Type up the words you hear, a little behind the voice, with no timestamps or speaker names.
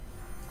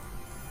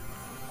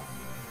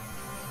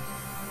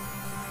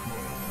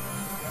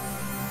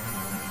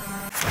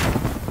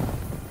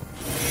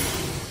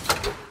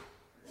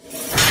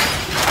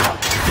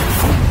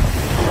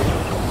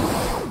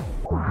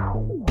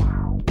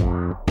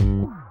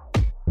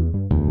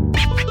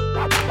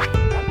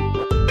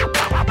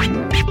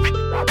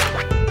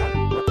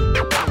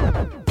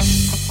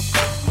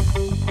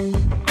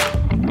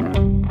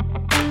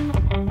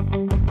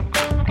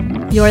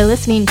You're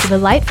listening to the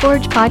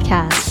Lightforge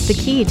podcast, the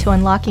key to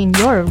unlocking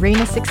your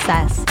arena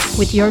success,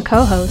 with your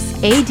co-hosts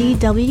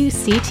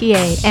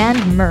ADWCTA and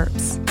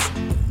Merps.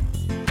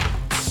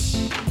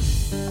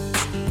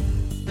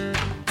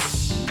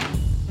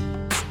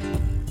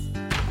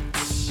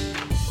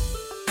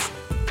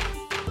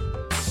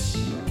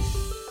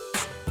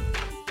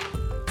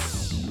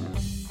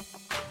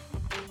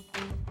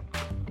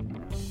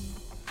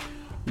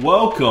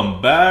 Welcome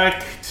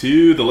back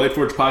to the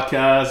Lightforge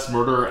podcast,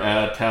 Murder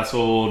at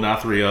Castle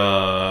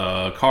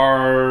Nathria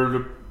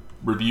card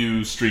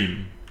review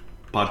stream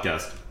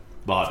podcast.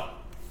 VOD.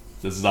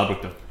 This is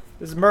ADWCTA.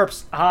 This is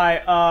Merps.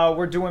 Hi,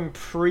 we're doing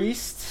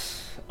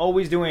Priest,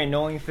 always doing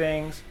annoying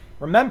things.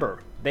 Remember,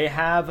 they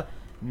have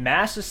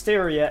Mass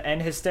Hysteria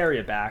and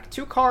Hysteria back.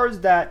 Two cards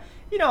that,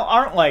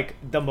 aren't like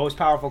the most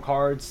powerful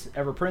cards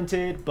ever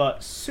printed,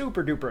 but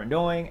super duper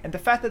annoying. And the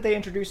fact that they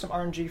introduced some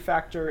RNG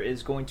factor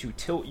is going to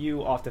tilt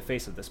you off the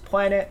face of this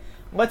planet.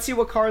 Let's see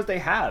what cards they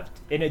have,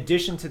 in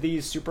addition to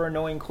these super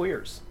annoying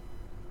clears.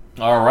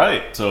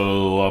 Alright,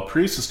 so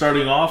Priest is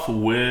starting off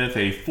with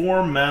a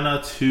 4 mana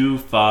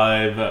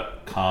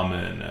 2/5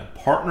 common.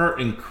 Partner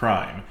in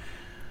Crime.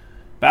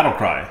 Battle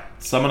Cry.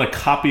 Summon a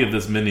copy of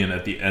this minion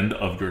at the end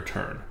of your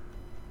turn.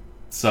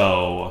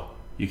 So,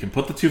 you can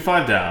put the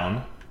 2/5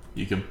 down,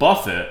 you can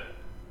buff it,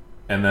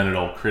 and then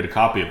it'll create a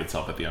copy of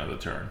itself at the end of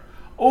the turn.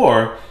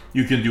 Or,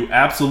 you can do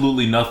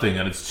absolutely nothing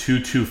and it's 2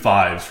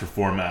 2/5s for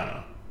 4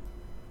 mana.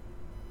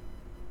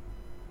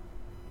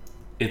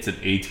 It's an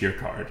A tier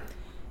card.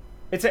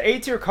 It's an A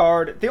tier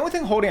card. The only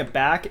thing holding it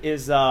back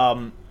is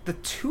the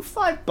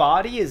 2/5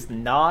 body is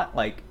not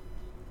like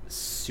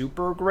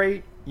super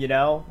great,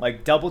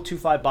 Like double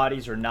 2/5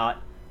 bodies are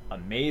not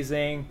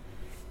amazing.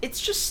 It's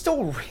just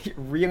still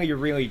really,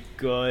 really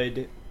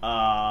good.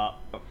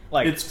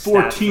 It's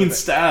 14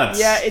 stats.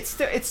 Yeah, it's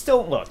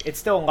still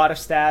a lot of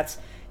stats.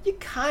 You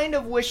kind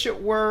of wish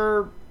it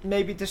were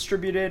maybe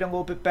distributed a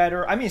little bit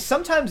better. I mean,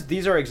 sometimes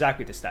these are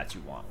exactly the stats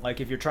you want.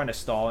 Like if you're trying to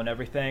stall and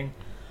everything.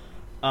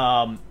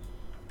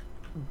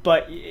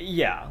 But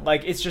yeah,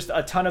 like it's just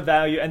a ton of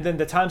value. And then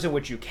the times in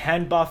which you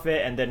can buff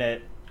it and then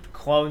it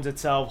clones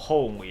itself,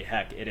 holy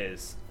heck, it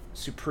is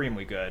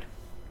supremely good.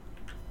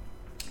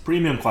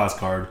 Premium class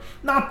card.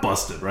 Not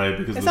busted, right?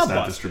 Because of the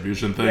stat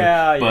distribution thing.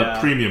 But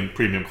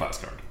premium class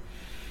card.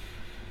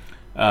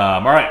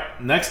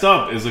 Alright, next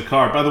up is a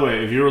card. By the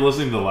way, if you were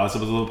listening to the last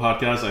episode of the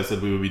podcast, I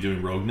said we would be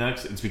doing Rogue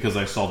next. It's because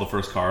I saw the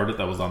first card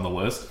that was on the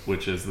list,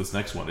 which is this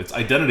next one. It's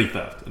Identity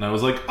Theft. And I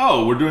was like,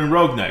 oh, we're doing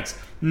Rogue next.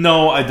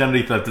 No,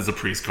 Identity Theft is a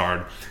Priest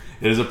card.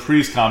 It is a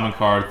Priest common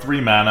card, 3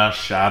 mana,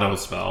 Shadow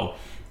spell.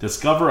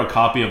 Discover a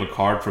copy of a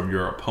card from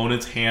your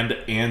opponent's hand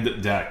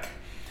and deck.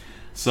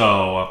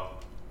 So,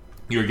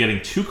 you're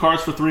getting 2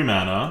 cards for 3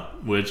 mana,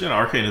 which in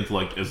Arcane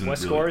Intellect isn't what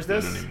really score is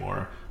good this?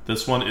 Anymore.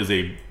 This one is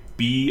a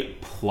B+.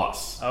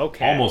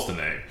 Okay. Almost an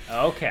A.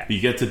 Okay.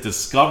 You get to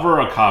discover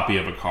a copy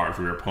of a card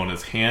from your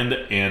opponent's hand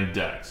and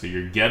deck. So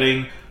you're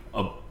getting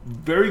a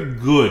very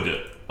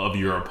good of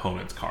your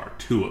opponent's card,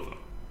 2 of them.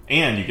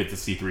 And you get to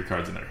see 3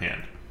 cards in their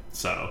hand.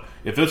 So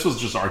if this was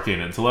just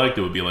Arcane Intellect,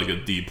 it would be like a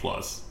D+.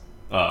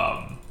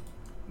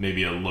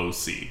 Maybe a low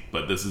C.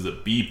 But this is a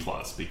B+,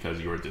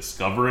 because you're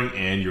discovering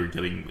and you're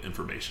getting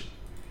information.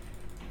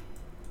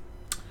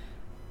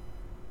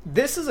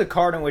 This is a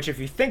card in which, if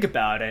you think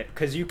about it,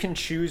 because you can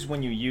choose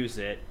when you use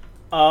it,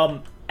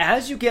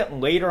 as you get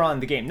later on in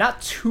the game,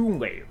 not too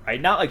late, right?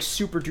 Not like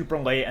super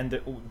duper late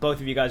and both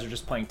of you guys are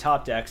just playing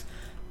top decks,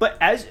 but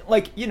as,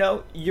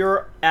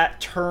 you're at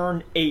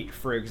turn 8,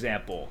 for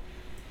example,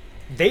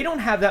 they don't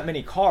have that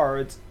many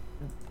cards.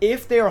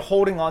 If they are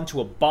holding on to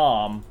a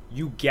bomb,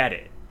 you get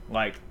it.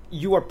 Like,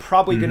 you are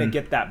probably going to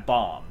get that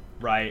bomb,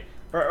 right?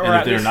 Or and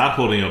if they're not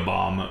holding a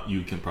bomb,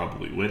 you can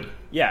probably win.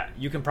 Yeah,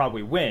 you can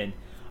probably win.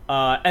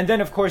 And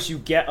then, of course, you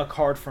get a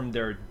card from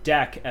their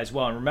deck as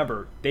well. And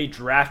remember, they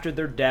drafted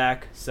their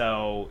deck,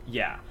 so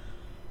yeah.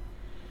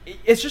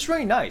 It's just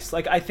really nice.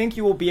 Like, I think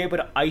you will be able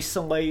to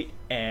isolate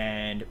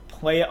and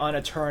play it on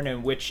a turn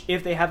in which,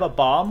 if they have a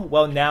bomb,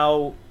 well,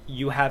 now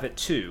you have it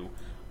too.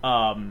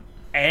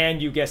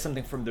 And you get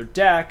something from their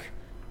deck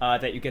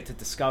that you get to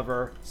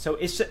discover. So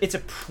it's a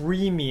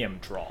premium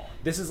draw.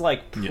 This is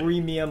like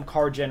premium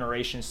card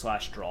generation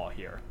 / draw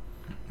here.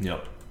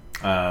 Yep.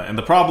 And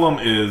the problem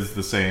is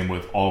the same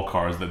with all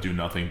cards that do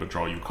nothing but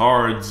draw you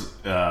cards.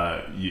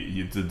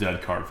 It's a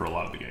dead card for a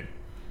lot of the game.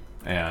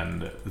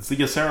 And it's the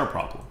Ysera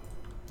problem.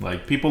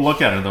 Like, people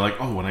look at it and they're like,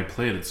 oh, when I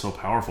play it, it's so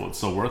powerful, it's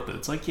so worth it.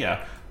 It's like,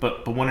 yeah,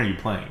 but when are you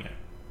playing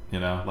it?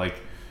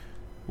 Like,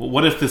 well,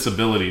 what if this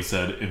ability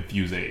said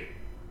Infuse 8?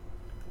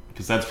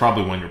 Because that's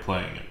probably when you're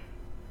playing it.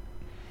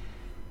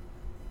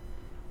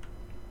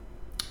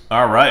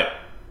 Alright.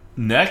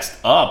 Next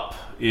up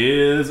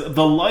is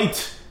the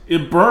Light.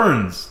 It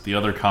burns, the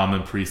other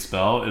common Priest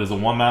spell. It is a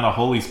 1 mana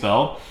holy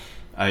spell.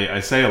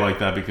 I say it like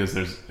that because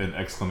there's an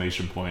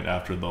exclamation point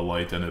after the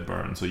light and it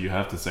burns. So you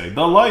have to say,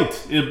 the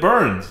light, it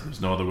burns.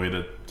 There's no other way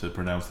to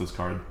pronounce this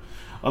card.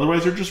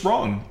 Otherwise, you're just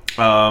wrong. It's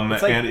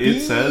like and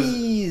bees. it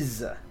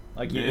says...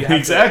 Like you have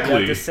exactly. You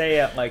have to say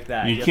it like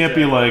that. You can't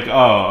be like,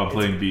 oh, I'm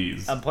playing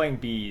bees. I'm playing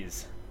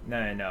bees.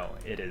 No.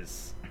 It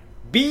is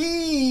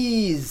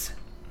bees.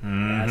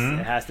 Mm-hmm.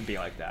 It has to be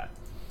like that.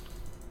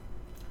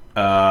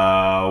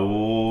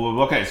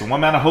 Okay, so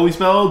 1 mana Holy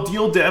Spell,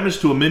 deal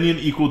damage to a minion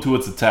equal to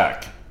its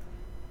attack.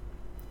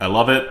 I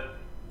love it.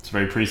 It's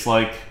very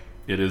priest-like.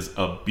 It is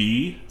a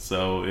bee,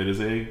 so it is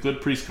a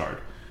good priest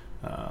card.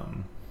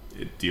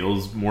 It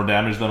deals more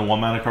damage than a 1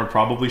 mana card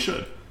probably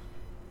should.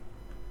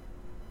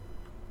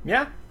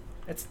 Yeah,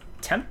 it's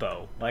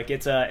tempo. Like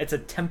it's a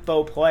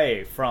tempo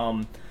play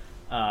from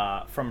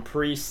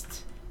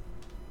priest.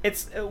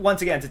 It's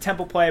once again, it's a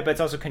tempo play, but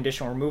it's also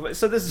conditional removal.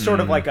 So this is sort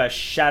of like a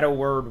Shadow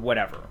Word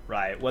whatever,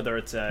 right? Whether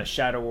it's a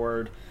Shadow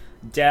Word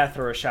Death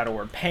or a Shadow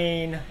Word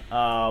Pain,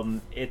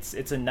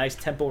 it's a nice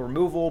tempo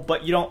removal,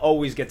 but you don't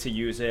always get to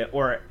use it,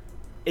 or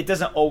it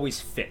doesn't always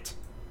fit.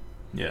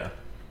 Yeah.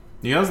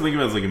 You guys think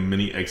of it as like a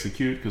mini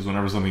execute, because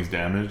whenever something's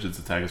damaged, its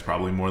attack is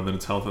probably more than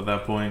its health at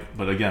that point.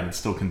 But again, it's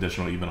still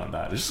conditional even on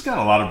that. It's just got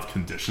a lot of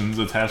conditions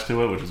attached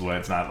to it, which is why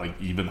it's not like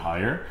even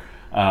higher.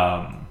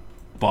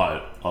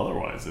 But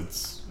otherwise,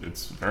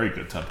 it's very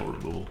good tempo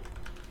removal.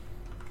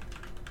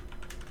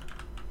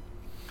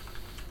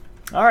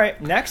 All right,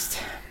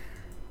 next.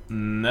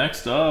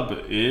 Next up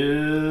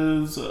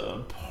is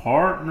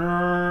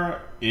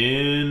Partner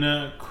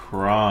in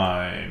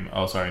Crime.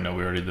 Oh, sorry, no,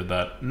 we already did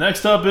that.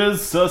 Next up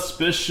is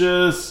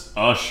Suspicious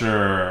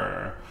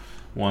Usher.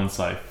 Once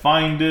I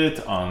find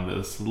it on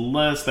this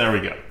list, there we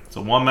go.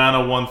 So 1 mana,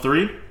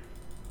 1/3.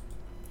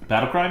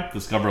 Battlecry,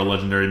 discover a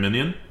legendary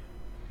minion.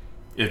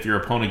 If your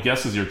opponent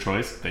guesses your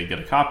choice, they get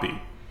a copy.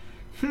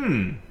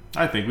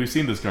 I think we've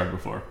seen this card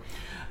before.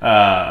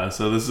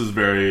 So this is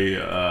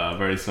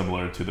very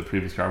similar to the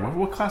previous card.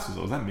 What class was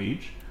it? Was that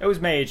Mage? It was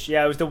Mage.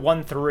 Yeah, it was the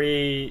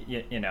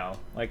 1/3. You know,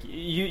 like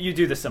you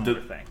do the similar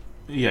thing.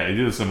 Yeah, you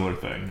do the similar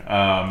thing.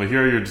 But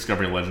here you're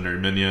discovering a legendary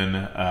minion,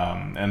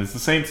 and it's the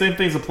same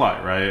things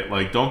apply, right?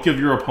 Like, don't give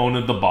your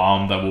opponent the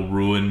bomb that will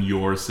ruin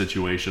your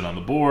situation on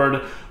the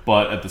board,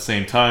 but at the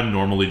same time,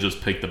 normally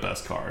just pick the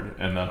best card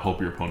and then hope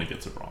your opponent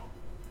gets it wrong.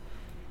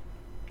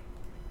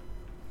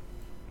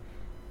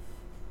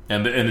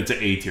 And it's an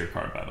A tier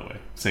card, by the way,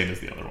 same as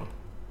the other one.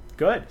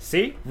 Good.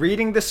 See,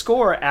 reading the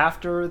score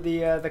after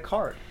the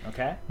card.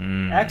 Okay,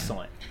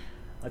 excellent.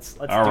 Let's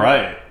all do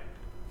right. It.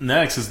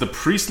 Next is the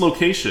Priest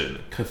Location.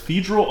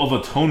 Cathedral of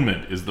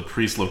Atonement is the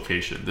Priest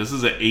Location. This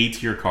is an A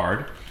tier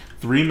card.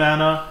 3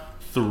 mana,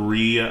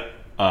 3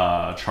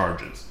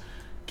 charges.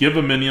 Give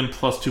a minion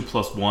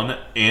 +2/+1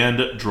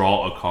 and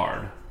draw a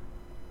card.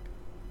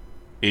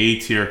 A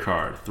tier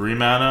card. 3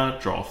 mana,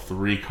 draw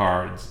 3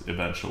 cards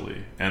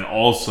eventually. And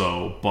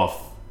also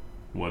buff,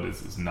 what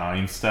is this,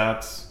 9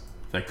 stats?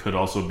 That could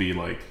also be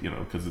like,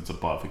 because it's a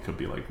buff, it could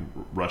be like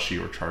rushy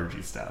or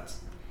chargy stats.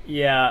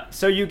 Yeah,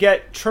 so you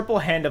get triple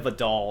Hand of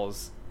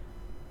Adals.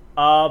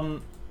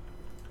 The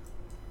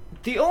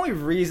only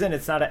reason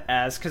it's not an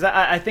S, because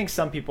I think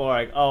some people are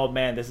like, oh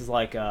man, this is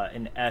like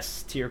an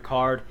S tier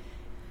card.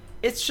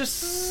 It's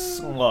just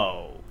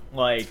slow.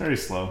 Like, it's very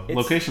slow.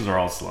 Locations are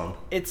all slow.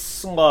 It's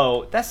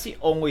slow. That's the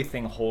only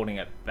thing holding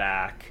it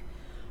back.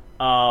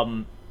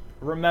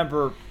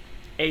 Remember,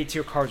 A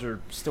tier cards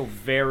are still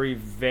very,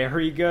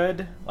 very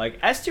good. Like,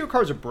 S tier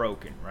cards are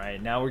broken,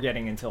 right? Now we're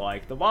getting into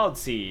like the Wild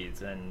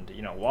Seeds and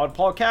Wild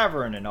Paw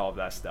Cavern and all of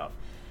that stuff.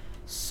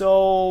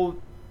 So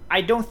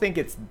I don't think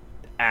it's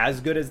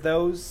as good as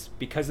those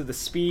because of the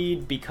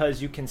speed,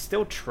 because you can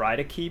still try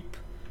to keep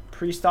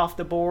Priest off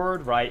the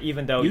board, right?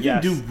 Even though you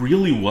can do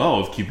really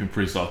well with keeping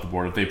Priest off the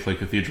board if they play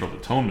Cathedral of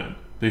Atonement,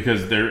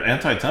 because they're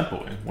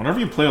anti-tempoing.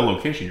 Whenever you play a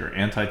location, you're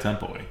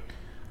anti-tempoing.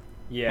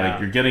 Yeah, like,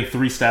 you're getting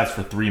 3 stats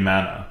for 3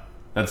 mana.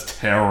 That's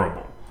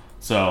terrible.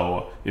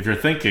 So if you're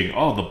thinking,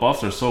 oh, the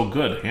buffs are so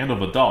good, Hand of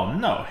Adal.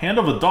 No, Hand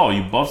of Adal,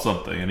 you buff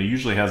something and it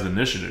usually has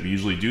initiative. You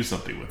usually do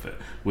something with it.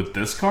 With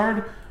this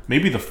card,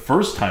 maybe the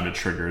first time it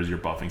triggers, you're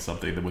buffing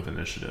something with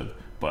initiative,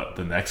 but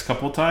the next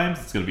couple of times,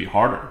 it's going to be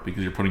harder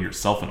because you're putting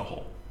yourself in a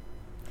hole.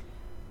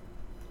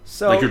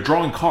 So, like, you're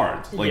drawing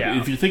cards. Like,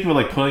 if you think of it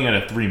like playing it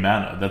at 3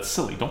 mana, that's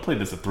silly. Don't play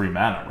this at 3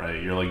 mana,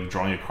 right? You're like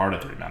drawing a card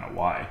at 3 mana.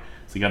 Why?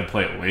 So you got to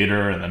play it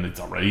later, and then it's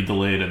already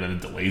delayed, and then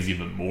it delays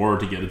even more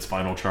to get its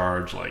final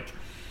charge. Like,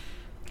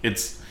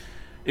 it's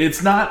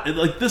not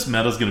like this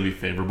meta is going to be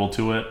favorable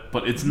to it,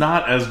 but it's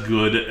not as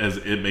good as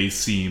it may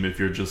seem if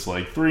you're just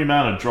like 3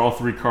 mana, draw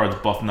 3 cards,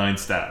 buff 9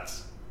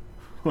 stats.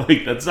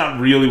 Like, that's not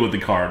really what the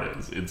card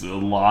is. It's a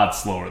lot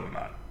slower than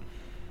that.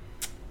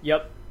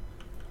 Yep.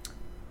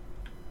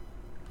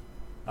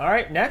 All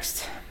right,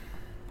 next.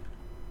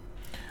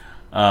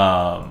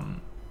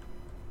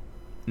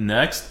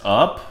 Next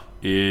up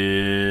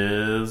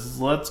is,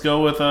 let's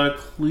go with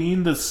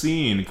Clean the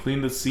Scene.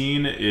 Clean the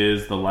Scene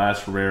is the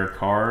last rare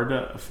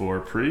card for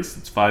Priest.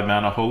 It's 5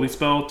 mana Holy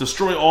Spell.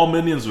 Destroy all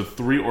minions with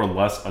 3 or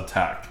less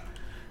attack.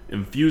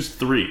 Infuse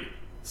 3,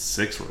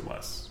 6 or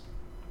less.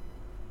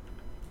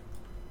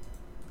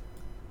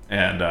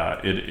 And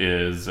it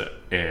is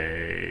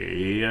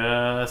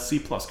a C+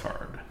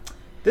 card.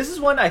 This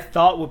is one I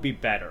thought would be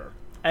better,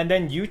 and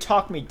then you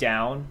talked me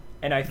down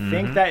And I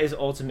think that is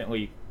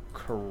ultimately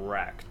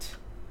correct.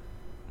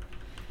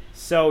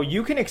 So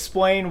you can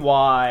explain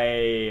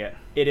why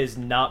it is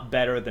not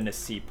better than a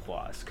C+.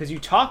 Because you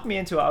talked me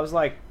into it. I was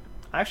like,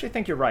 I actually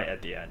think you're right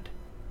at the end.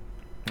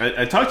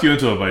 I talked you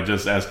into it by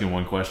just asking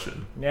one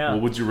question. Yeah.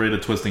 What would you rate a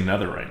Twisting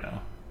Nether right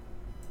now?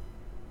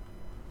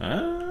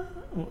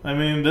 I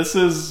mean, this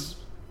is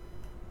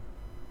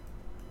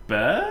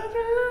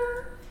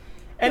better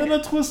than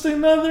a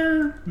Twisting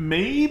Nether?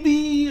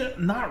 Maybe?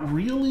 Not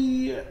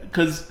really?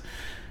 Because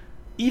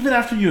even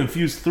after you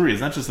infuse 3,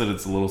 it's not just that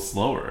it's a little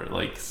slower.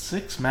 Like,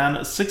 6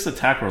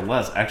 attack or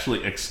less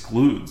actually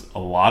excludes a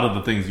lot of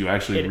the things you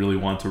actually really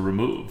want to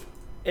remove.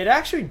 It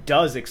actually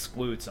does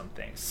exclude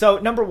something. So,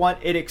 number 1,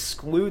 it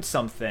excludes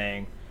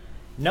something.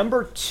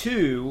 Number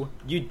 2,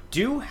 you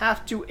do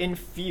have to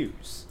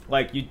infuse.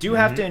 Like, you do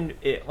have to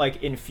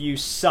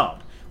infuse some,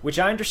 which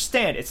I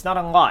understand. It's not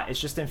a lot. It's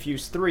just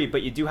infuse 3,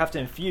 but you do have to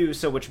infuse,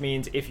 so which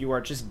means if you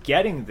are just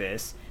getting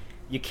this,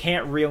 you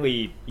can't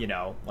really,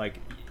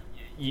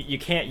 you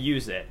can't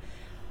use it.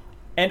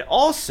 And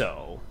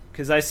also,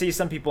 because I see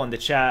some people in the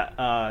chat,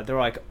 they're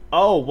like,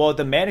 oh, well,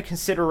 the mana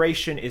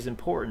consideration is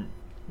important.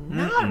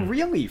 Not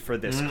really for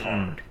this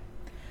card.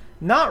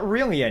 Not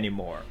really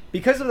anymore.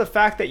 Because of the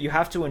fact that you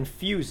have to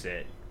infuse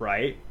it,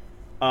 right?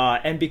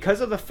 And because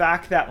of the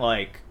fact that,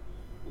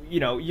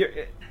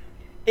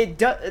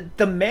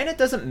 the mana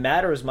doesn't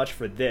matter as much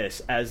for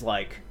this as,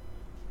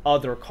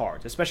 other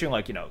cards.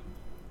 Especially,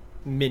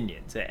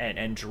 minions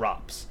and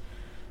drops.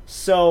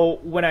 So,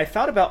 when I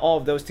thought about all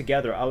of those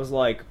together, I was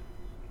like,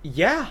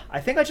 yeah, I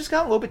think I just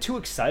got a little bit too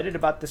excited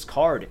about this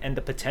card and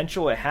the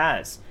potential it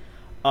has.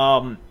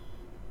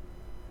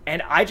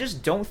 And I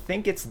just don't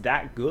think it's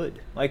that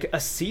good. Like,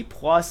 a C+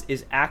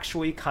 is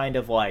actually kind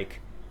of,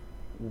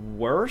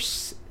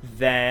 worse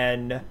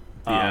than...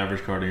 the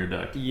average card in your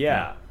deck.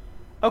 Yeah.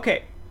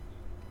 Okay.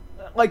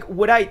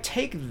 Would I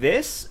take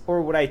this,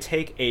 or would I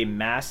take a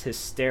Mass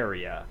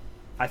Hysteria?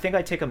 I think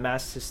I'd take a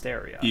Mass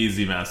Hysteria.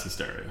 Easy Mass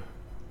Hysteria.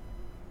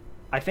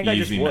 I think I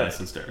just would. Mass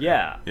Hysteria.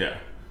 Yeah. Yeah.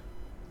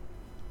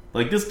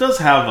 This does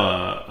have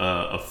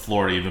a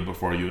floor even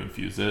before you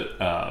infuse it,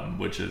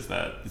 which is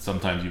that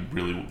sometimes you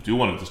really do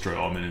want to destroy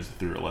all minions with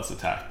 3 or less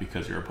attack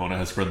because your opponent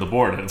has spread the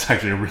board, and it's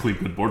actually a really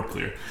good board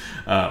clear.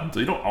 So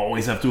you don't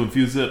always have to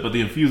infuse it, but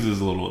the infuse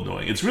is a little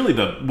annoying. It's really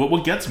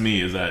what gets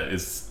me is that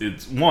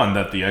it's one,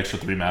 that the extra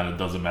 3 mana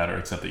doesn't matter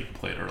except that you can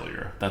play it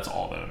earlier. That's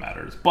all that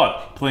matters.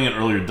 But playing it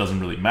earlier doesn't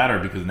really matter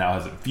because it now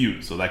has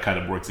infused, so that kind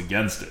of works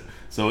against it.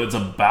 So it's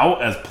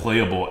about as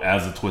playable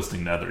as a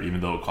Twisting Nether, even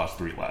though it costs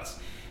 3 less.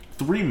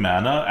 3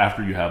 mana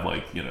after you have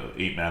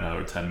 8 mana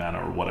or 10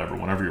 mana or whatever,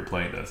 whenever you're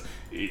playing this,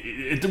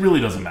 it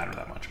really doesn't matter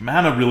that much.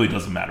 Mana really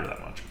doesn't matter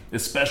that much,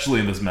 especially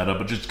in this meta,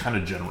 but just kind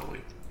of generally,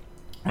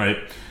 right?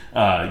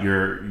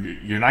 You're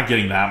not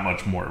getting that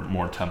much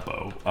more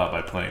tempo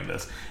by playing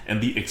this,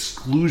 and the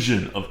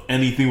exclusion of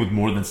anything with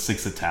more than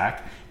 6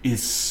 attack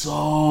is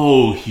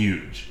so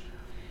huge.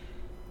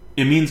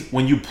 It means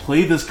when you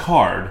play this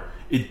card,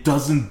 it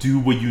doesn't do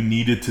what you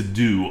need it to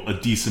do a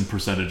decent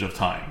percentage of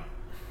time.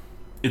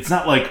 It's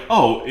not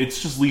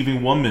it's just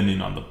leaving 1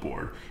 minion on the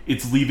board.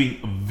 It's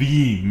leaving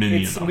the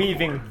minion on the board. It's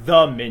leaving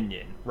the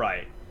minion,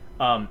 right.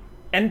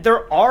 And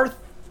there are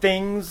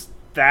things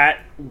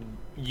that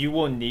you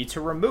will need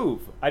to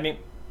remove. I mean,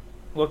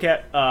 look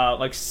at,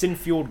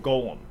 Sin-Fueled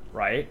Golem,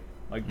 right?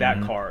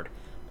 That card.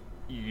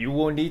 You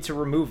will need to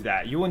remove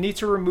that. You will need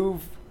to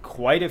remove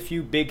quite a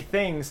few big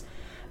things.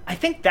 I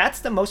think that's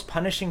the most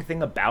punishing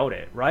thing about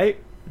it, right?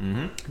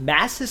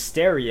 Mass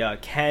Hysteria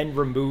can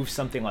remove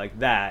something like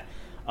that.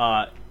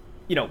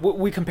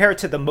 We compare it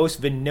to the most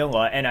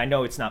vanilla, and I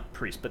know it's not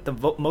Priest, but the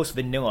most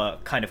vanilla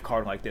kind of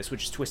card like this,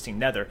 which is Twisting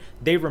Nether.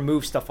 They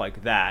remove stuff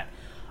like that.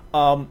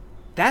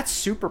 That's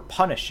super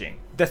punishing.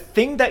 The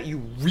thing that you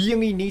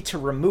really need to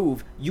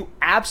remove, you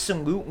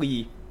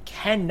absolutely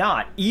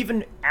cannot,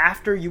 even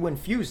after you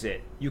infuse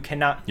it, you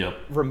cannot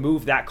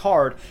remove that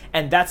card,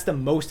 and that's the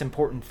most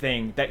important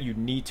thing that you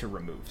need to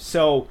remove.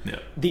 So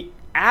the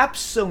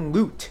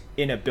absolute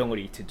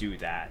inability to do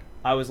that,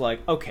 I was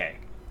like, okay,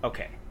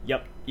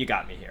 yep, you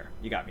got me here.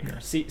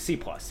 C+.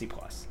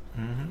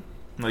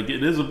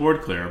 It is a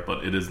board clear,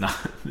 but it is not.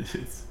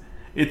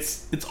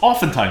 It's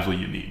oftentimes what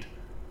you need,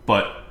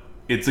 but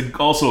it's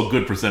also a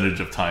good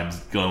percentage of times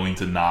going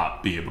to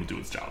not be able to do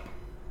its job,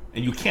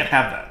 and you can't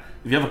have that.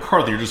 If you have a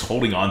card that you're just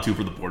holding on to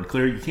for the board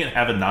clear, you can't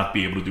have it not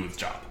be able to do its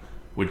job,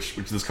 which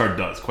this card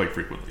does quite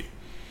frequently.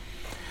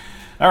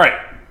 All right.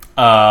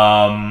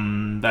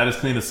 That is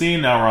Clean the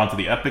Scene. Now we're on to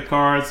the epic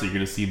cards, so you're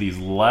going to see these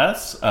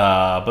less.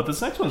 But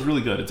this next one is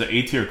really good. It's an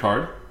A-tier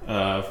card.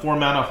 4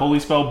 mana, Holy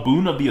Spell,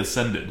 Boon of the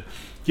Ascended.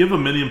 Give a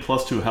minion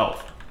 +2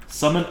 health.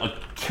 Summon a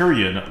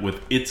Carrion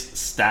with its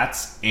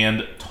stats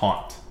and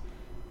taunt.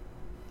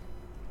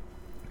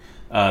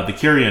 The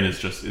Carrion is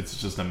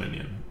just a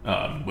minion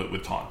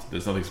with taunt.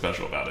 There's nothing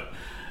special about it.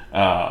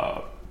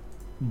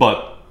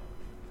 But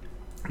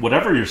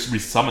whatever you're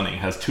resummoning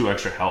has 2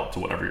 extra health to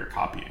whatever you're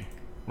copying.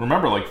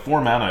 Remember, like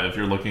 4 mana. If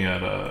you're looking at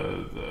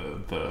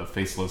the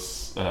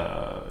faceless,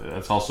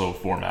 it's also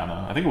 4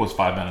 mana. I think it was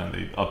 5 mana, and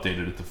they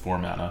updated it to 4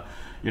 mana.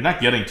 You're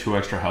not getting 2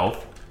 extra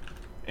health,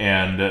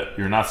 and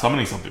you're not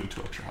summoning something with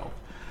 2 extra health.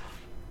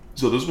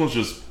 So this one's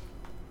just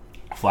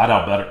flat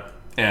out better.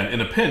 And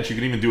in a pinch, you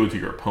can even do it to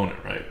your opponent,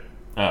 right?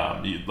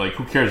 Like,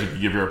 who cares if you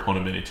give your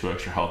opponent minion 2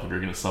 extra health if you're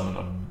going to summon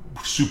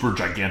a super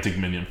gigantic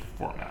minion for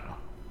 4 mana?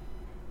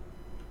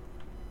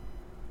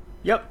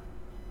 Yep.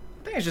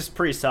 I think it's just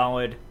pretty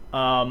solid.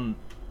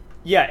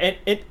 Yeah,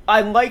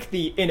 I like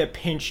the in a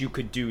pinch you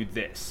could do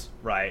this,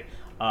 right?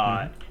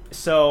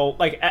 So,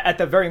 like, at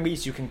the very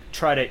least, you can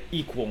try to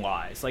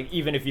equalize, like,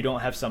 even if you don't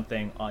have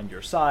something on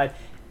your side.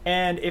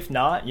 And if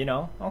not,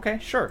 okay,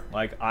 sure.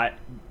 Like,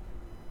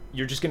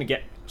 you're just going to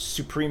get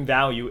supreme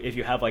value if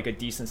you have, like, a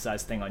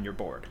decent-sized thing on your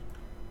board.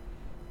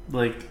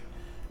 Like,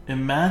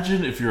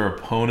 imagine if your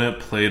opponent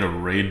played a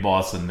Raid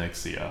Boss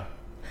Nathria.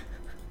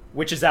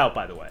 Which is out,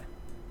 by the way.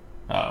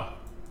 Oh.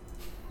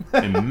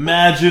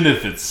 Imagine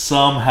if it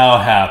somehow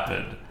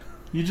happened.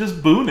 You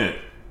just boon it,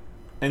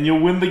 and you'll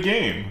win the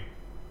game.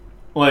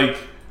 Like,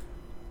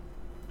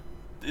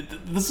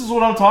 this is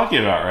what I'm talking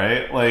about,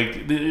 right?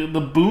 Like,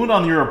 the boon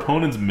on your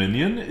opponent's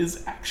minion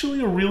is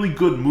actually a really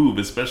good move,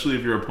 especially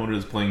if your opponent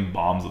is playing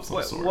bombs of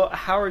some sort. Well,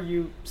 how are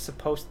you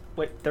supposed...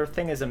 Wait, their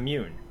thing is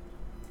immune.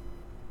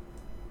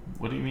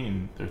 What do you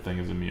mean, their thing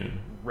is immune?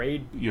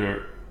 Raid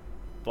Your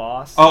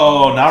Boss?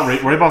 Oh, not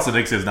Raid Boss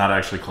Nathria is not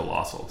actually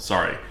Colossal.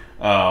 Sorry.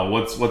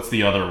 What's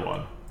the other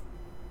one?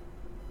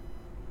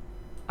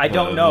 I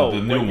don't know the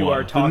what new you one.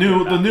 are talking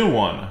about. The new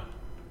one.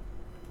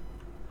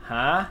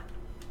 Huh?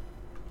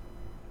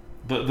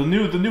 The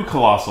new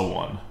Colossal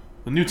one.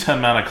 The new 10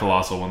 mana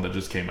Colossal one that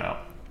just came out.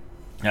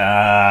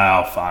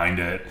 I'll find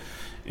it.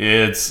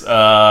 It's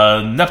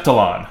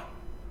Neptulon.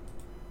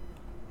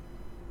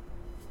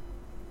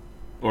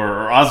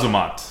 Or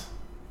Azumat.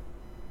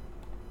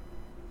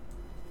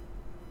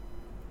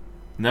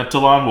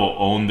 Neptulon will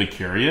own the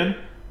Kyrian?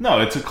 No,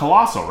 it's a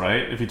Colossal,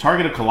 right? If you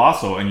target a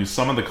Colossal and you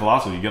summon the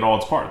Colossal, you get all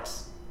its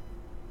parts.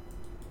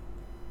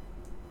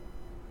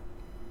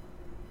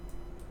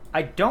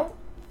 I don't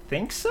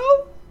think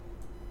so?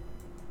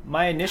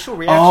 My initial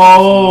reaction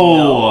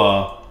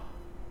was no.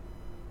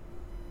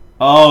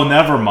 Oh,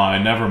 never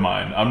mind.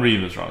 I'm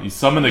reading this wrong. You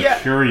summon the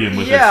Kyrian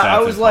with its stats I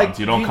was and like, funds.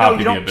 You don't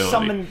copy the ability.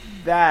 Summon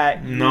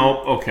that.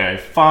 Nope. Okay.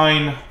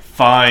 Fine.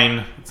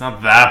 It's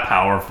not that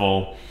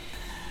powerful.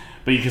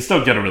 But you can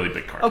still get a really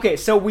big card. Okay,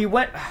 so we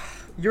went...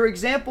 Your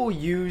example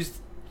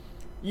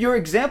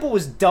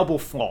was double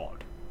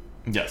flawed.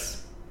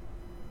 Yes.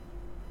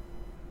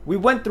 We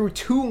went through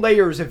 2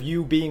 layers of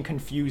you being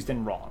confused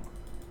and wrong.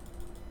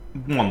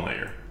 1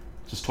 layer.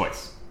 Just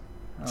twice.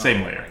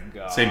 Same layer.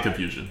 Same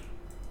confusion.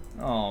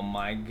 Oh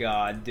my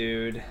god,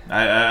 dude.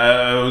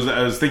 I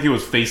was thinking it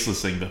was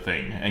facelessing the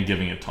thing and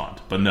giving it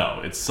taunt. But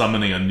no, it's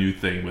summoning a new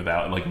thing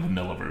without, like, a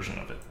vanilla version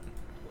of it.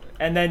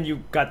 And then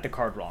you got the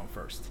card wrong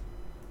first.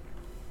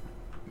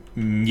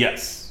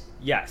 Yes.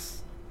 Yes.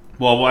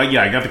 Well,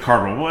 yeah, I got the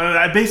card wrong. Well,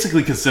 I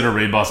basically consider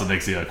Raid Boss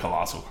Nathria a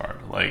Colossal card.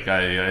 Like,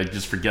 I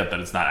just forget that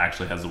it's not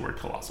actually has the word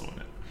Colossal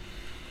in it.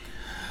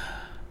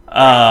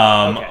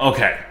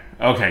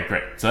 Okay,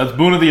 great. So that's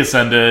Boon of the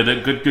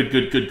Ascended.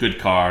 Good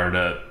card.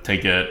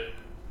 Take it.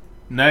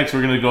 Next,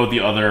 we're going to go with the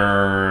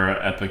other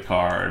epic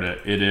card.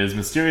 It is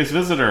Mysterious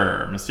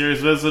Visitor. Mysterious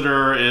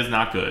Visitor is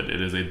not good.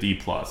 It is a D+.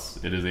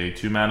 It is a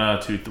 2 mana,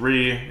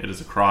 2/3. It is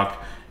a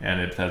croc, and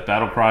it has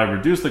Battle Cry.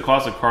 Reduce the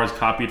cost of cards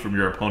copied from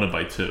your opponent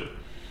by 2.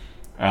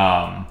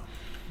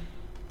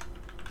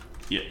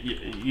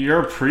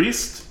 You're a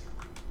priest.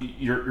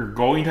 You're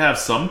going to have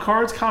some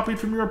cards copied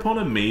from your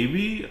opponent,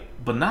 maybe,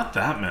 but not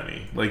that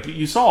many. Like,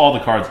 you saw all the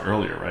cards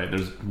earlier, right?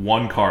 There's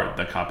 1 card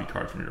that copied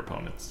cards from your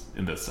opponents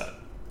in this set.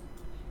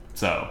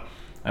 So,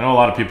 I know a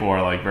lot of people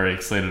are, like, very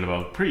excited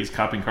about Priest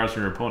copying cards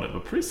from your opponent,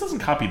 but Priest doesn't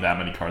copy that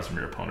many cards from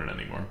your opponent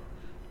anymore.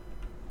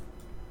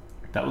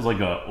 That was like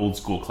a old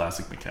school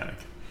classic mechanic.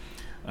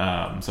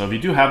 So if you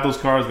do have those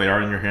cards, they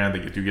are in your hand. They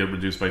do get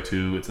reduced by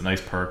 2. It's a nice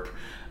perk.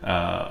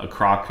 A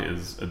croc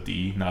is a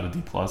D, not a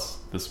D+.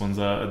 This one's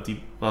a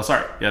D. Well,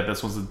 sorry. Yeah,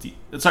 this one's a D.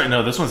 Sorry,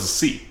 no, this one's a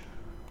C.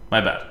 My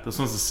bad. This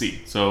one's a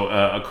C. So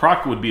a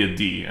croc would be a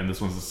D, and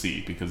this one's a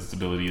C because its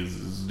ability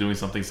is doing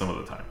something some of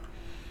the time.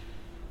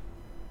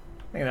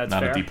 I think that's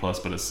not fair. A D+,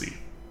 but a C.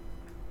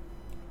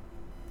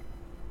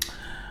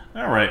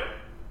 All right.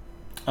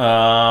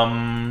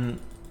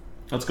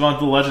 Let's go on to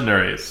the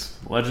legendaries.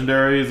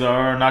 Legendaries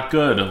are not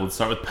good. Let's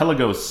start with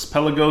Pelagos.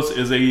 Pelagos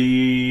is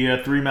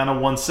a 3 mana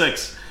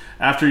 1/6.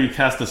 After you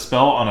cast a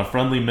spell on a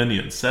friendly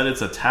minion, set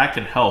its attack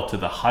and health to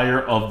the higher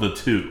of the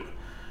 2.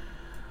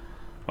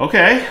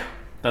 Okay,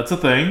 that's a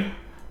thing.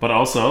 But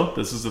also,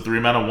 this is a 3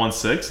 mana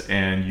 1/6,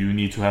 and you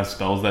need to have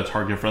spells that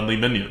target friendly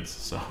minions.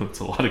 So it's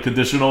a lot of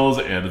conditionals,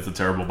 and it's a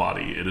terrible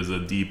body. It is a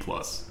D+.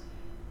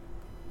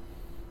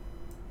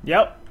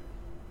 Yep.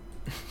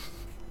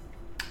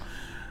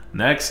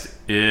 Next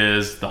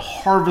is the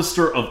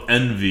Harvester of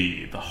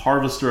Envy. The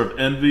Harvester of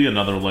Envy,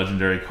 another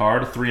legendary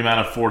card. 3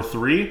 mana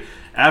 4/3.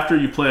 After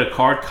you play a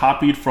card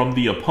copied from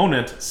the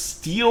opponent,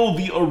 steal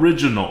the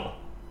original.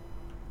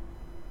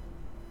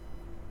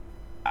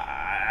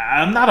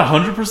 I'm not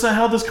 100%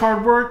 how this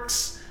card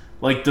works.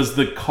 Like, does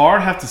the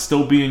card have to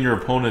still be in your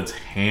opponent's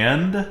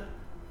hand?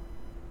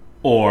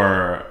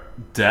 Or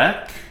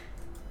deck?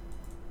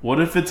 What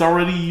if it's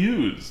already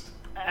used?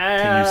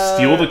 Can you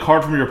steal the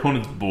card from your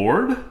opponent's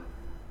board?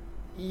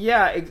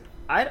 Yeah,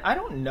 I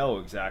don't know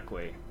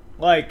exactly.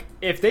 Like,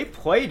 if they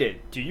played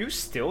it, do you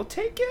still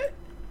take it?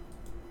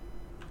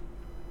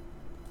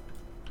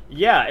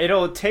 Yeah,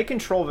 it'll take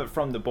control of it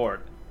from the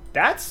board.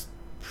 That's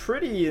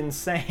pretty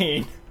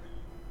insane.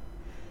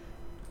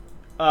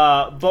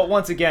 But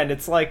once again,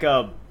 it's like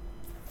a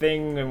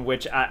thing in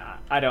which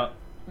I don't...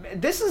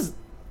 This is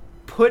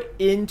put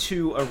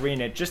into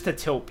Arena just to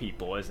tilt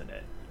people, isn't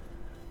it?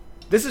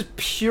 This is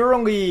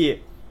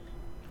purely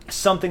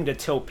something to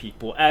tilt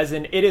people, as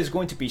in it is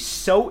going to be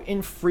so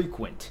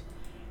infrequent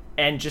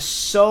and just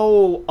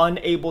so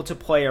unable to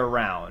play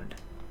around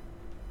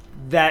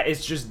that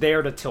it's just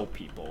there to tilt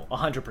people,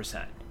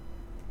 100%.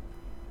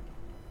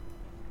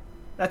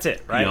 That's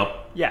it, right?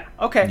 Yep. Yeah,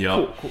 okay,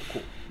 Yep. cool.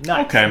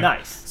 Nice, okay.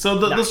 Nice. So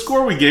the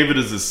score we gave it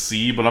is a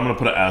C, but I'm going to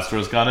put an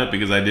asterisk on it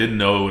because I didn't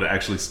know it would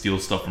actually steal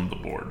stuff from the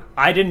board.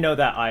 I didn't know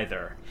that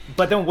either.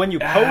 But then when you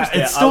posed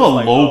it, it's still a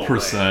like, low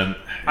percent.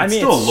 It's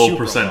still a low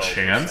percent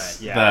chance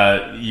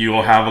that you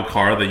will have a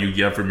card that you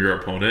get from your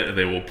opponent and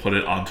they will put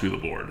it onto the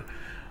board.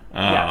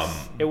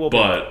 Yes, it will.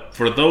 But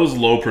for those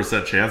low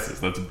percent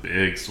chances, that's a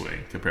big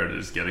swing compared to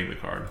just getting the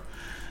card.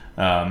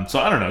 So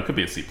I don't know. It could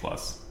be a C+.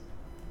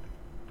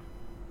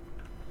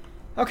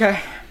 Okay.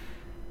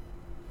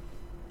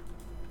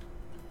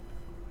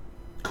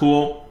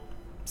 Cool.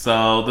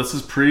 So this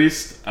is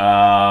Priest. It's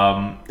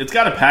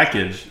got a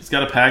package.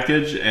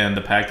 And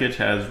the package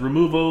has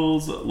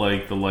removals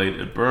like the light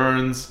it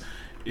burns.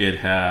 It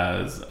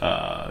has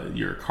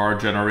your card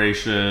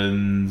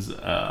generations,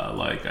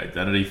 like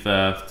identity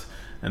theft,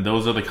 and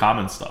those are the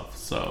common stuff.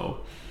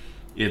 So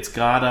it's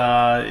got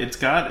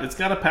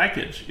a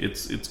package.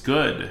 It's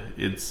good.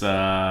 It's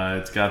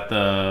got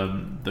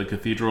the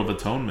Cathedral of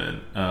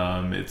Atonement.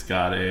 It's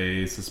got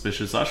a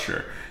Suspicious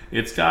Usher.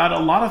 It's got a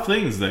lot of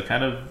things that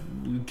kind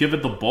of give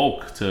it the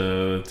bulk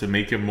to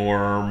make it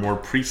more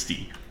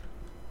priesty.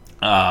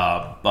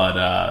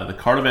 But the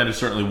card advantage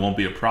certainly won't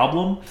be a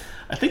problem.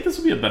 I think this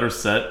would be a better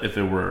set if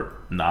it were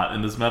not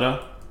in this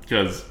meta,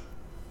 because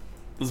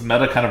this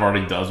meta kind of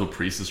already does what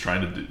Priest is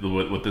trying to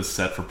do, what this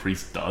set for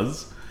Priest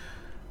does,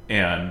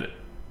 and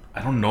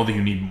I don't know that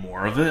you need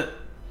more of it.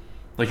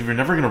 Like, if you're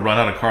never going to run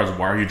out of cards,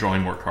 why are you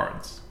drawing more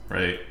cards,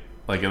 right?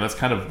 Like, and that's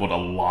kind of what a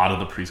lot of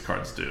the Priest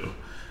cards do.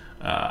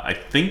 I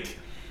think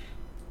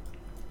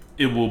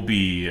it will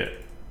be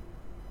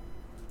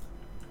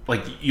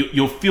like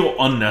you'll feel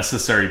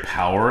unnecessary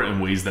power in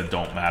ways that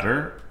don't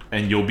matter,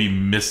 and you'll be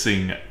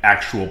missing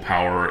actual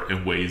power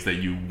in ways that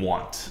you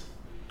want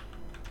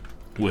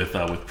with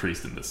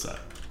Priest in this set.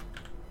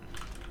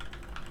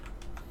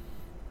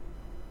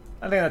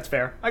 I think that's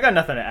fair. I got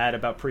nothing to add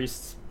about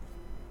Priests.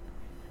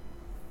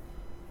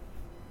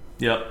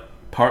 Yep.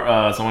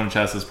 Someone in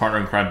chat says partner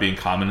in crime being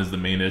common is the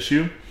main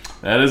issue.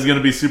 That is going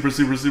to be super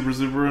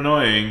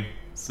annoying.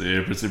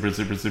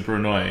 Super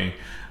annoying.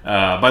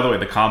 By the way,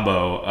 the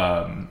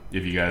combo,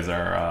 if you guys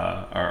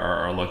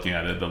are looking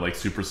at it, the like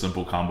super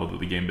simple combo that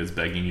the game is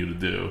begging you to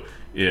do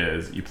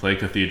is you play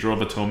Cathedral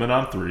of Atonement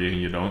on 3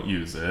 and you don't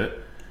use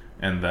it,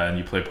 and then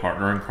you play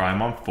Partner in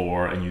Crime on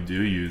 4 and you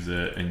do use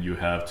it, and you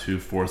have 2,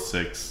 4,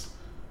 6,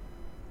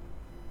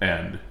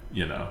 and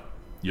you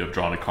have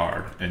drawn a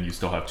card, and you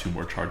still have 2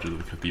 more charges of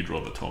the Cathedral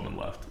of Atonement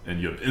left,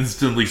 and you have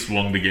instantly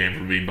swung the game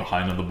from being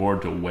behind on the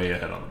board to way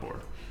ahead on the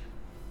board.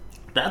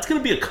 That's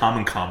going to be a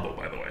common combo,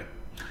 by the way,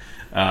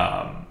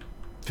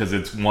 because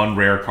it's one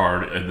rare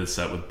card in this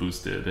set with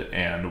boosted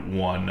and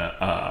one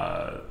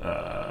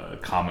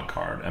common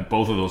card, and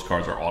both of those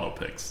cards are auto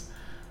picks.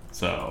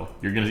 So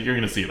you're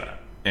gonna see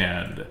that,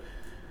 and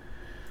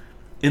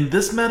in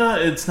this meta,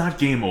 it's not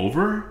game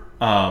over,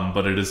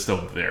 but it is still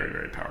very,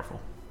 very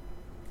powerful.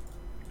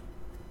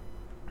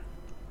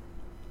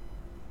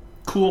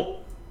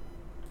 Cool.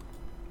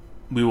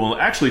 We will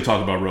actually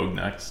talk about Rogue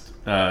next.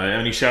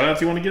 Any shout-outs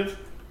you want to give?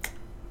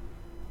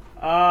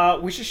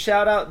 We should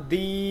shout out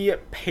the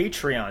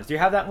Patreons. Do you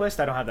have that list?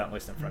 I don't have that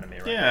list in front of me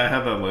right now. Yeah, I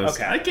have that list.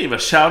 Okay. I gave a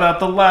shout-out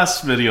the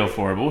last video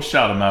for it, but we'll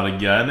shout them out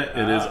again.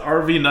 It is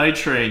RV Night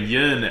Train,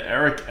 Yin,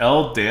 Eric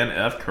L, Dan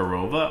F,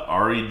 Karova,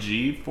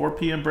 REG,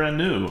 4P, and Brand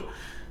New.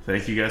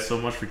 Thank you guys so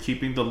much for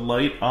keeping the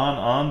light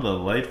on the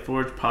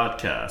Lightforge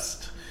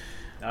podcast.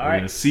 All We're right.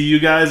 going to see you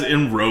guys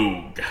in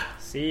Rogue.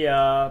 See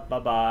ya.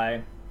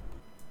 Bye-bye.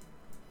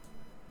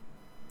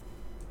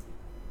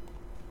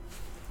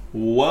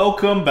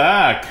 Welcome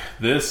back.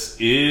 This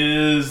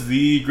is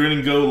the Grin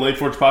and Go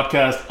Lightforge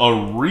Podcast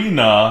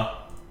Arena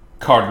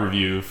card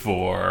review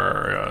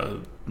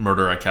for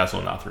Murder at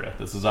Castle Nathria.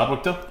 This is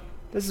ADWCTA.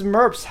 This is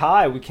Merps.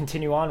 Hi, we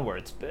continue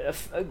onwards.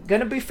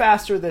 Gonna be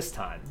faster this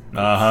time.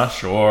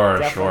 Sure.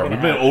 We've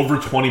been happen. over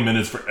 20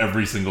 minutes for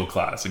every single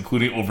class,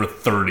 including over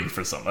 30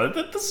 for some.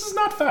 This is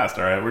not fast,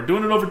 all right? We're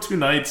doing it over 2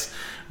 nights.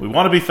 We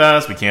want to be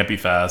fast. We can't be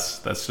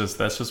fast. That's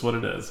just what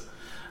it is.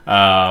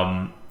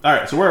 All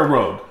right, so we're a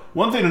Rogue.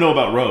 One thing to know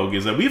about Rogue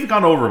is that we've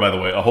gone over, by the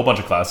way, a whole bunch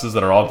of classes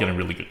that are all getting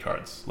really good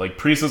cards. Like,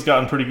 Priest has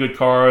gotten pretty good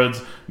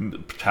cards.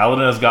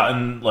 Paladin has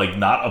gotten, like,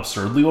 not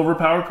absurdly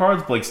overpowered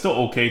cards, but, like, still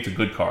okay to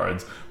good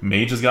cards.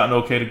 Mage has gotten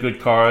okay to good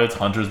cards.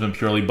 Hunter's been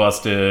purely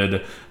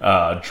busted.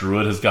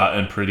 Druid has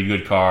gotten pretty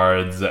good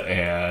cards.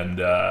 And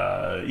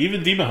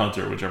even Demon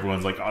Hunter, which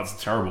everyone's like, oh, it's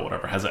terrible,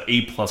 whatever, has an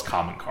A+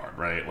 common card,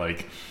 right?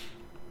 Like,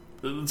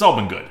 it's all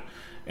been good.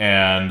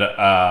 And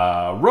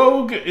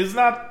Rogue is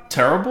not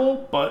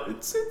terrible, but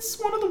it's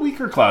one of the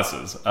weaker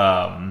classes.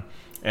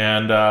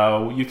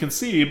 And you can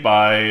see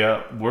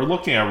by, we're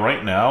looking at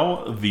right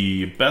now,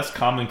 the best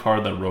common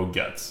card that Rogue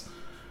gets.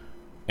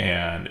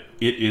 And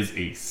it is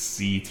a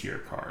C tier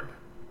card.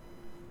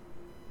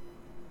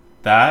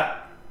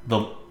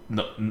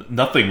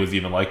 Nothing was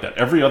even like that.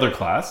 Every other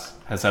class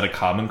has had a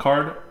common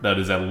card that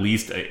is at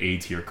least an A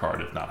tier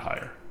card, if not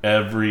higher.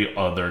 Every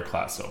other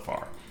class so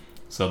far.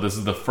 So this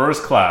is the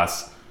first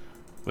class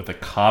with a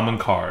common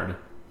card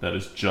that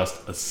is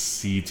just a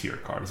C tier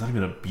card. It's not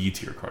even a B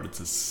tier card, it's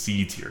a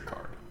C tier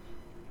card.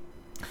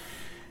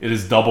 It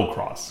is Double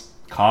Cross.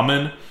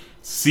 Common,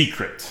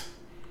 secret.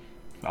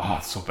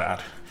 It's so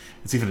bad.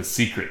 It's even a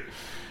secret.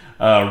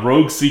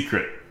 Rogue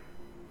secret.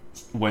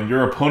 When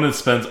your opponent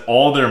spends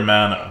all their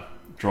mana,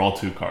 draw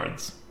 2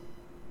 cards.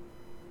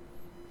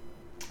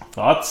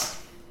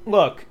 Thoughts?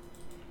 Look,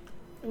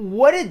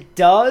 what it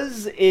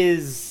does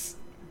is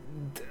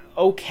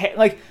okay.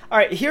 Like, all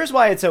right, here's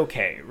why it's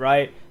okay,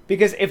 right?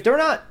 Because if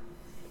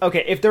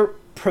they're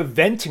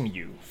preventing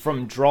you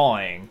from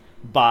drawing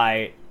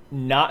by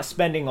not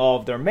spending all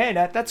of their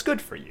mana, that's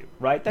good for you,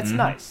 right? That's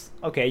nice.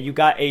 Okay, you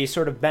got a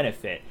sort of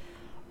benefit.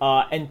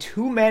 And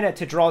 2 mana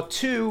to draw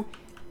 2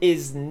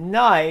 is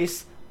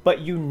nice, but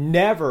you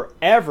never,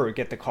 ever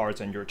get the cards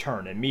on your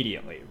turn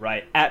immediately,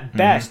 right? At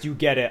best, you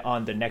get it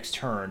on the next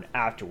turn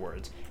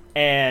afterwards.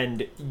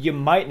 And you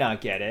might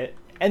not get it.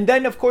 And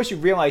then, of course, you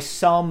realize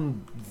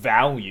some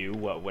value,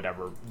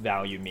 whatever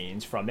value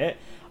means from it.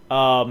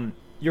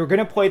 You're going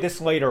to play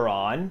this later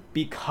on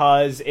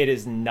because it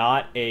is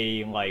not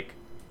a, like...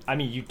 I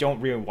mean, you don't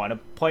really want to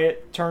play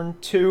it turn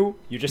 2.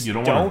 You just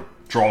don't. Want to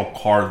draw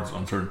cards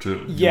on turn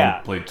 2. You want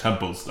to play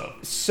tempo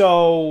stuff.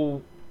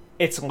 So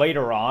it's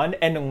later on,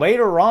 and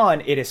later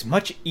on it is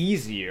much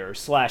easier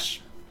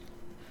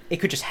 / it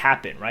could just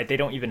happen, right? They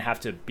don't even have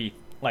to be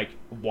like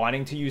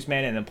wanting to use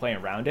mana and then playing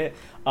around it.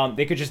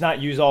 They could just not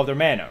use all of their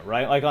mana,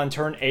 right? Like on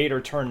turn 8 or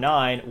turn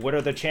 9, what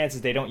are the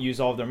chances they don't use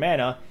all of their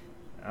mana?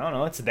 I don't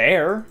know, it's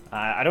there.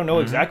 I don't know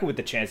exactly what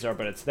the chances are,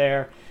 but it's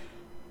there.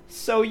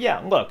 So yeah,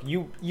 look,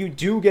 you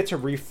do get to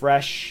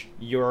refresh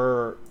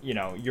your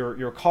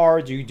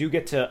cards. You do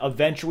get to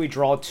eventually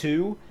draw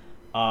 2,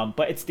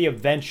 but it's the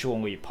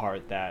eventually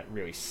part that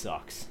really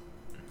sucks.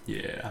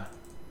 Yeah.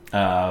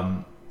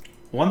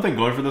 One thing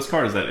going for this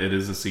card is that it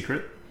is a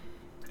secret,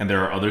 and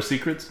there are other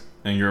secrets,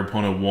 and your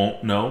opponent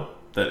won't know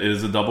that it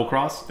is a double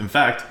cross. In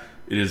fact,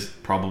 it is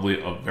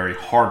probably a very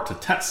hard to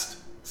test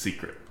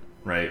secret,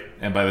 right?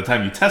 And by the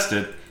time you test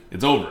it,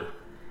 it's over.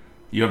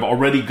 You have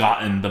already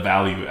gotten the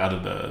value out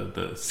of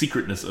the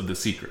secretness of the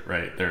secret,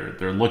 right?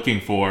 They're looking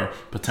for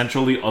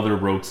potentially other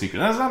rogue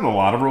secrets. There's not a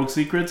lot of rogue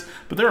secrets,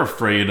 but they're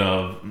afraid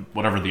of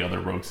whatever the other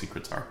rogue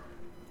secrets are.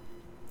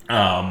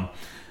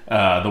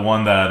 The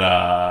one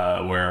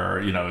that where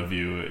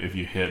if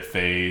you hit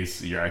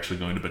face, you're actually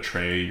going to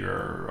betray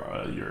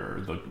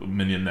the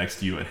minion next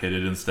to you and hit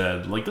it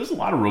instead. Like, there's a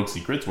lot of rogue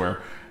secrets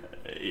where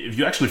if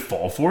you actually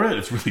fall for it,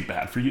 it's really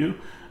bad for you.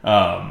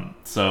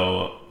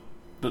 So.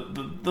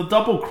 The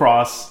double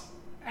cross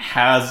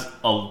has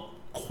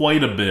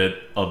quite a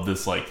bit of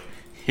this like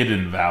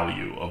hidden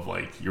value of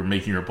like you're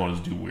making your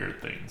opponents do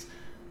weird things.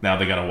 Now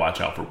they gotta watch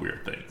out for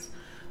weird things.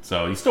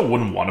 So you still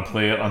wouldn't want to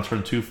play it on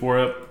turn 2 for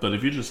it, but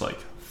if you just like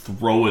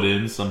throw it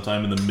in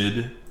sometime in the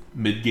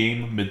mid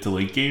game, mid to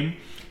late game,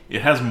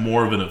 it has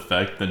more of an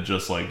effect than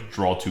just like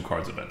draw 2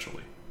 cards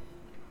eventually.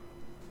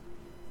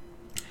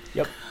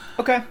 Yep.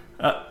 Okay.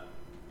 All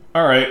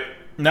right.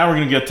 Now we're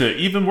gonna get to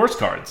even worse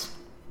cards.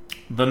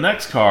 The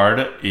next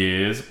card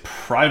is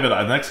Private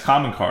Eye. The next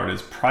common card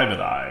is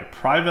Private Eye.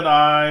 Private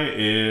Eye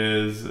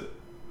is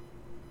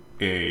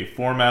a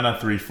 4-mana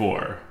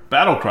 3/4.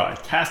 Battle Cry.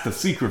 Cast a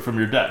secret from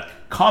your deck.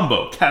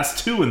 Combo.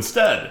 Cast 2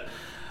 instead.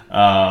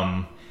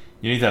 You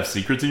need to have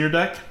secrets in your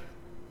deck.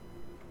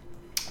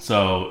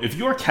 So if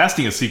you are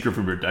casting a secret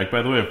from your deck,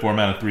 by the way, a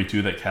 4-mana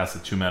 3/2 that casts a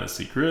 2-mana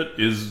secret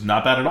is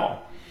not bad at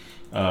all.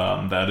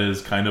 That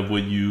is kind of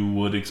what you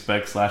would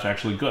expect /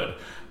 actually good.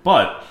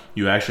 But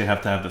you actually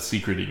have to have the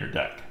secret in your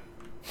deck.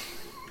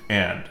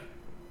 And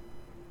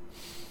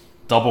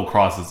Double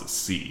Cross is a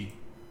C.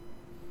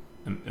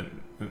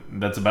 And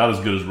that's about as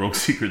good as Rogue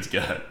Secrets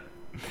get.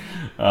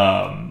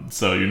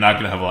 So you're not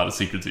going to have a lot of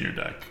secrets in your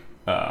deck.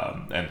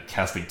 and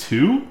casting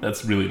 2,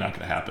 that's really not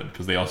going to happen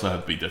because they also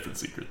have to be different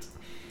secrets.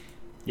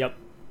 Yep.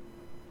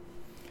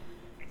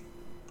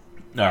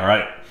 All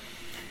right.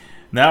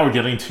 Now we're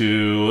getting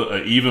to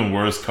an even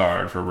worse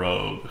card for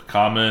Rogue.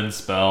 Common,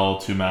 spell,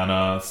 2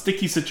 mana,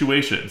 sticky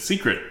situation.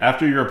 Secret.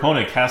 After your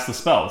opponent casts a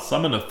spell,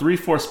 summon a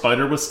 3/4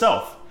 spider with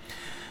stealth.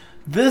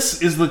 This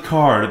is the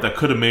card that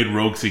could have made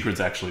Rogue secrets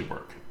actually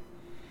work.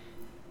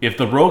 If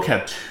the Rogue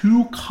had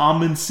 2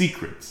 common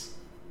secrets,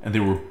 and they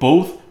were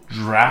both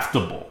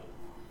draftable,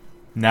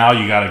 now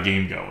you got a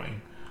game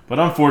going. But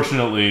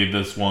unfortunately,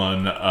 this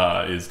one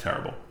is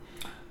terrible.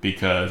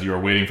 Because you're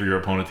waiting for your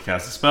opponent to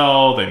cast a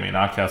spell, they may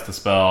not cast a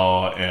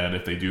spell, and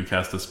if they do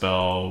cast a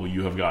spell,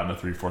 you have gotten a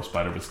 3/4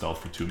 spider with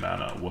stealth for 2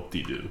 mana.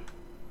 Whoop-de-doo.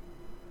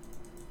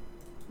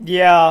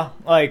 Yeah,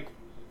 like,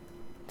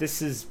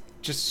 this is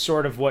just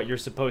sort of what you're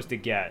supposed to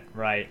get,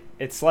 right?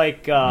 It's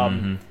like,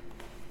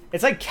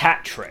 it's like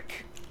Cat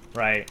Trick,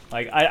 right?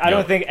 Like, I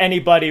don't think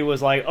anybody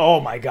was like, oh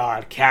my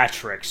god, Cat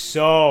Trick,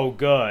 so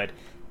good.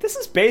 This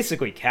is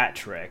basically Cat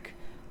Trick.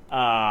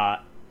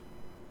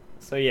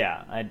 So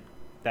yeah,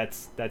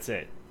 That's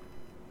it.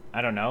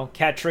 I don't know.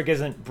 Cat Trick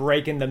isn't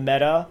breaking the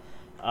meta.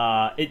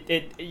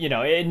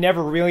 It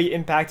never really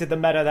impacted the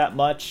meta that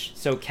much.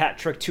 So Cat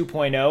Trick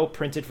 2.0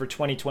 printed for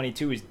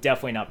 2022 is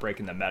definitely not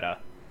breaking the meta.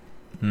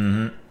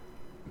 Mm-hmm.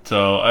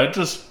 So I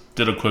just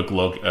did a quick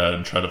look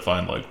and try to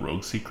find like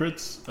Rogue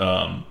secrets.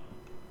 And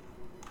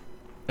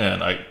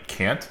I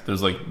can't.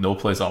 There's like no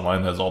place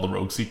online that has all the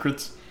Rogue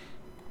secrets.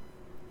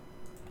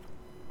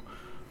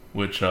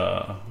 Which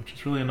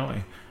is really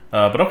annoying.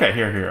 But okay,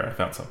 here, I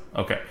found some.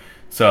 Okay,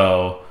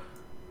 so...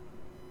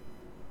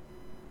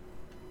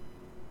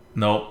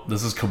 Nope,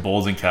 this is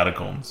Kobolds and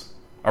Catacombs.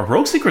 Are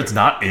Rogue Secrets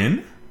not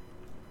in?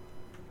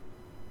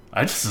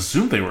 I just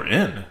assumed they were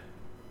in.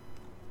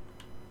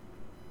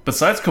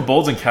 Besides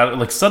Kobolds and Catacombs...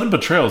 Like, Sudden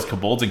Betrayal is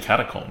Kobolds and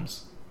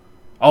Catacombs.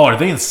 Oh, are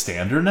they in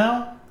Standard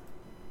now?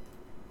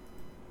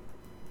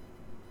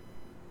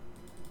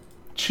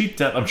 Cheat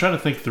Death... I'm trying to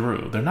think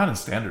through. They're not in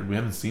Standard. We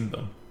haven't seen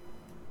them.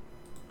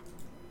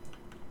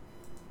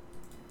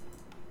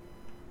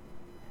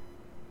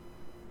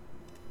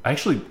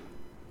 Actually,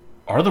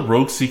 are the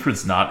Rogue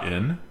secrets not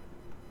in?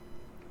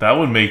 That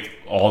would make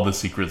all the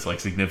secrets like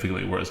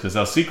significantly worse, because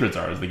how secrets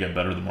are is they get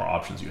better the more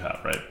options you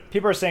have, right?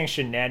 People are saying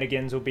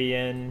Shenanigans will be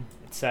in,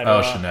 etc.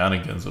 Oh,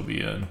 Shenanigans will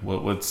be in.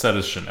 What set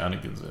is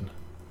Shenanigans in?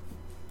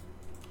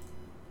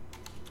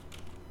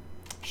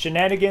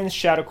 Shenanigans,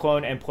 Shadow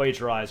Clone, and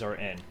Plagiarize are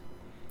in.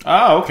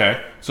 Oh,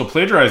 okay. So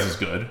Plagiarize is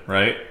good,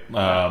 right?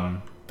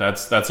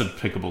 That's a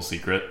pickable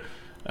secret.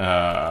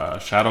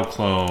 Shadow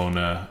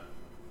Clone...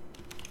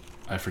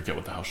 I forget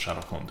what the hell Shadow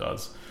Clone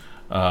does.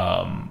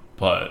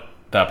 But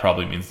that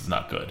probably means it's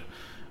not good.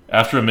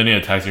 After a minion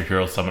attacks your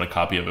hero, summon a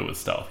copy of it with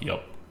stealth.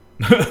 Yep.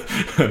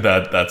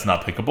 That's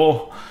not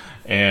pickable.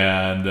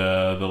 And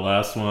the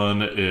last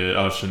one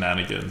is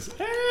Shenanigans.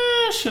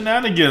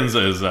 Shenanigans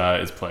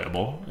is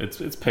playable. It's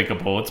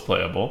pickable. It's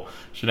playable.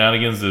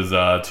 Shenanigans is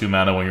 2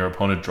 mana when your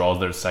opponent draws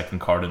their second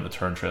card in the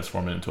turn,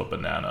 transform it into a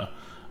banana.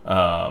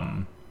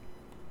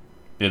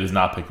 It is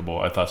not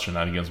pickable. I thought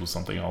Shenanigans was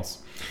something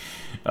else.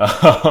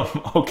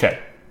 Okay.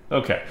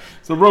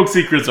 So Rogue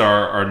Secrets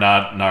are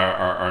not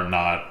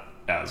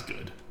as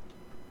good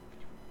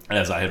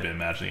as I had been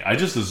imagining. I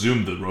just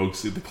assumed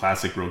the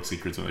classic Rogue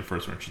Secrets when they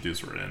first were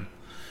introduced were in.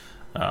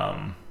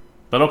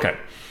 But okay.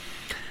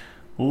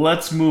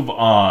 Let's move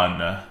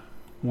on.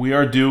 We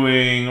are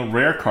doing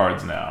rare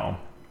cards now.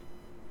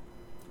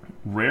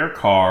 Rare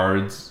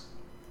cards.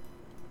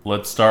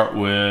 Let's start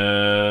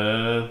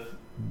with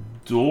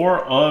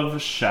Door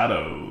of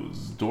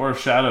Shadows. Door of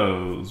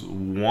Shadows,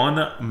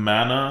 1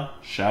 mana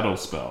shadow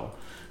spell.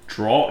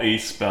 Draw a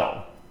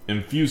spell.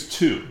 Infuse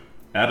 2.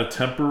 Add a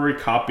temporary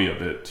copy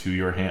of it to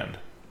your hand.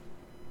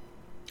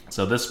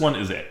 So this one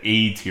is an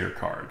A tier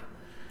card.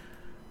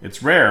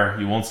 It's rare.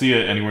 You won't see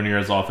it anywhere near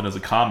as often as a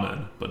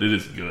common, but it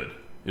is good.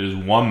 It is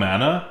 1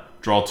 mana,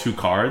 draw 2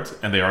 cards,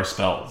 and they are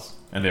spells.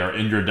 And they are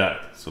in your deck,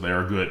 so they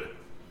are good.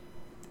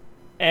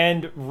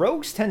 And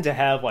rogues tend to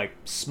have like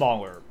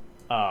smaller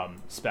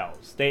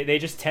spells. They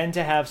just tend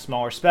to have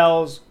smaller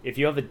spells. If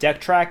you have a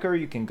deck tracker,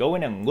 you can go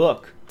in and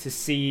look to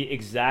see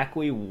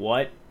exactly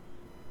what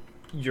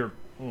you're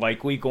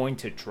likely going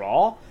to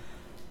draw.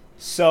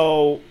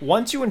 So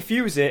once you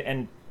infuse it,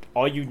 and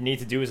all you need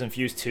to do is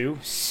infuse 2,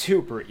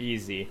 super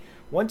easy.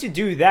 Once you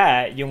do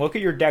that, you look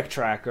at your deck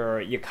tracker,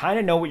 you kind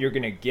of know what you're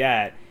going to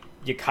get,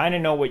 you kind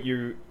of know what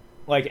you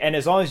like, and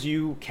as long as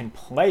you can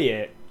play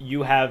it,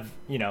 you have,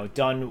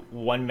 done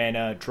 1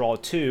 mana, draw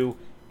 2,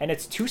 and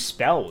it's 2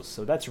 spells,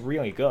 so that's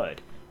really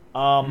good.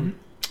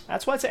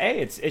 That's why it's an A.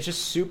 It's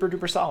just super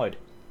duper solid.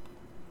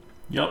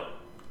 Yep.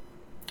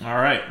 All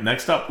right.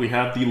 Next up, we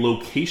have the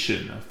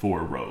location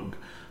for Rogue.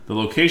 The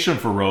location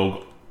for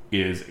Rogue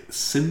is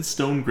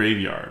Sinstone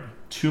Graveyard.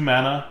 2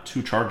 mana,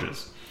 2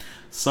 charges.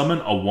 Summon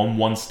a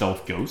 1/1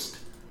 stealth ghost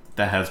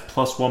that has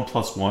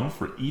 +1/+1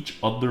 for each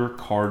other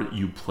card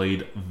you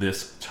played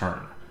this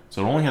turn.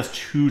 So it only has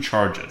 2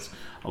 charges.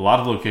 A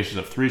lot of locations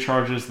have 3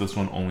 charges. This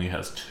one only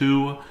has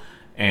 2.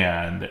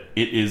 and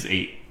it is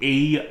a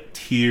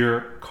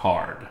tier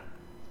card.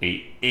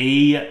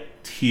 A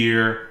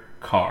tier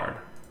card.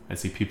 I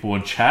see people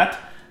in chat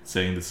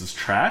saying this is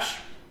trash,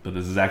 but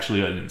this is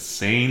actually an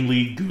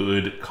insanely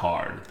good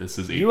card. This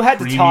is a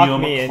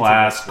premium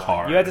class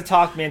card. You had to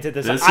talk me into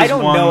this. This I is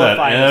don't one know that if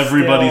I'm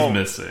everybody's still...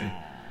 missing.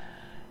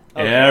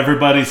 Okay.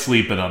 Everybody's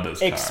sleeping on this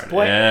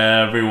card.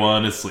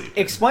 Everyone is sleeping.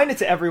 Explain it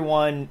to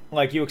everyone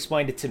like you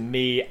explained it to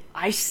me.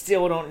 I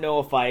still don't know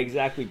if I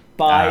exactly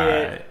buy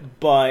it,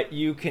 but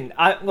you can...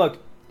 Look,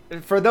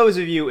 for those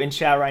of you in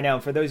chat right now,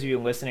 and for those of you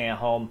listening at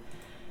home,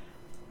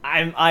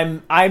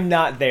 I'm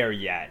not there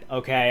yet.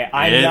 Okay,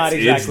 I'm not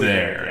exactly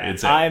there yet.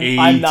 It's an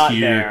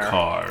A-tier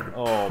card.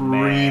 Oh,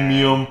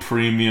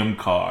 premium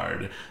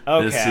card.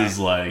 Okay. This is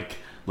like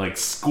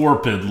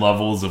Scorpid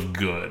levels of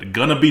good.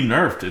 Gonna be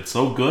nerfed. It's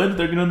so good,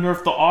 they're gonna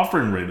nerf the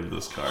offering rate of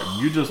this card.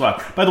 You just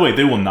watch. By the way,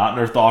 they will not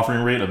nerf the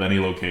offering rate of any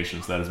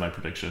locations. That is my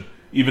prediction.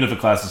 Even if a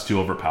class is too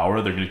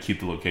overpowered, they're gonna keep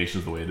the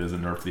locations the way it is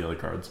and nerf the other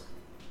cards.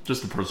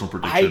 Just a personal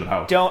prediction of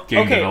how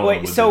game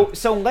development would be.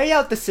 So lay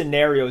out the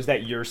scenarios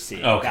that you're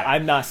seeing that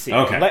I'm not seeing.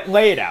 Okay.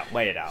 Lay it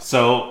out.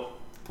 So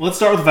let's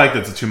start with the fact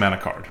that it's a 2-mana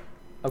card.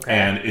 Okay.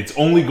 And it's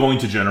only going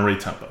to generate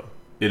tempo.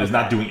 It is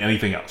not doing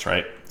anything else,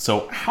 right?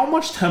 So how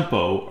much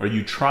tempo are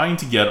you trying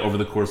to get over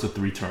the course of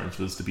 3 turns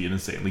for this to be an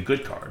insanely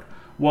good card?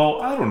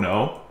 Well, I don't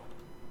know.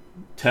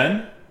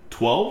 10?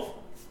 12?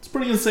 It's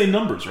pretty insane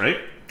numbers, right?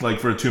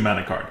 Like for a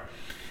 2-mana card.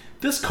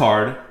 This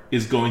card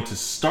is going to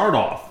start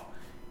off.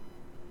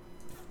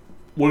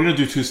 We're going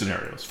to do 2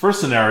 scenarios. First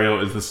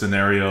scenario is the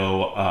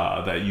scenario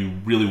that you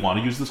really want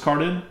to use this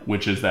card in,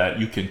 which is that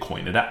you can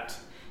coin it out.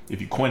 If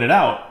you coin it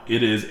out,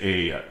 it is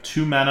a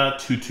 2-mana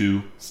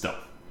 2/2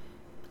 stealth.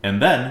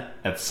 And then,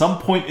 at some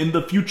point in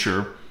the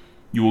future,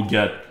 you will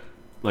get,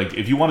 like,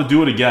 if you want to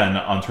do it again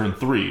on turn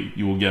 3,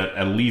 you will get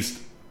at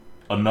least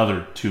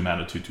another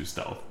 2-mana 2/2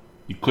 stealth.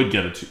 You could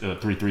get a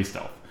 3/3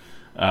 stealth.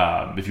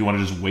 If you want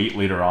to just wait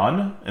later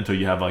on until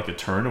you have, like, a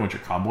turn in which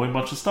you're comboing a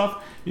bunch of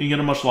stuff, you can get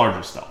a much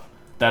larger stealth.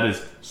 That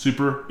is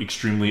super,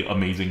 extremely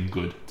amazing,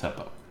 good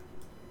tempo.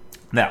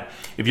 Now,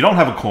 if you don't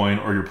have a coin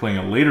or you're playing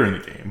it later in the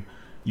game,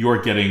 you are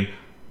getting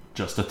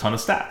just a ton of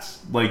stats.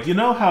 Like, you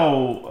know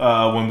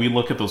how when we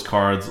look at those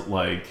cards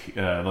like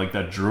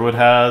that Druid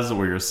has,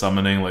 where you're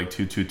summoning like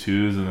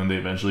 2/2/2s and then they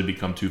eventually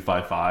become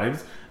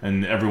 2/5/5s,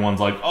 and everyone's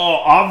like, oh,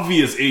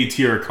 obvious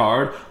A-tier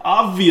card.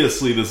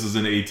 Obviously this is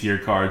an A-tier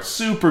card.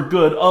 Super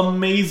good,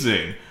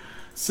 amazing.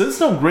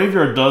 Sinstone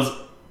Graveyard does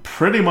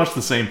pretty much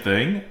the same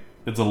thing.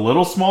 It's a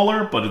little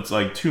smaller, but it's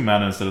like 2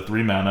 mana instead of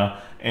 3 mana,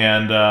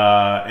 and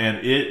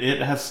it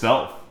has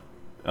stealth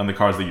on the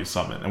cards that you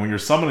summon. And when you're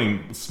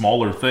summoning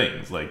smaller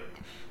things, like,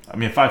 I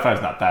mean, 5/5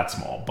 is not that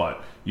small,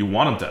 but you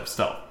want them to have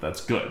stealth.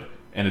 That's good,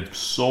 and it's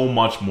so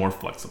much more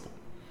flexible.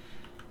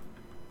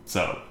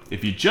 So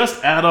if you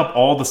just add up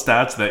all the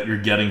stats that you're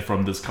getting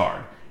from this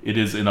card, it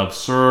is an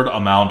absurd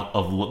amount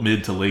of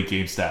mid to late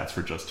game stats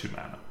for just 2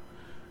 mana.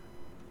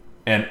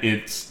 And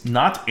it's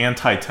not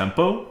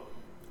anti-tempo,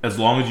 as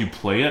long as you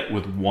play it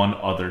with one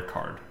other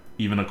card,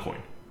 even a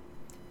coin.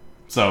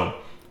 So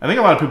I think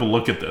a lot of people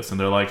look at this and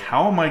they're like,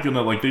 how am I going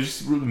to, like, they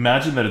just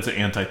imagine that it's an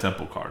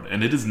anti-tempo card.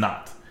 And it is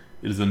not.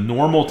 It is a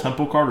normal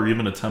tempo card or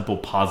even a tempo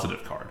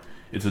positive card.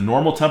 It's a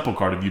normal tempo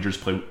card if you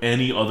just play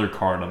any other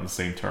card on the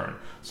same turn.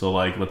 So,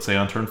 like, let's say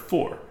on turn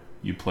 4,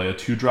 you play a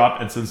 2-drop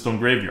and Sinstone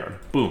Graveyard.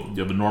 Boom,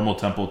 you have a normal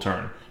tempo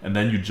turn. And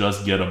then you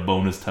just get a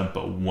bonus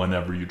tempo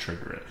whenever you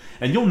trigger it.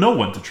 And you'll know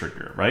when to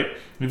trigger it, right?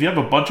 If you have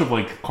a bunch of,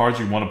 like, cards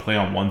you want to play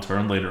on one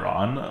turn later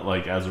on,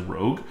 like as a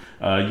rogue,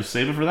 you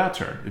save it for that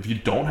turn. If you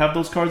don't have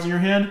those cards in your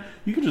hand,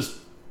 you can just,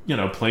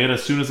 play it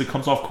as soon as it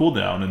comes off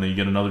cooldown, and then you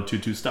get another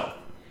 2/2 stealth.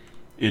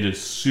 It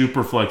is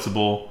super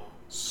flexible,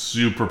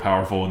 super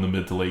powerful in the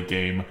mid to late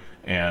game,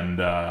 and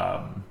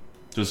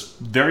just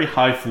very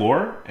high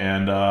floor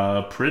and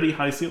pretty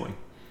high ceiling.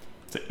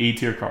 It's an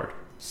A-tier card.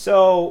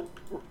 So,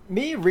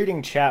 me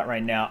reading chat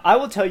right now, I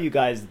will tell you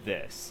guys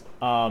this.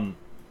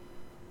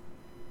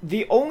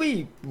 The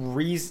only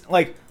reason,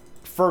 like,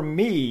 for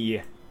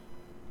me,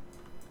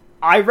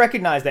 I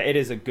recognize that it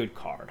is a good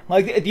card.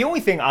 Like, the only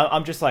thing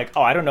I'm just like,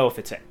 oh, I don't know if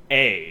it's an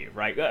A,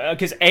 right?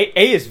 Because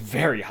A is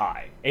very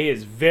high. A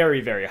is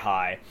very, very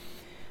high.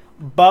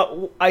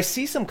 But I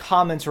see some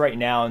comments right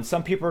now, and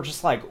some people are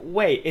just like,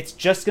 wait, it's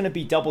just going to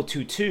be double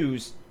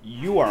 2/2s.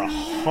 You are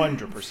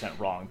 100%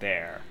 wrong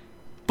there.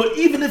 But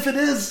even if it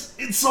is,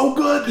 it's so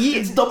good.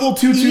 It's double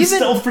 2/2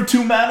 stealth for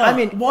 2 mana. I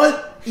mean,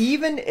 what?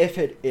 Even if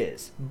it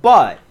is,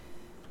 but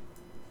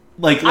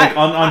like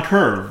on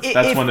curve,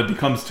 that's when it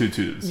becomes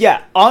 2/2s.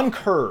 Yeah, on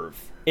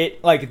curve,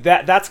 it like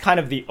that's kind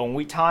of the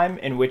only time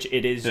in which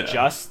it is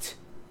just.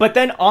 But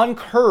then on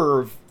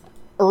curve,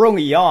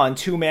 early on,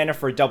 2 mana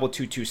for a double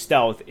 2/2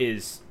 stealth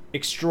is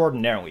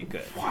extraordinarily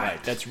good. What?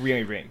 Right? That's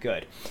really, really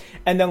good.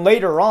 And then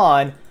later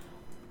on,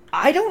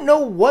 I don't know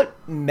what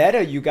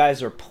meta you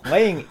guys are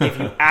playing if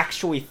you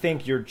actually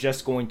think you're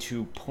just going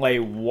to play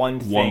one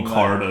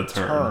card a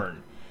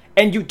turn.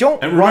 And you don't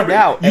run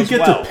out you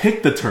get to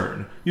pick the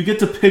turn. You get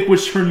to pick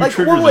which turn you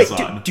trigger this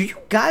on. Do you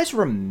guys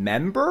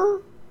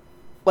remember,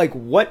 like,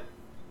 what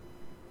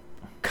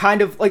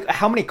kind of like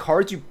how many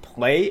cards you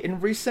play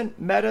in recent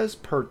metas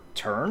per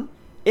turn,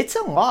 it's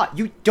a lot.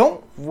 You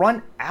don't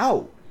run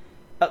out.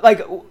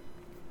 Like,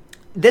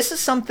 this is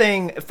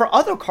something for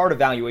other card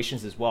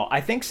evaluations as well.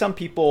 I think some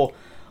people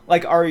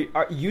like are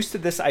used to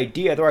this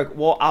idea. They're like,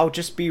 well, I'll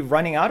just be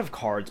running out of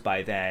cards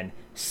by then.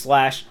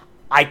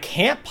 / I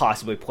can't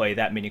possibly play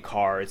that many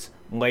cards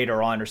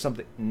later on or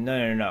something.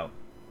 No.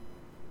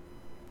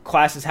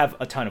 Classes have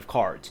a ton of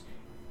cards.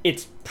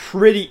 It's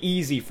pretty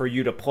easy for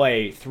you to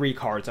play 3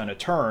 cards on a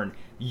turn.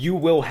 You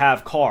will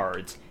have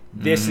cards.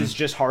 This is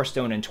just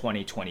Hearthstone in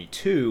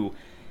 2022.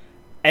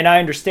 And I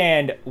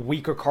understand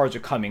weaker cards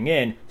are coming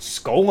in.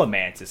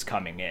 Scholomance is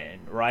coming in,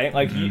 right?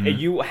 Like,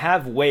 you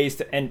have ways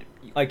to... And,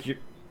 like,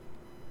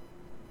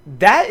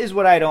 that is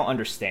what I don't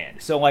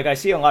understand. So, like, I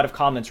see a lot of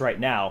comments right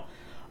now.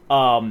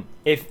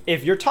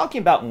 If you're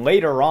talking about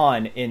later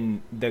on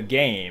in the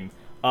game,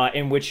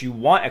 in which you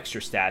want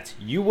extra stats,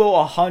 you will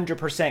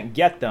 100%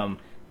 get them,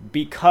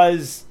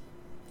 because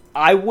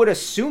I would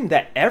assume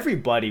that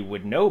everybody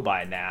would know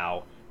by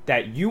now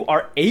that you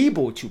are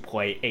able to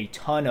play a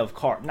ton of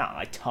cards. Not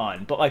a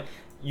ton, but like,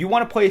 you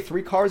want to play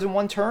 3 cards in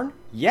one turn?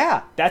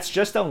 Yeah, that's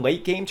just a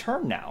late game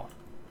turn now.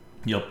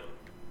 Yep.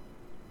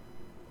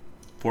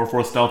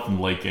 4/4 stealth in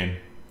the late game.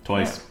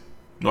 Twice.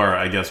 Yeah. Or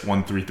I guess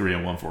 1/3/3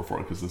 and 1/4/4,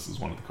 because this is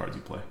one of the cards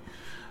you play.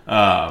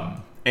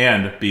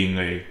 And being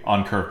a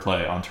on-curve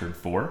play on turn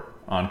 4,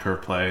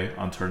 on-curve play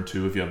on turn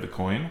 2 if you have the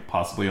coin,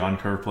 possibly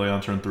on-curve play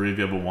on turn 3 if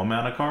you have a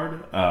 1-mana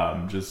card.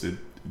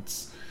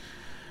 It's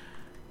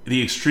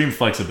the extreme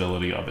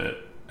flexibility of it,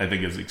 I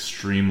think, is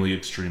extremely,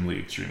 extremely,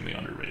 extremely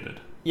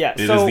underrated. Yeah,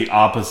 It is the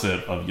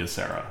opposite of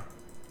Ysera.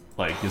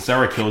 Like,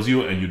 Ysera kills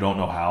you and you don't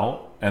know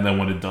how, and then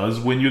when it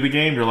does win you the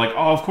game, you're like,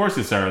 oh, of course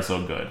Ysera is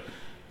so good.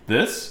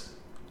 This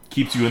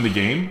keeps you in the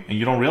game and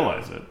you don't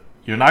realize it.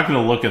 You're not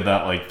going to look at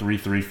that like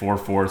 3/3,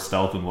 4/4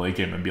 stealth in the late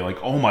game and be like,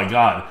 oh my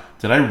god,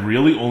 did I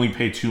really only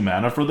pay 2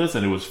 mana for this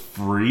and it was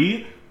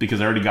free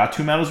because I already got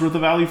 2 mana's worth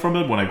of value from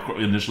it when I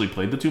initially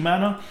played the 2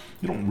 mana?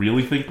 You don't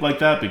really think like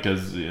that,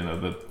 because, you know,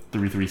 the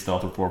 3/3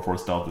 stealth or 4/4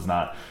 stealth is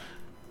not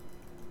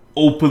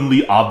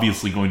openly,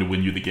 obviously going to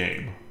win you the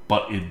game,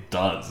 but it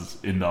does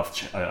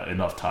enough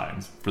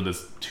times for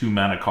this 2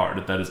 mana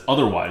card that is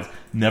otherwise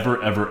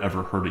never, ever,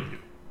 ever hurting you.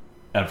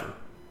 Ever.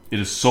 It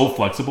is so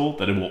flexible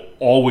that it will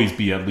always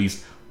be at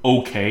least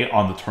okay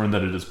on the turn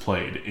that it is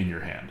played in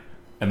your hand.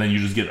 And then you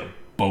just get a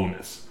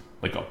bonus.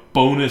 Like a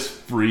bonus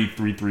free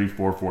 3/3,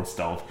 4/4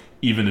 stealth,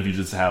 even if you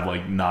just have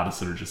like not a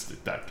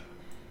synergistic deck.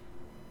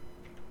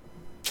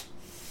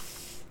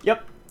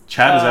 Yep.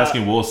 Chad is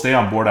asking, will it stay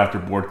on board after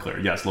board clear?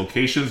 Yes,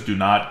 locations do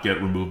not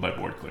get removed by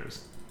board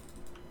clears.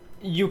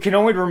 You can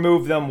only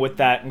remove them with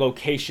that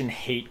location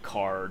hate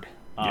card.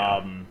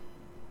 Yeah.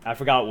 I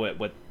forgot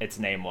what its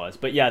name was,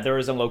 but yeah, there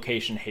is a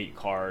location hate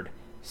card.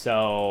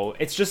 So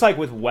it's just like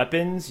with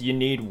weapons, you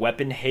need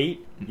weapon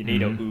hate. You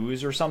need a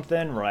ooze or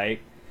something, right?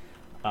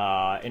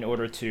 In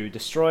order to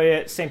destroy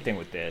it. Same thing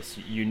with this.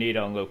 You need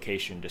a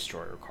location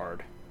destroyer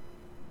card.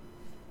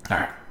 All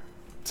right.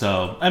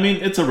 So, I mean,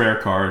 it's a rare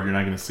card. You're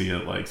not going to see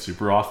it like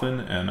super often,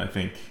 and I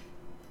think,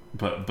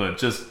 but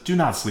just do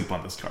not sleep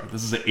on this card.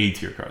 This is an A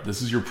tier card.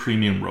 This is your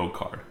premium rogue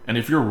card. And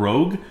if you're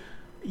rogue,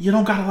 you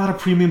don't got a lot of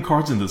premium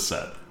cards in this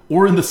set,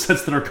 or in the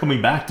sets that are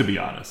coming back, to be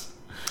honest.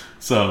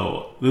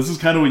 So this is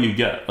kind of what you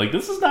get. Like,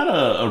 this is not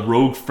a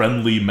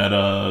rogue-friendly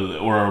meta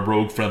or a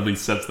rogue-friendly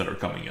sets that are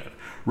coming in.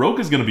 Rogue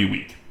is going to be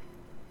weak.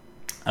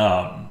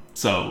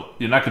 So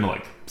you're not going to,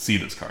 like, see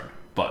this card.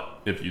 But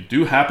if you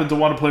do happen to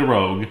want to play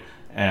rogue,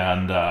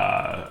 and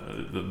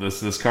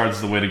this card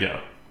is the way to go.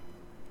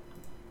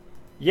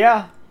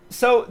 Yeah.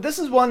 So this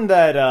is one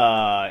that,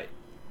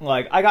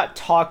 like, I got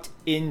talked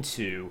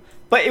into.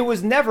 But it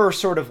was never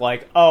sort of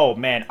like, oh,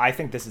 man, I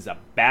think this is a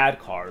bad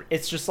card.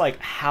 It's just like,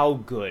 how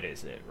good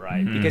is it,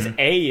 right? Mm-hmm. Because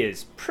A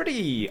is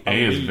pretty elite. A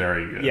is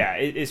very good. Yeah,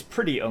 it is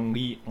pretty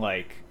elite,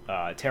 like,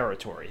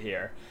 territory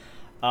here.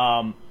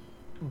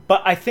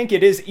 But I think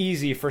it is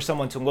easy for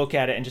someone to look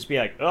at it and just be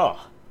like, ugh,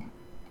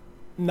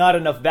 not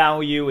enough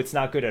value, it's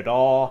not good at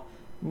all.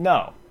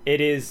 No,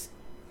 it is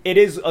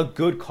a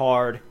good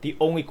card. The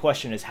only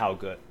question is how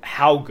good.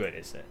 How good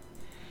is it?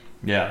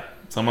 Yeah.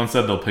 Someone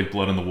said they'll pick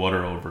Blood in the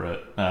Water over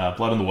it.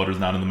 Blood in the Water is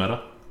not in the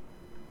meta.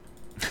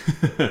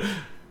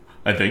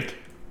 I think.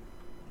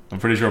 I'm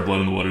pretty sure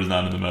Blood in the Water is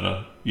not in the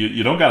meta.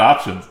 You don't got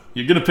options.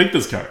 You're going to pick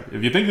this card.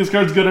 If you think this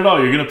card's good at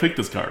all, you're going to pick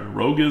this card.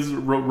 Rogue is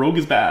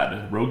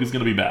bad. Rogue is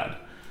going to be bad.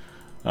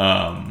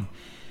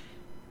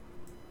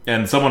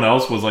 And someone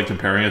else was like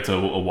comparing it to a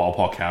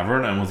Walpaw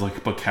Cavern and was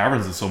like, but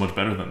Caverns is so much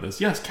better than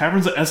this. Yes,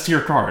 Cavern's an S tier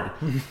card.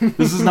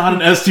 This is not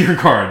an S tier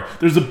card.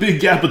 There's a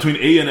big gap between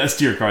A and S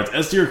tier cards.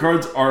 S tier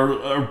cards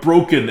are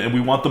broken and we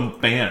want them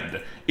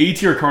banned. A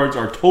tier cards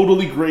are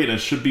totally great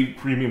and should be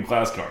premium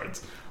class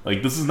cards.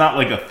 Like, this is not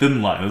like a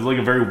thin line. There's like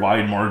a very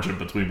wide margin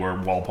between where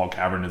Walpaw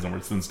Cavern is and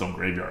where Sinstone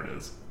Graveyard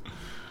is.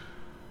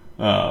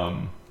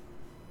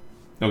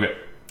 Okay.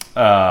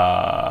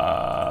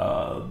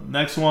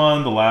 Next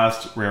one, the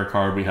last rare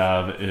card we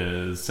have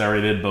is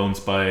Serrated Bone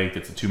Spike.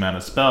 It's a 2-mana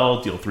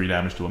spell. Deal 3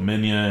 damage to a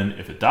minion.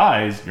 If it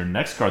dies, your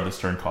next card this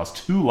turn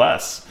costs 2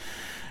 less.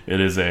 It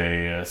is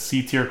a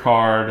C tier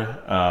card.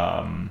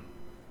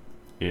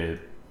 It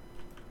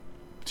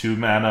 2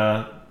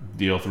 mana,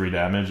 deal 3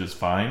 damage is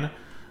fine.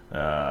 2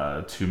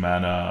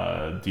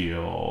 mana,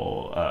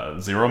 deal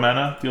 0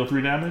 mana, deal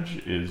 3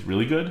 damage is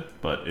really good,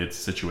 but it's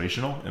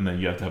situational, and then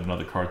you have to have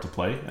another card to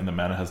play, and the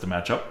mana has to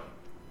match up.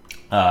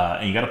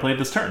 And you got to play it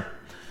this turn.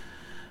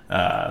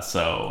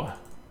 So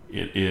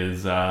it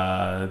is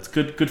it's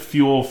good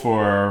fuel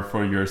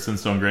for your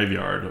Sinstone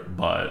Graveyard,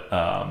 but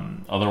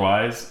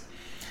otherwise,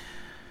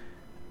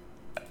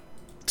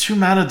 2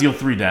 mana, deal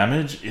 3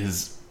 damage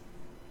is.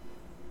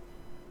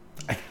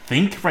 I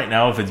think right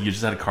now, if you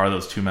just had a card that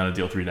was 2 mana,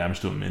 deal 3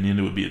 damage to a minion,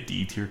 it would be a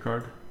D tier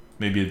card,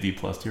 maybe a D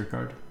plus tier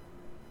card.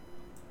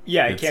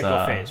 Yeah, it can't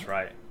go face,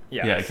 right?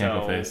 Yeah, it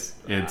can't go face.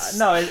 It's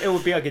no, it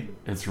would be like a.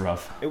 It's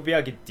rough. It would be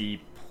like a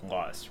D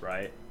plus,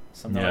 right?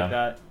 Something like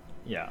that.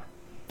 Yeah.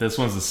 This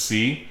one's a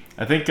C.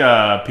 I think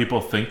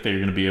people think that you're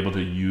going to be able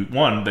to use that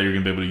you're going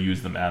to be able to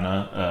use the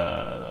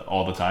mana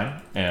all the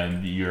time,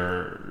 and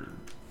you're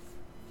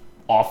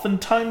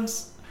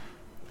oftentimes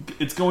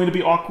it's going to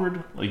be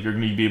awkward. Like you're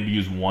going to be able to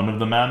use one of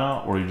the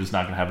mana, or you're just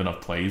not going to have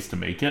enough plays to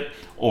make it,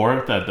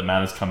 or that the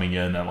mana is coming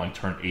in at like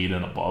turn 8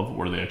 and above,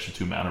 where the extra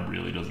 2 mana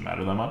really doesn't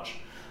matter that much.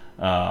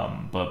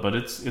 But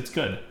it's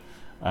good.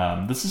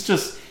 This is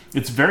just,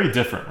 it's very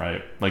different,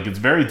 right? Like it's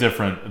very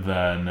different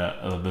than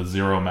the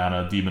 0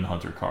 mana Demon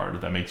Hunter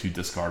card that makes you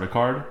discard a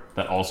card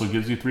that also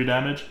gives you 3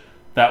 damage.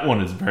 That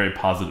one is very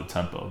positive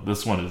tempo.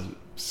 This one is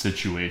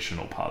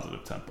situational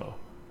positive tempo,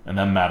 and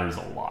that matters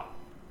a lot.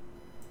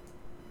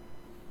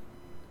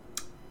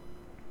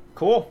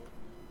 Cool.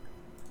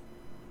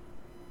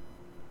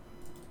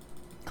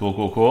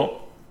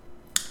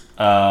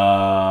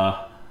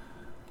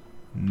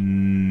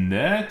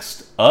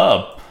 Next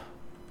up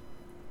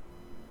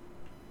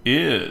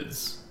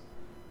is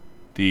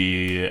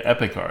the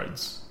epic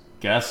cards.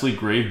 Ghastly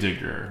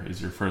Gravedigger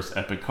is your first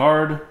epic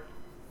card.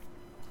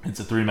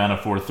 It's a 3 mana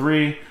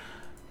 4/3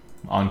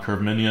 on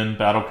curve minion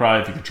battle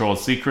cry. If you control a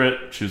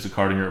secret, choose a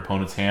card in your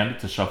opponent's hand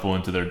to shuffle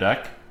into their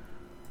deck.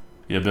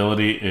 The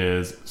ability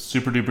is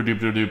super duper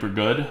duper duper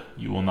good.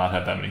 You will not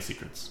have that many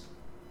secrets.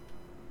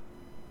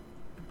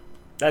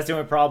 That's the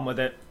only problem with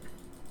it.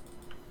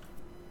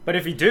 But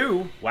if you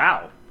do,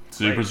 wow.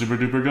 Super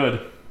duper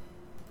good.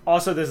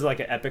 Also, this is like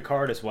an epic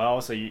card as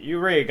well, so you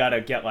really gotta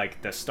get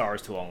like the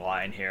stars to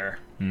align here.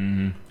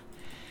 Mm-hmm.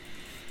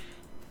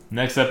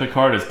 Next epic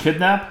card is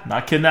Kidnap.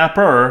 Not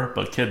Kidnapper,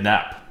 but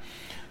Kidnap.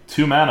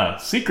 2 mana.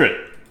 Secret.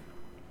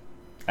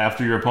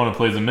 After your opponent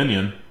plays a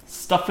minion,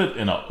 stuff it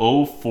in a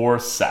 0/4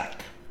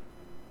 sack.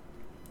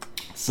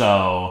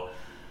 So,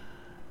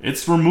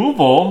 it's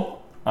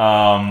removal,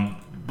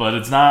 but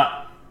it's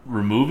not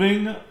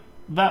removing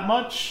that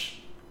much.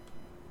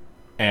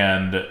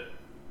 And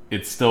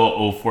it's still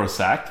a 0/4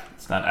 sack.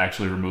 It's not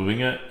actually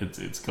removing it.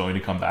 It's going to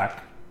come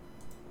back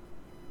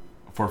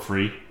for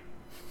free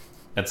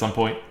at some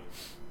point.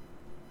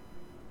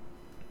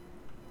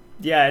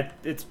 Yeah,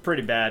 it's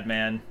pretty bad,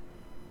 man.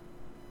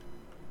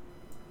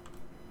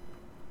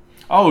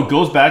 Oh, it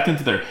goes back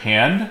into their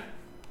hand?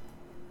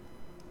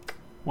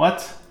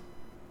 What?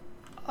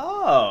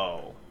 Oh.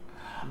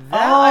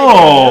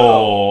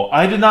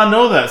 I did not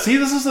know that. See,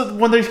 this is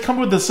when they come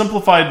with the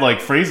simplified like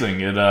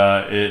phrasing.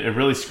 It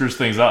really screws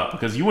things up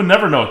because you would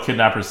never know a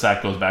kidnapper's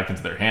sack goes back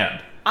into their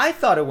hand. I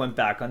thought it went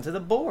back onto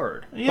the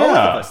board. Yeah. Both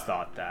of us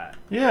thought that.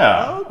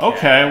 Yeah.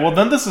 Okay. Well,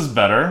 then this is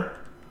better.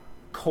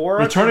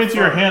 Cora returning to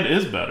your hand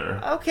is better.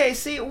 Okay.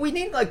 See, we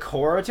need like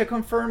Cora to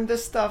confirm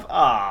this stuff.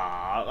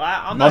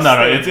 I'm no.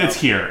 not. It's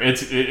here.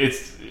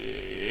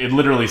 It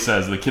literally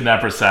says the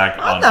kidnapper's sack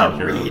I'm on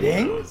not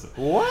reading.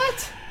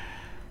 What?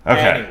 Okay,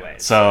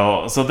 Anyways.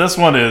 so this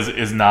one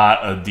is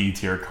not a D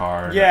tier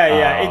card.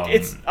 Yeah,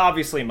 it's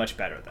obviously much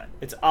better then.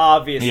 It's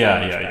obviously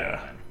much better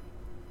then.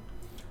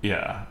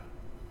 Yeah.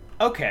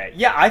 Okay,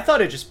 yeah, I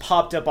thought it just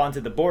popped up onto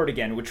the board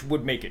again, which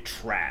would make it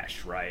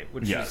trash, right?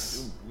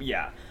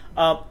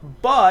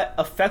 But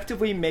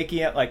effectively making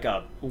it like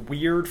a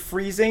weird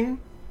freezing,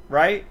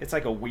 right? It's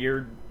like a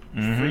weird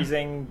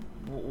freezing,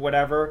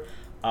 whatever.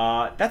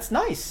 That's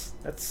nice.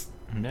 It's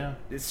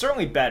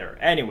certainly better.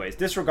 Anyways,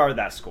 disregard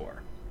that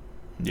score.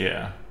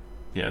 Yeah,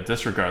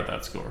 disregard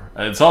that score.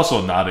 It's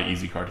also not an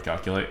easy card to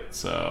calculate,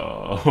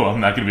 so I'm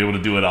not going to be able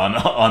to do it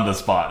on the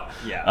spot.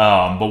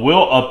 Yeah. But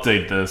we'll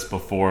update this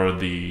before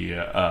the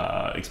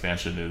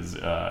expansion is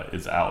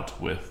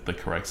out with the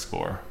correct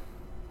score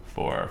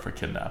for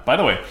Kidnap. By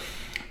the way,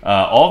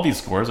 all of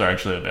these scores are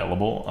actually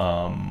available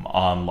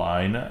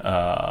online.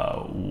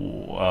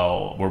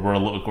 Well,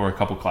 we're a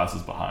couple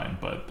classes behind,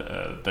 but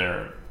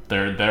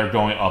they're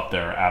going up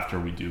there after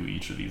we do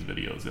each of these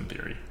videos in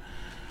theory.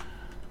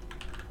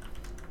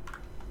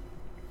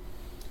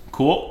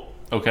 Cool.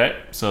 Okay,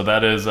 so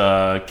that is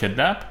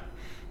Kidnap.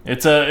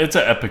 It's an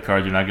epic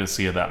card. You're not going to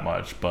see it that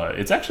much, but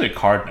it's actually a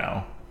card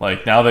now.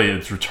 Like, now that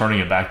it's returning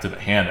it back to the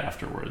hand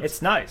afterwards.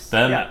 It's nice.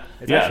 Then,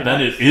 it's then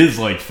nice. it is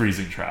like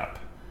Freezing Trap.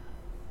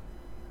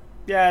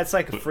 Yeah, it's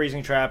like a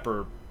Freezing Trap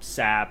or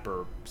Sap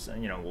or,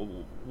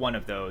 one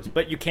of those.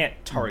 But you can't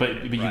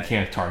target But you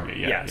can't target,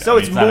 yeah. So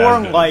it's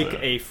more like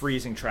a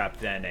Freezing Trap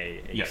than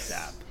a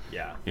Sap.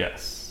 Yeah.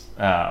 Yes.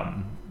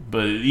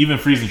 But even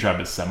Freezing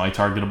Trap is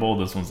semi-targetable.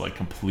 This one's like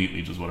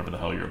completely just whatever the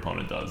hell your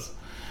opponent does.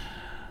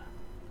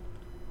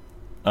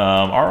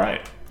 All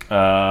right.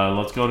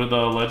 Let's go to the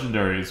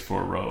legendaries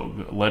for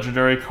Rogue.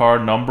 Legendary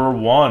card number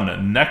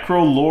 1,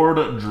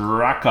 Necrolord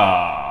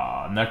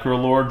Draka.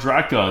 Necrolord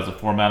Draka is a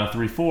 4-mana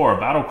 3/4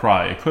 battle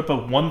cry. Equip a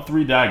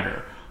 1/3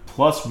 dagger,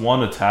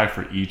 +1 attack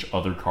for each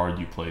other card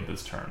you played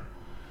this turn.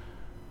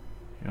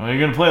 You're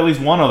going to play at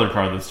least one other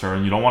card this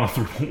turn. You don't want a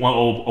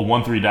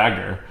 1/3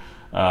 dagger.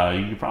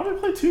 You could probably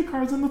play 2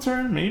 cards in the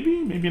turn,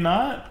 maybe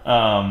not.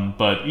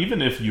 But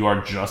even if you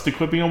are just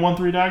equipping a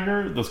 1/3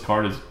 dagger, this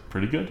card is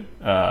pretty good.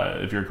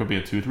 If you're equipping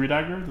a 2/3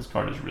 dagger, this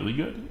card is really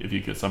good. If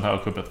you could somehow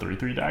equip a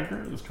 3/3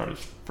 dagger, this card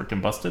is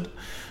freaking busted.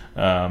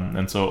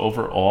 And so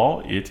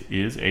overall, it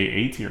is a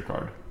A-tier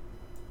card.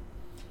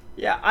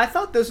 Yeah, I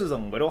thought this was a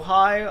little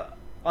high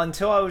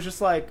until I was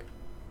just like,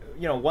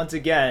 once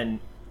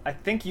again, I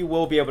think you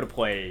will be able to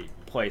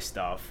play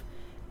stuff.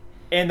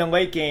 In the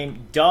late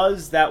game,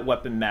 does that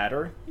weapon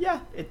matter? Yeah,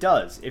 it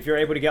does. If you're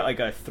able to get like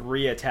a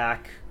 3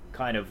 attack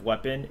kind of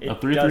weapon, a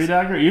 3/3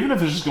 dagger, even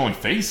if it's just going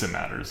face, it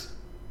matters.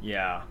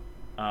 Yeah.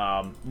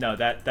 No,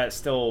 that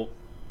still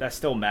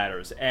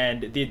matters,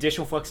 and the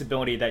additional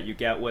flexibility that you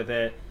get with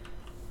it,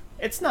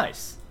 it's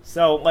nice.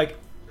 So like,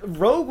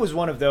 Rogue was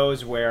one of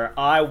those where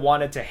I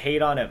wanted to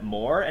hate on it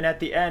more, and at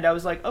the end I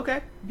was like,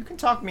 okay, you can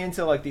talk me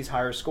into like these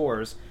higher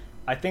scores.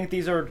 I think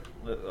these are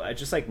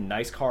just like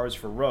nice cards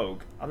for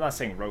Rogue. I'm not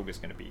saying Rogue is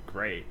going to be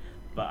great,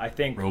 but I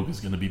think Rogue is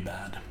going to be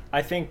bad.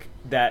 I think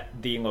that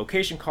the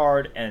location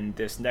card and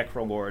this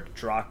Necrolord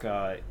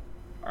Draka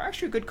are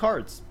actually good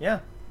cards. Yeah.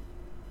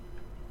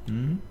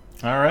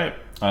 All right.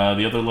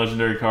 The other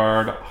legendary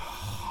card,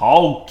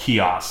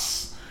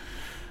 Halkias,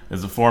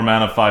 is a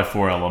 4-mana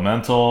 5/4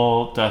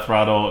 elemental. Death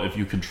Rattle. If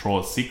you control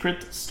a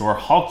secret, store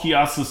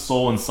Halkias'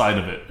 soul inside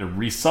of it. It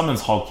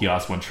resummons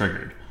Halkias when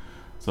triggered.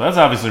 So that's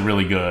obviously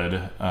really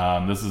good.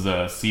 This is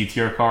a C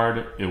tier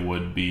card. It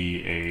would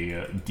be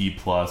a D+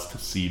 to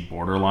C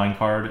borderline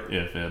card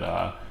if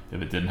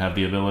it didn't have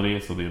the ability.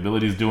 So the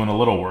ability is doing a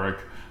little work,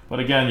 but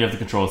again, you have to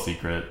control a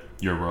secret.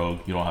 You're Rogue.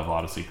 You don't have a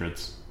lot of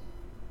secrets.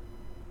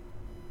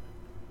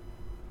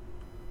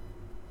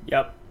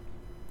 Yep.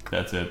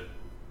 That's it.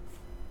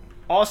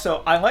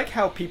 Also, I like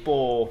how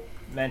people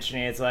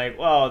mentioning it's like,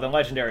 well, the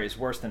legendary is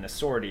worse than the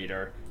Sword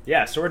Eater.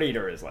 Yeah, Sword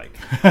Eater is like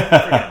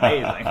freaking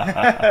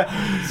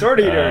amazing. Sword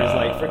Eater is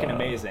like freaking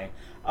amazing.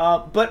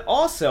 But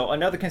also,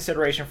 another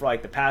consideration for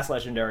like the past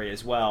legendary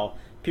as well,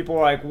 people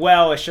are like,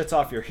 well, it shuts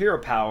off your hero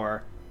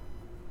power.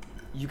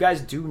 You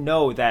guys do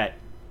know that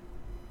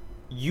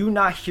you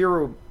not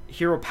hero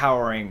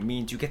powering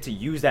means you get to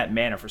use that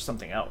mana for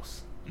something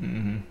else.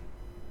 Mm-hmm.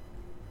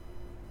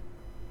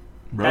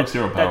 Rogue's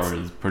hero power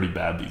is pretty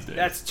bad these days.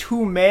 That's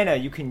 2 mana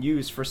you can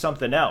use for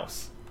something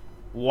else.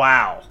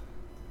 Wow.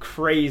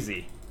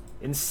 Crazy.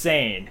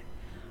 Insane.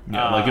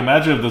 Yeah, like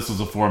imagine if this was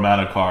a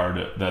 4-mana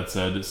card that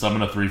said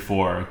summon a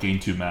 3/4, gain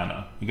 2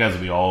 mana. You guys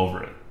would be all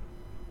over it.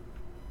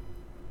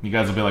 You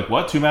guys would be like,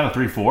 what? 2 mana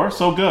 3/4?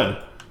 So good.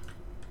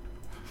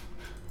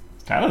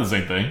 It's kind of the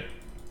same thing.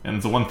 And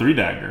it's a 1/3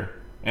 dagger.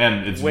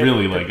 And it's with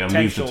really like at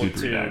least a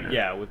 2/3 dagger.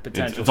 Yeah, with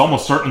potential. It's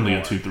almost certainly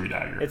a 2/3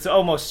 dagger. It's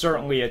almost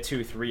certainly a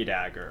 2/3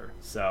 dagger.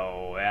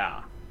 So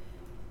yeah,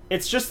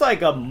 it's just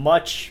like a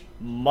much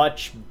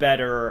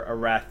better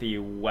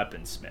Arathi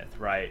weaponsmith,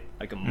 right?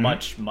 Like a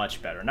much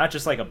better, not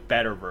just like a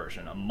better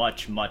version, a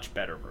much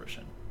better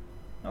version.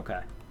 Okay.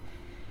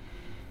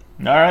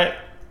 All right.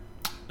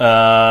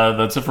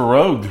 That's it for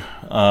Rogue.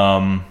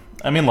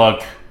 I mean,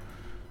 look,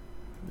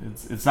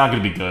 it's not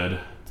going to be good.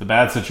 It's a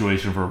bad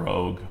situation for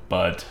Rogue,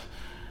 but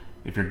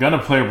if you're going to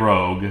play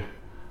Rogue,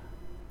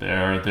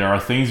 there are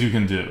things you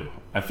can do.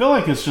 I feel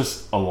like it's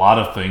just a lot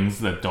of things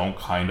that don't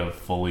kind of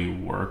fully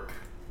work.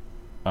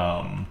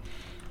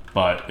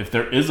 But if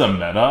there is a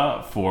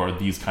meta for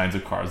these kinds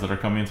of cards that are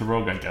coming into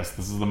Rogue, I guess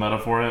this is the meta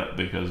for it,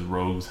 because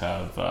Rogues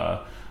have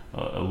a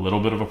little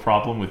bit of a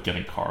problem with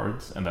getting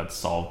cards, and that's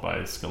solved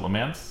by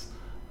Skillomance.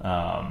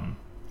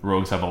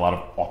 Rogues have a lot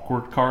of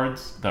awkward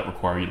cards that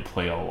require you to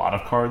play a lot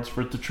of cards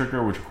for it to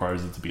trigger, which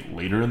requires it to be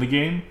later in the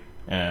game,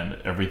 and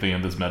everything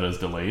in this meta is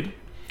delayed.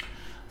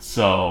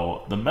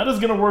 So the meta is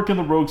going to work in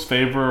the Rogue's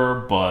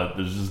favor, but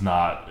there's just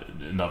not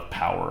enough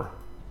power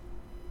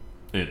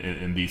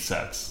in these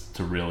sets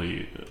to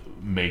really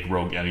make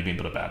Rogue anything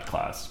but a bad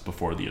class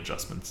before the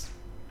adjustments.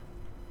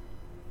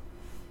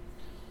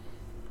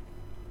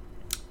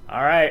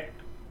 All right.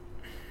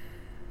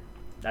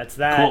 That's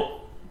that.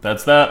 Cool.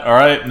 That's that. All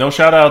right. No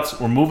shout outs.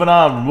 We're moving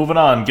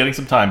on. Getting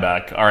some time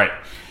back. All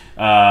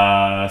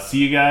right. See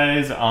you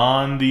guys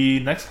on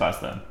the next class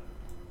then.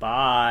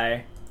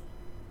 Bye.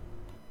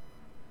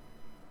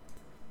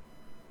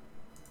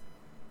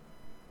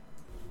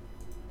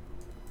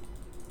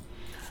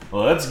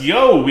 Let's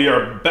go. We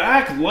are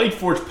back.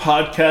 Lightforge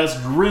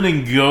podcast, grin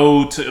and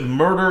go to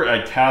Murder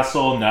at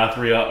Castle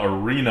Nathria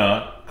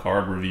Arena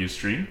card review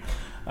stream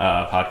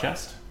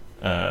podcast,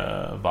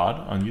 VOD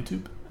on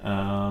YouTube.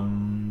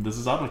 This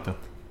is ADWCTA.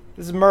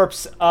 This is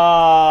Merps.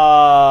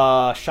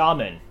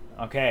 Shaman.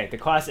 Okay, the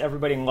class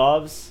everybody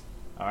loves.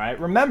 All right,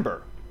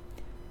 remember,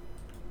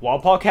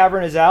 Wildpaw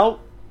Cavern is out.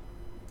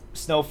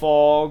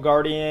 Snowfall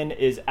Guardian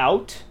is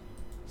out.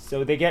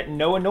 So they get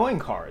no annoying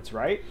cards,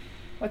 right?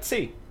 Let's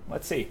see.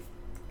 Let's see.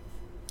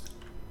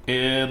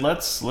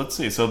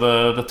 So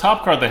the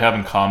top card they have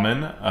in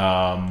common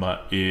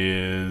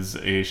is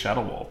a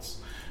Shadow Waltz.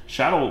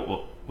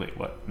 Wait,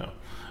 what? No.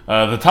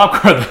 The top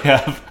card they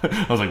have,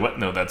 I was like, what?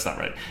 No, that's not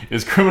right.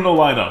 Is Criminal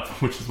Lineup,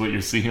 which is what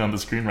you're seeing on the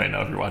screen right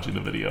now if you're watching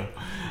the video.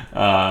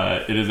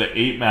 It is an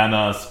 8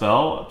 mana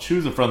spell.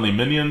 Choose a friendly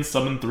minion,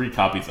 summon 3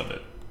 copies of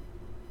it.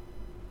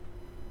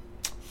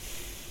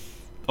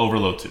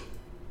 Overload 2.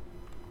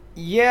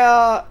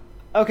 Yeah.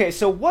 Okay,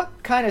 so what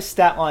kind of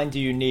stat line do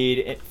you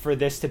need for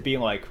this to be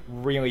like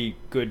really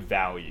good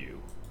value?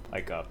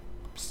 Like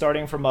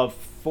starting from a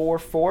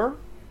 4/4,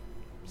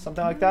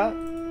 something like that.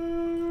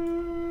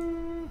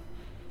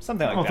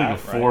 Something like that. I don't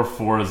think a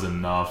 4/4 is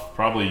enough.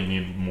 Probably you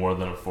need more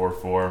than a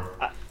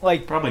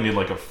 4/4. Probably need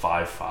like a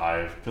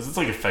 5/5 because it's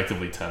like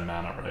effectively 10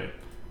 mana, right?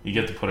 You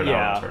get to put it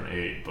out on turn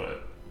 8,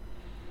 but.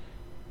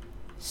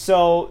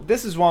 So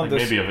this is one of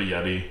those. Maybe of a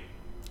Yeti.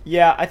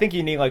 Yeah, I think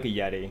you need like a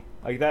Yeti,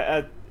 like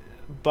that.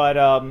 But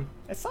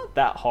it's not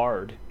that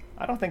hard.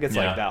 I don't think it's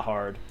like that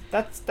hard.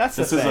 That's the thing.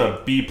 This is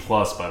a B+,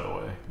 by the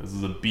way. This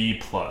is a B+,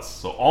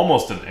 so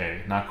almost an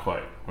A. Not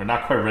quite. We're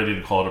not quite ready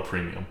to call it a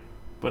premium,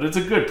 but it's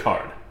a good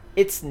card.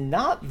 It's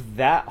not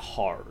that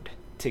hard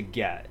to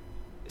get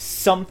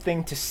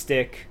something to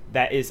stick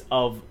that is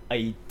of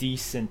a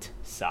decent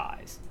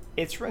size.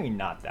 It's really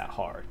not that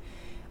hard.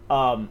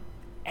 And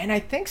I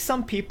think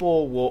some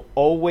people will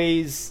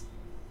always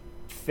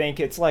think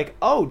it's like,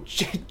 oh,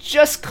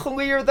 just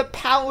clear the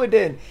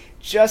paladin,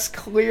 just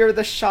clear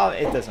the shaman.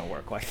 It doesn't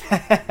work like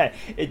that.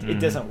 It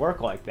doesn't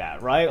work like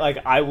that, right?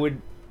 Like, I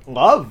would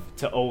love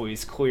to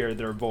always clear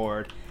their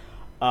board,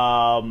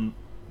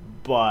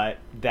 but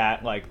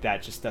that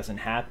just doesn't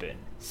happen.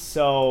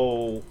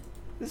 So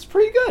this is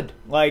pretty good.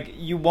 Like,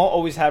 you won't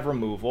always have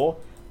removal,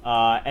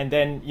 and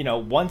then, you know,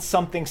 once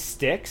something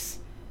sticks,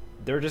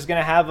 they're just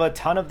gonna have a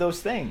ton of those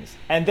things.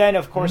 And then,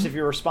 of course, if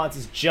your response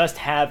is just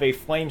have a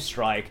flame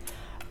strike,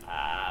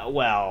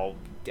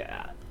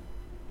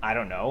 I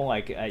don't know.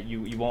 Like,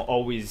 you won't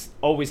always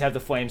have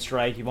the flame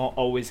strike. You won't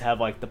always have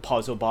like the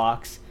puzzle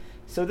box.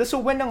 So this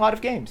will win a lot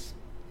of games.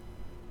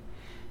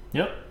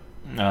 Yep.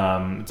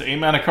 It's an 8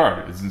 mana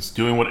card. It's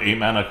doing what 8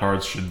 mana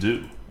cards should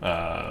do.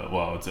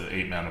 It's an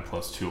 8 mana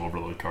plus 2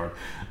 overload card,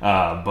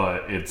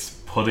 but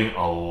it's putting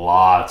a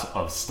lot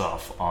of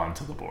stuff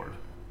onto the board.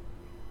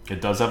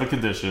 It does have a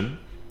condition.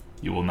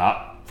 You will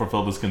not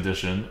fulfill this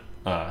condition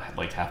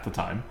like half the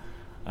time.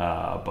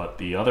 But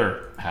the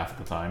other half of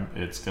the time,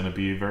 it's going to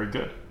be very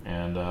good.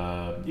 And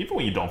even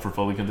when you don't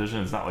fulfill the condition,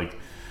 it's not like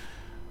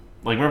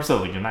Merp said,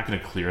 like, you're not going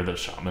to clear the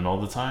shaman all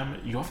the time.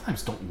 You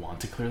oftentimes don't want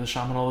to clear the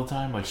shaman all the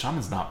time. Like,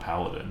 shaman's not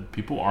paladin.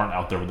 People aren't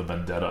out there with a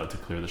vendetta to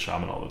clear the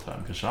shaman all the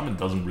time because shaman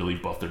doesn't really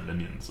buff their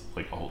minions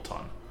like a whole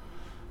ton.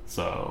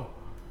 So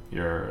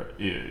you're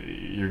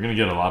going to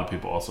get a lot of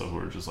people also who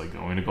are just like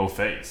going to go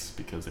face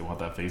because they want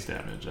that face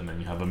damage, and then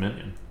you have a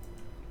minion.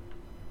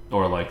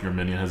 Or, like, your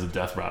minion has a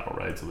death rattle,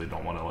 right? So they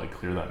don't want to, like,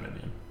 clear that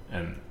minion.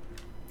 And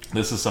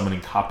this is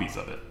summoning copies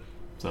of it.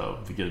 So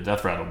if you get a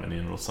death rattle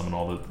minion, it'll summon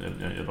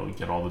it'll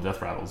get all the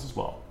death rattles as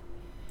well.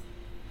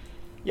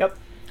 Yep.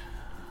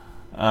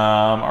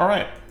 All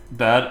right.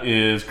 That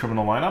is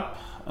Criminal Lineup.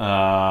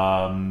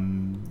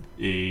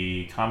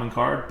 A common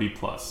card, B+.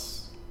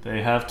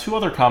 They have 2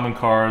 other common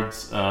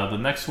cards. The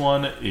next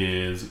one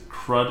is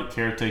Crud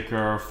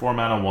Caretaker, 4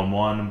 mana,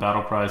 1/1,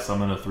 battle cry,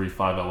 summon a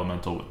 3/5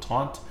 elemental with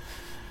taunt.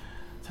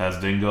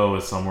 Tazdingo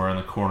is somewhere in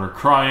the corner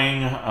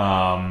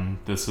crying.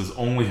 This is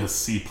only a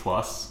C+.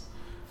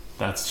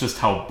 That's just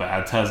how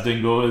bad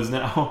Tazdingo is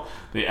now.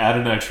 They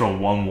added an extra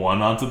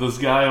 1/1 onto this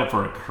guy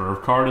for a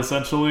curve card,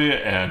 essentially,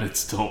 and it's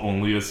still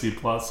only a C+.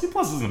 C+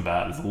 isn't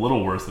bad. It's a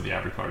little worse than the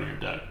average card in your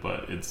deck,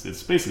 but it's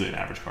basically an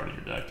average card in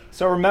your deck.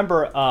 So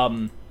remember,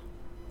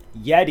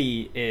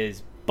 Yeti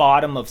is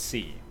bottom of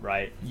C,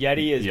 right?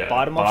 Yeti is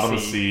bottom of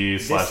C.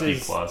 /B+. This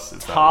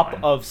is top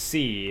of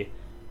C,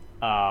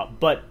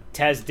 but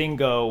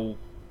Tazdingo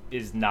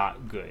is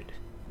not good.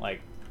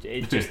 Like,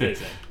 it just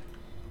isn't.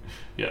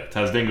 Yeah,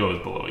 Tazdingo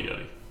is below a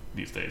Yeti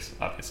these days,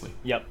 obviously.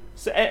 Yep.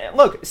 So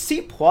look, C+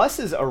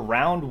 is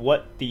around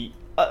what the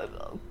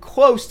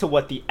close to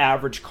what the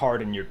average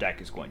card in your deck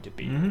is going to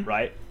be,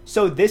 right?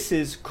 So this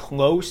is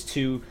close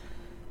to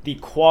the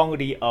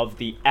quality of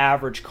the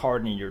average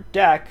card in your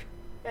deck,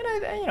 and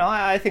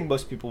I think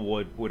most people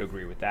would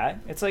agree with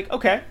that. It's like,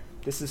 okay,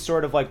 this is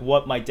sort of like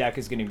what my deck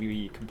is going to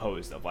be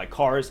composed of. Like,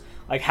 cards,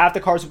 like half the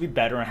cards would be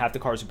better and half the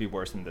cards would be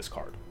worse than this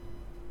card.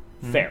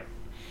 Fair.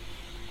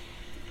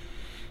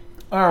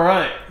 All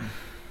right.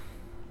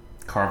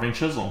 Carving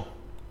Chisel.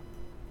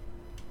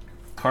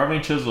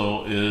 Carving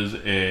Chisel is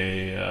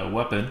a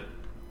weapon.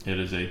 It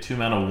is a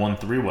 2-mana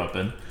 1/3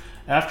 weapon.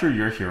 After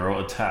your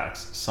hero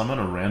attacks, summon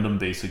a random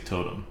basic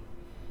totem.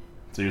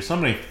 So you're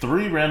summoning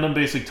 3 random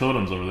basic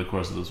totems over the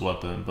course of this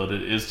weapon, but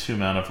it is 2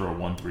 mana for a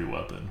 1/3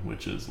 weapon,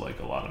 which is like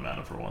a lot of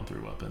mana for a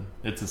 1/3 weapon.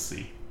 It's a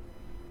C.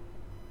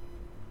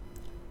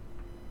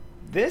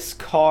 This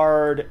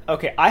card...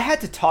 Okay, I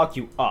had to talk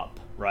you up,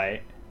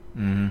 right?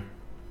 Mm-hmm.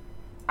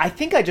 I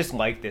think I just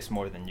like this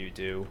more than you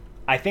do.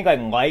 I think I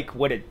like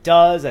what it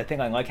does. I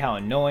think I like how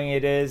annoying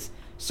it is.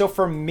 So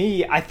for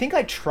me, I think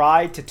I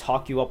tried to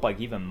talk you up like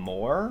even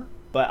more,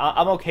 but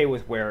I'm okay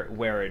with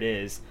where it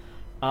is.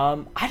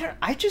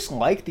 I just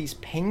like these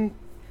ping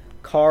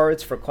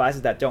cards for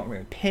classes that don't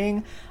really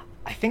ping.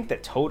 I think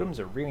that totems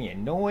are really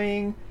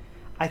annoying.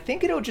 I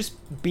think it'll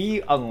just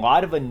be a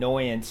lot of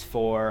annoyance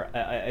for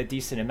a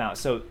decent amount.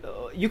 So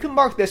you can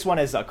mark this one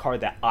as a card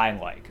that I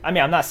like. I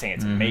mean, I'm not saying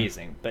it's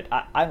amazing, but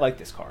I like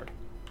this card.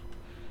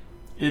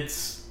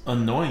 It's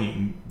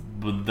annoying,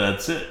 but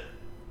that's it.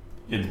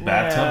 It's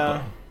bad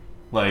tempo.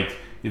 Like,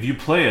 if you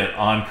play it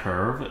on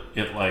curve,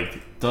 it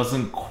like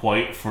doesn't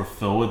quite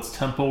fulfill its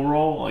tempo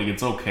role. Like,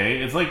 it's okay.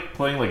 It's like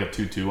playing like a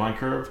 2/2 on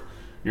curve.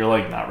 You're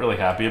like not really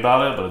happy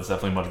about it, but it's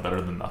definitely much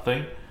better than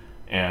nothing.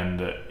 And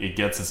it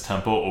gets its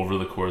tempo over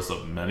the course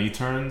of many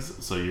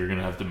turns, so you're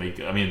gonna have to make...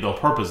 I mean, the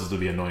purpose is to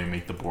be annoying,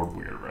 make the board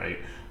weird, right?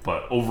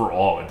 But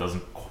overall, it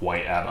doesn't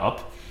quite add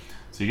up.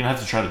 So you're gonna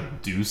have to try to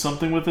do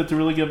something with it to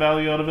really get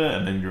value out of it,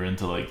 and then you're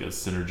into like a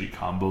synergy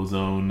combo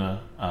zone.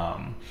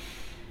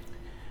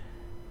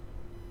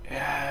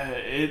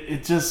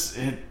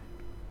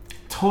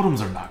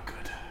 Totems are not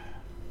good.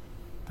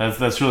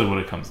 That's really what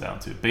it comes down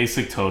to.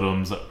 Basic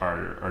totems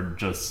are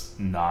just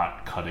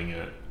not cutting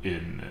it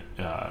in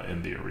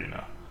the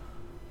arena,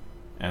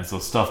 and so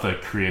stuff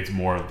that creates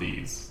more of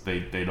these,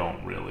 they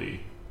don't really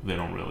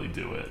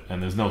do it.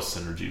 And there's no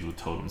synergies with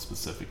totems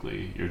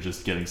specifically. You're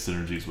just getting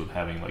synergies with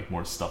having like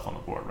more stuff on the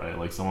board, right?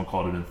 Like someone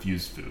called it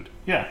infused food.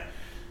 Yeah,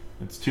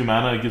 it's 2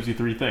 mana. It gives you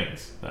 3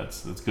 things.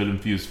 That's good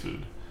infused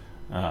food.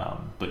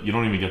 But you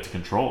don't even get to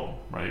control,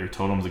 right? Your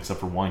totems, except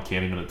for 1,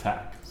 can't even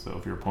attack. So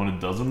if your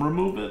opponent doesn't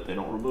remove it, they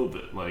don't remove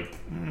it. Like,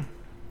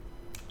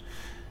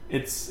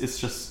 it's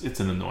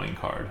an annoying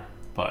card.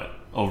 But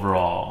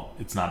overall,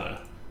 it's not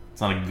a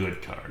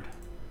good card.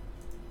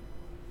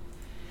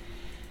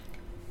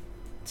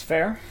 It's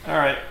fair. All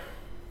right.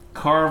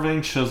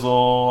 Carving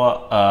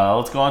Chisel.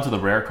 Let's go on to the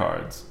rare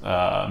cards.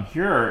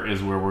 Here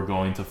is where we're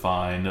going to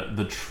find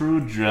the true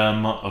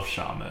gem of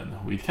Shaman.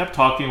 We kept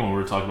talking when we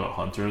were talking about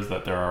Hunters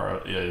that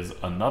is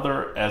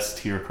another S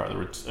tier card.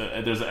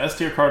 There's an S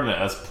tier card and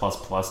an S++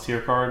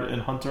 tier card in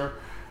Hunter.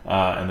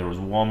 And there was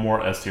one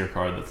more S tier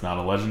card that's not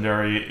a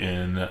legendary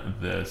in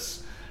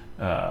this.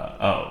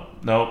 Oh,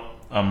 no,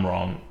 I'm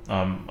wrong.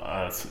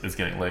 It's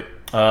getting late.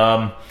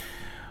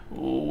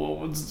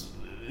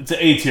 It's an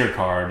A tier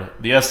card.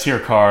 The S tier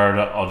card,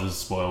 I'll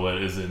just spoil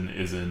it, is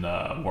in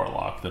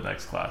Warlock, the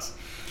next class.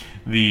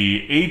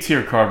 The A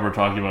tier card we're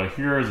talking about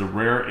here is a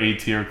rare A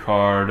tier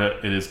card.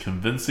 It is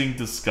Convincing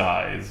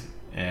Disguise,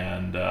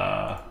 and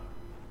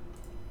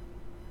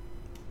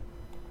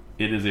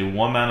it is a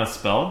 1 mana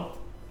spell.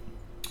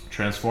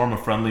 Transform a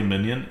friendly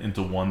minion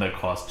into one that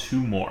costs 2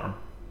 more.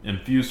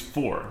 Infuse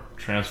 4.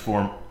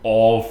 Transform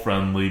all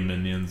friendly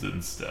minions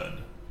instead.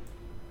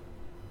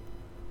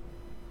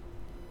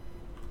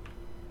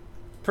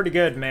 Pretty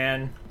good,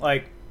 man.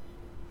 Like,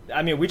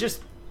 I mean, we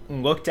just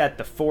looked at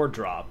the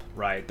 4-drop,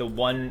 right? The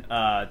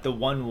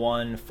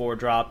 1/1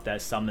 4-drop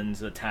that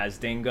summons a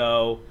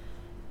Tazdingo.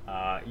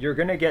 You're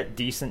gonna get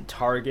decent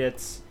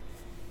targets.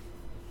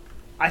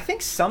 I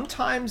think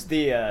sometimes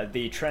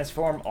the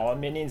transform all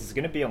minions is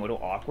gonna be a little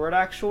awkward,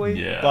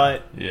 actually.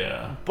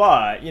 Yeah.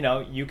 But you know,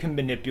 you can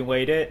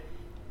manipulate it.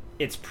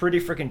 It's pretty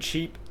freaking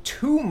cheap.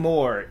 2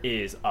 more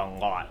is a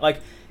lot.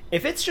 Like,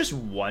 if it's just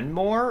 1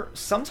 more,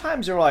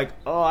 sometimes you're like,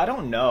 oh, I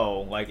don't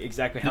know, like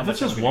exactly how much.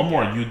 If it's just 1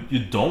 more, you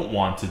don't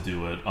want to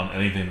do it on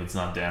anything that's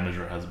not damaged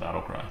or has a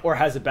battle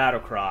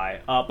cry.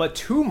 But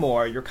 2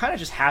 more, you're kind of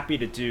just happy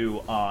to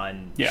do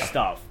on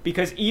stuff,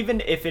 because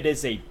even if it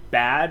is a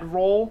bad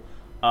roll,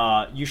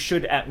 you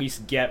should at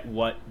least get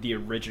what the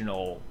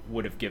original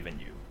would have given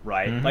you,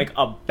 right? Mm-hmm. Like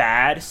a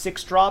bad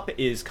 6-drop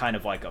is kind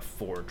of like a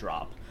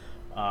 4-drop.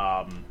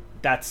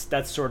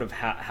 That's sort of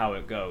how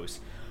it goes.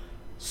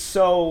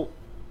 So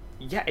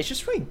yeah, it's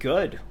just really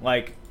good.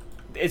 Like,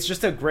 it's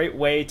just a great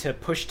way to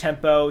push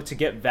tempo, to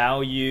get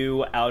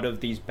value out of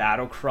these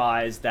battle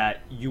cries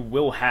that you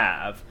will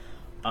have.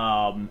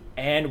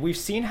 And we've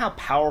seen how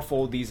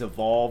powerful these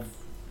evolve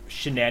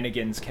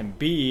shenanigans can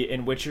be,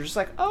 in which you're just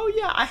like, oh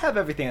yeah, I have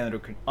everything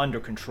under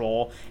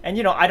control, and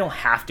you know, I don't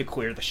have to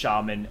clear the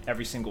shaman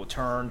every single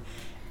turn.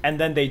 And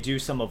then they do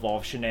some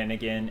evolve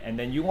shenanigan, and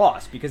then you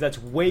lost, because that's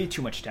way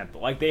too much tempo.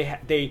 Like,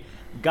 they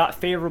got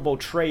favorable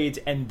trades,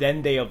 and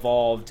then they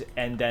evolved,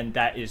 and then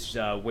that is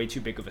way too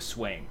big of a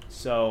swing.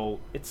 So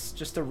it's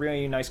just a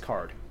really nice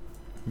card.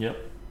 Yep.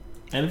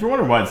 And if you're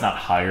wondering why it's not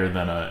higher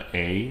than an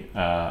A,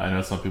 I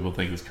know some people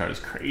think this card is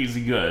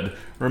crazy good.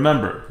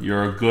 Remember,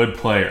 you're a good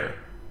player.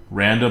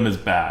 Random is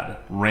bad.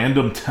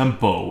 Random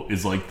tempo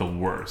is like the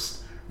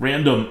worst.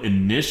 Random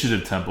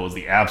initiative tempo is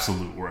the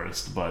absolute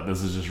worst, but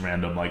this is just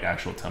random like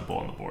actual tempo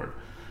on the board.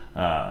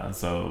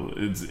 So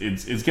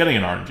it's getting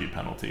an RNG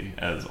penalty,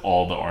 as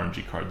all the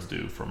RNG cards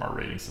do from our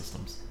rating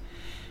systems.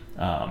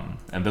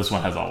 And this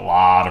one has a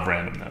lot of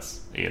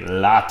randomness. A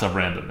lot of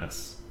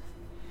randomness.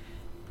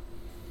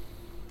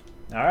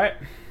 All right.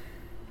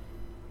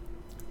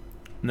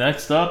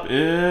 Next up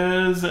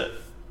is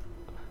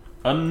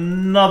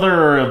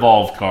another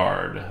evolved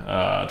card,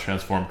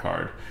 transform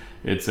card.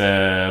 It's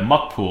a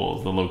Muck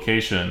Pool, the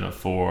location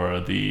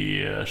for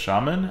the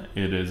Shaman.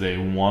 It is a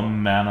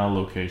 1 mana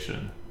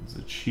location. It's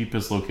the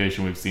cheapest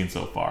location we've seen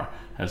so far.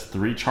 Has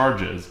 3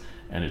 charges,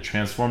 and it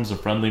transforms a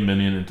friendly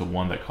minion into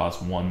one that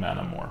costs 1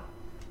 mana more.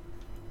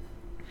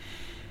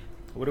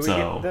 What do we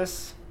get with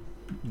this?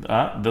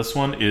 This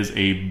one is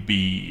a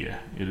B.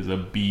 It is a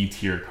B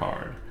tier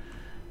card.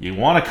 You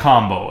want to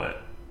combo it.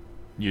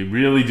 You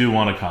really do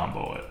want to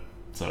combo it.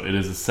 So it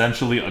is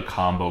essentially a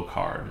combo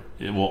card.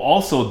 It will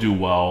also do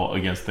well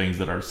against things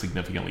that are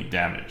significantly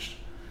damaged.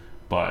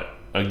 But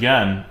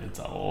again, it's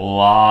a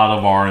lot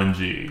of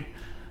RNG.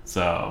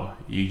 So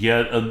you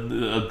get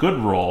a good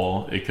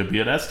roll, it could be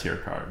an S tier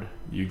card.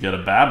 You get a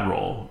bad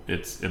roll,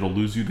 it'll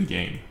lose you the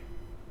game.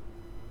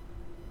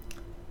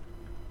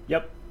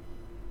 Yep.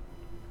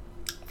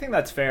 I think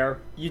that's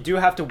fair. You do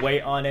have to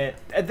wait on it.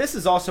 This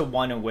is also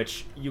one in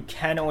which you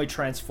can only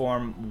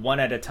transform one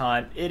at a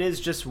time. It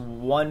is just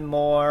one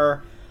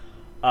more.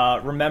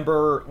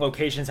 Remember,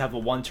 locations have a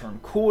 1-turn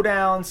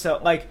cooldown, so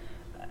like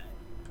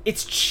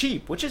it's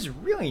cheap, which is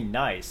really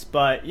nice.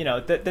 But you know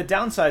the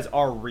downsides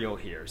are real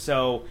here.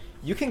 So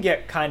you can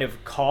get kind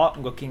of caught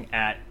looking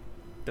at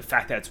the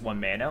fact that it's 1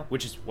 mana,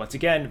 which is once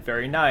again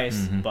very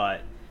nice,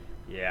 but.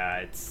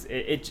 Yeah,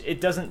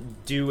 it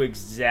doesn't do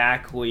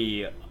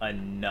exactly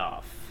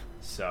enough,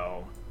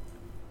 so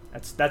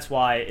that's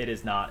why it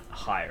is not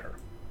higher.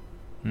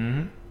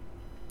 Like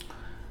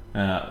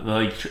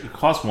it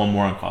costs 1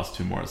 more and costs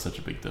 2 more is such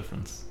a big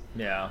difference.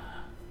 Yeah.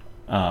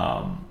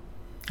 All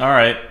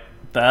right,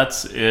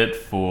 that's it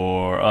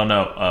for. Oh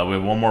no, we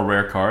have 1 more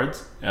rare card.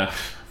 1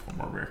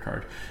 more rare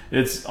card.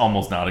 It's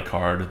almost not a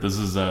card. This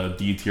is a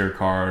D tier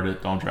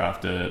card. Don't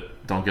draft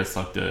it. Don't get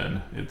sucked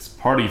in. It's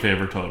Party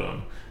Favor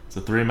Totem. It's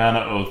a 3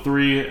 mana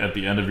 0/3. At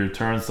the end of your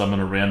turn, summon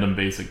a random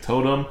basic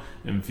totem.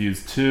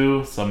 Infuse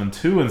 2. Summon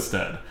 2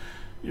 instead.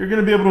 You're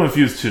going to be able to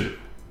infuse 2.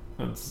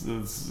 It's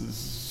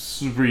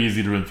super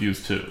easy to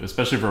infuse 2,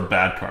 especially for a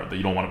bad card that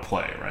you don't want to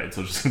play, right?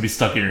 So it's just going to be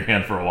stuck in your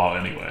hand for a while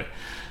anyway.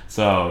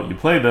 So you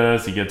play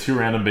this, you get 2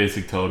 random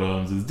basic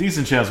totems. There's a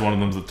decent chance one of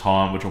them is a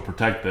taunt, which will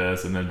protect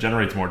this, and then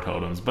generates more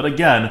totems. But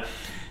again,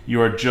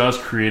 you are just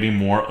creating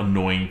more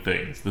annoying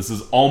things. This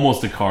is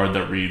almost a card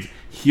that reads,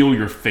 heal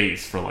your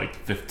face for like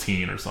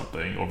 15 or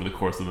something over the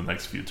course of the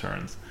next few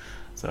turns.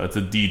 So it's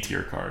a D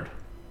tier card.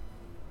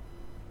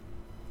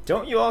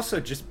 Don't you also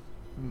just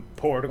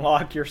board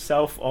lock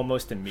yourself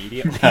almost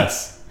immediately?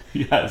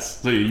 Yes.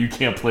 So you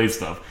can't play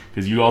stuff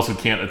because you also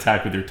can't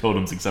attack with your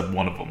totems except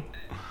one of them.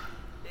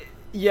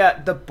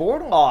 Yeah, the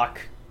board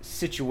lock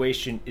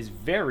situation is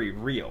very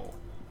real.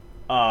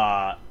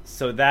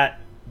 So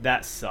that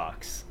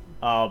sucks.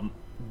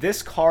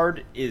 This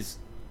card is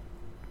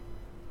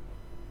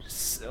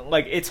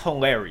like, it's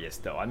hilarious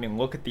though. I mean,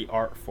 look at the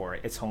art for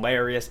it. It's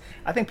hilarious.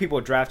 I think people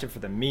draft it for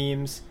the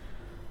memes,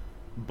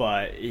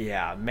 but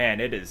yeah, man,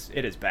 it is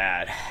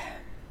bad.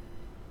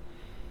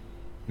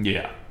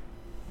 Yeah.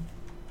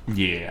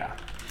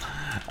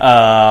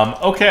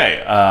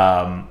 Okay.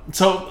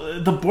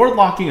 So the board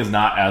locking is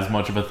not as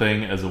much of a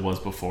thing as it was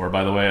before,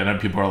 by the way. And then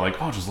people are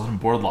like, oh, just let him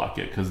board lock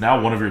it. Because now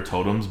one of your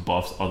totems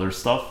buffs other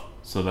stuff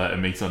so that it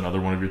makes another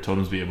one of your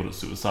totems be able to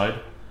suicide.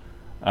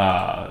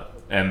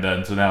 And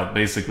then, so now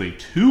basically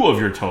 2 of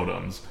your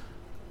totems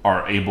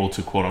are able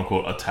to quote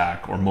unquote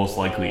attack, or most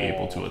likely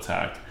able to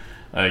attack.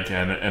 Like,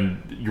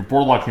 and you're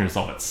board locking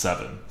yourself at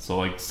 7. So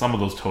like some of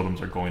those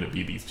totems are going to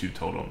be these 2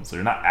 totems. So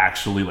you're not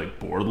actually like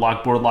board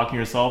locking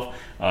yourself,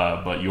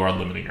 but you are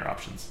limiting your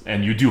options.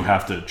 And you do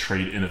have to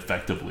trade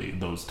ineffectively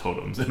those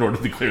totems in order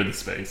to clear the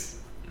space.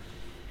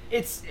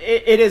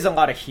 It is a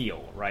lot of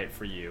heal, right,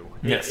 for you.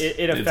 Yes, it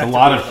it's a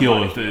lot of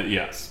heal.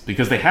 Yes,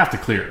 because they have to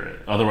clear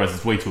it. Otherwise,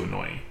 it's way too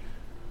annoying.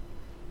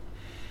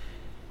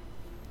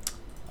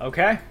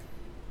 Okay,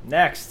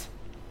 next.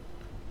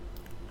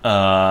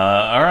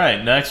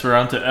 Alright, next we're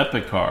on to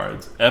epic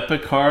cards.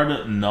 Epic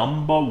card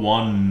number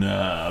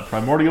 1,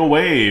 Primordial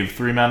Wave,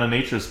 3 mana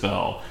nature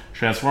spell.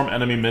 Transform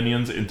enemy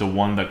minions into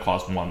one that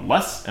costs 1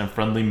 less, and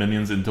friendly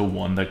minions into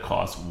one that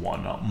costs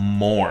 1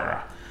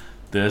 more.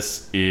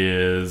 This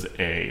is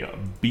a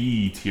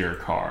B tier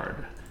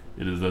card.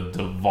 It is a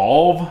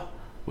devolve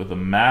with a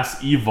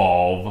mass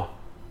evolve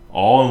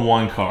all in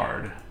one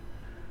card.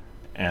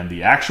 And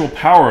the actual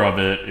power of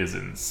it is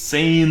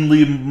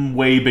insanely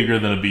way bigger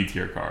than a B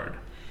tier card.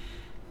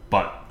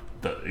 But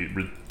the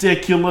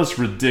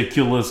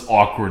ridiculous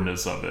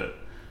awkwardness of it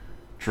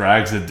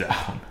drags it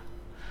down.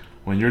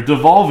 When you're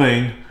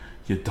devolving,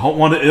 you don't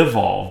want to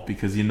evolve,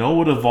 because you know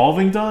what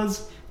evolving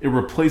does? it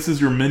replaces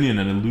your minion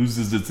and it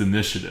loses its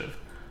initiative.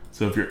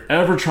 So if you're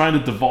ever trying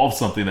to devolve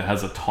something that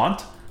has a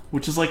taunt,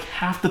 which is like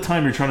half the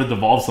time you're trying to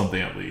devolve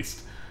something at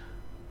least,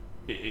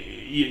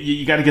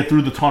 you got to get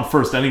through the taunt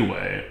first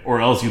anyway,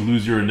 or else you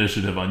lose your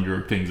initiative on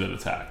your things that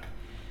attack.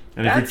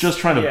 And if you're just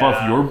trying to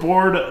buff your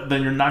board,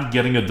 then you're not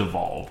getting a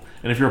devolve.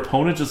 And if your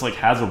opponent just like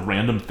has a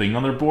random thing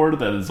on their board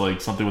that is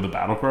like something with a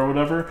battle cry or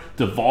whatever,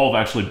 devolve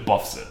actually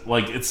buffs it.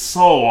 Like, it's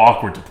so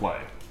awkward to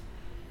play.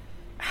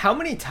 How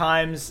many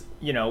times,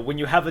 when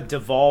you have a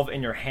devolve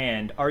in your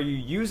hand, are you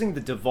using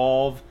the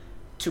devolve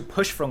to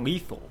push for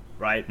lethal,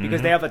 right?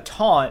 Because they have a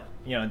taunt,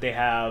 they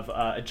have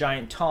a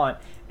giant taunt,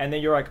 and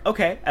then you're like,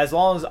 okay, as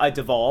long as I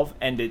devolve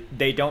and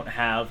they don't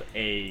have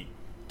a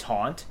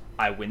taunt,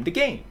 I win the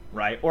game,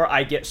 right? Or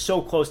I get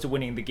so close to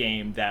winning the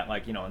game that,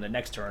 like, in the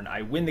next turn,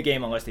 I win the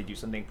game unless they do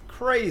something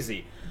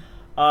crazy.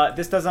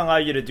 This doesn't allow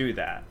you to do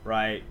that,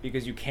 right?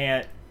 Because you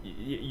can't,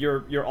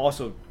 you're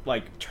also,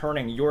 like,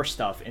 turning your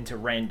stuff into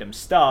random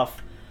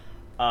stuff.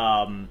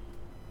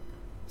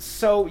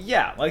 So,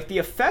 yeah, like, the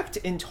effect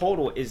in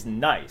total is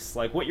nice.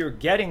 Like, what you're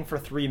getting for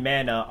 3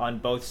 mana on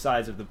both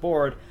sides of the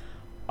board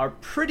are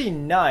pretty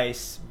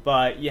nice,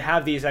 but you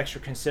have these extra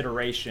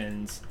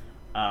considerations,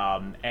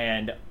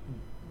 and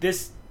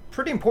this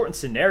pretty important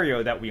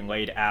scenario that we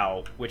laid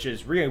out, which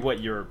is really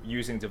what you're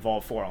using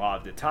Devolve for a lot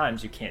of the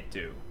times, you can't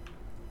do.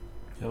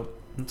 Yep.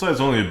 That's why it's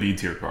only a B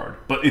tier card.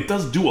 But it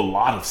does do a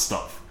lot of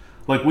stuff.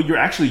 Like, what you're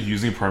actually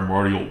using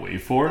Primordial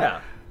Wave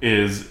for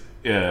is...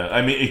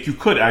 you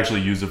could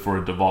actually use it for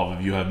a devolve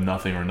if you have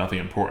nothing or nothing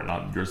important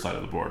on your side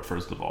of the board,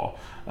 first of all.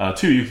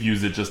 2, you could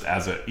use it just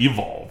as an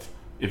evolve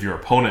if your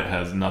opponent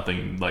has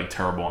nothing like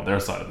terrible on their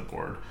side of the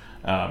board.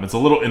 It's a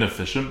little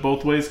inefficient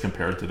both ways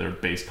compared to their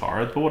base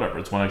card, but whatever.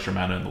 It's 1 extra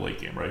mana in the late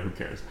game, right? Who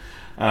cares?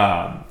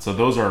 So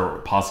those are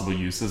possible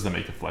uses that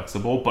make it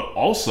flexible, but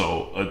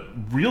also a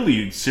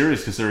really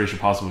serious consideration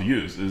possible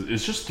use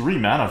is just 3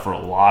 mana for a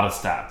lot of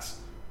stats.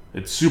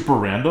 It's super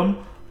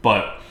random,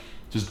 but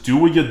just do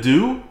what you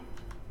do,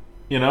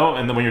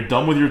 and then when you're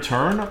done with your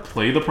turn,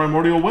 play the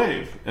Primordial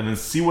Wave, and then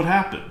see what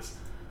happens.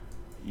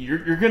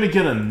 You're going to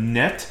get a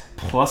net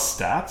plus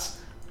stats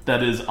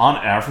that is, on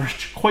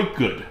average, quite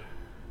good.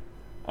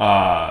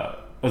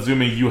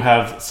 Assuming you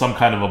have some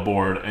kind of a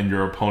board and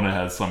your opponent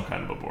has some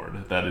kind of a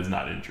board that is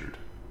not injured.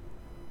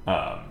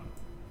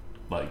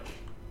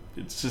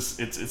 It's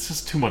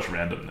just too much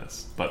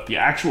randomness. But the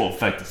actual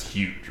effect is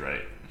huge,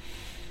 right?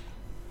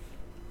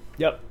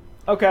 Yep.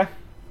 Okay.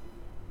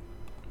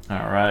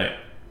 Alright.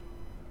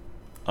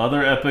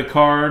 Other epic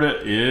card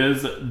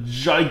is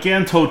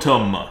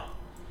Gigantotem.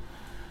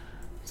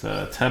 It's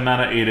a 10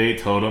 mana 8/8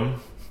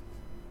 totem.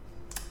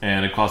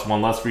 And it costs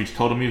 1 less for each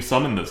totem you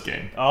summon this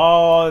game.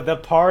 Oh, the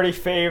party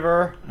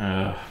favor.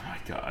 Oh my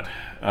god.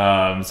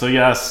 So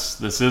yes,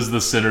 this is the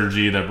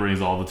synergy that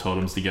brings all the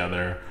totems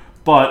together.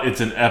 But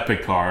it's an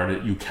epic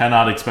card. You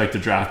cannot expect to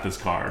draft this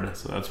card.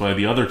 So that's why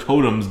the other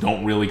totems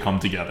don't really come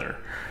together.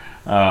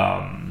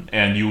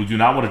 And you do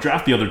not want to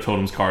draft the other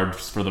totems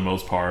cards for the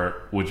most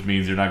part, which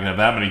means you're not going to have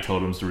that many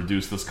totems to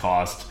reduce this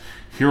cost.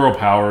 Hero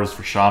powers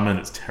for Shaman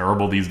is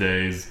terrible these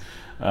days.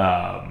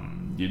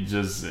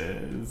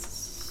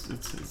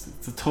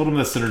 It's a totem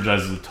that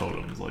synergizes with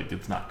totems. Like,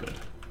 it's not good.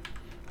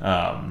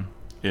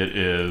 It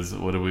is,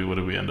 what did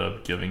we end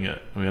up giving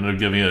it? We ended up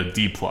giving it a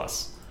D+.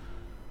 It's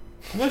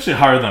actually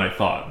higher than I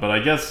thought, but I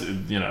guess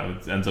it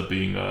ends up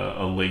being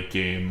a late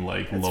game,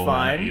 like, low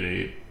mana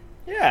 8/8.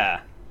 Yeah.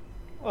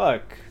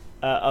 Look,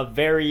 a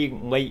very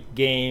late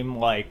game,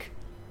 like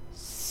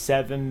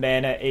 7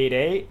 mana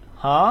 8/8.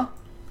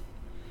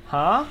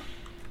 Huh?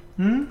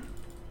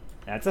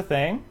 That's a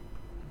thing.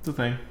 It's a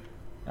thing.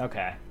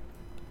 Okay.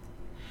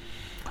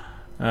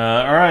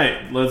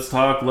 Alright, let's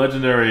talk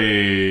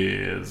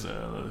legendaries.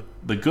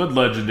 The good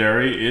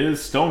legendary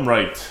is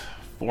Stonewright.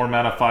 4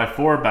 mana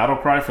 5/4, battle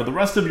cry for the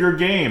rest of your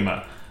game.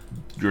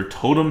 Your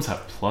totems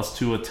have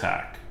 +2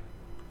 attack.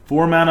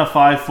 4 mana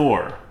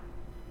 5/4.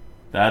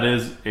 That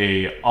is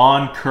a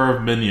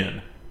on-curve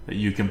minion that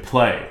you can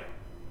play,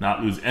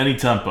 not lose any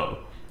tempo.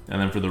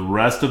 And then for the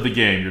rest of the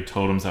game, your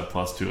totems have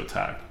 +2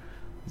 attack.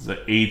 It's an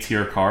A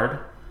tier card.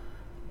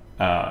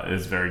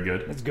 It's very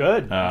good. It's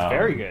good. It's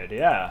very good,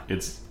 yeah.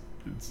 It's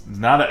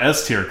not an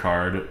S tier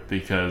card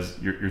because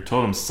your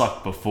totems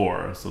sucked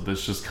before, so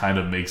this just kind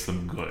of makes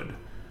them good.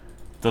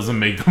 It doesn't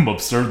make them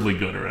absurdly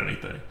good or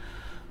anything.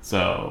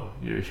 So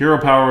your hero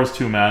power is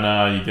 2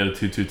 mana, you get a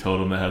 2/2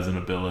 totem that has an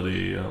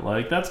ability,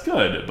 like, that's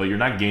good, but you're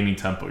not gaining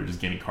tempo, you're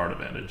just gaining card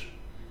advantage.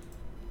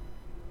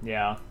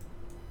 Yeah.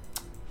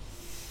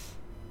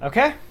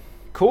 Okay,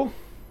 cool.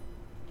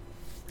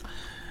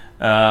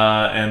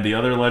 And the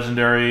other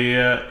legendary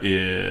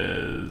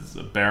is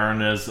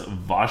Baroness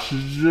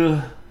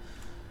Vashj,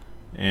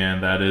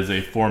 and that is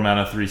a 4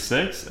 mana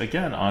 3/6.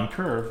 Again, on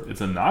curve. It's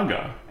a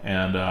Naga,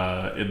 and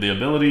the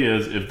ability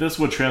is if this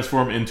would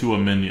transform into a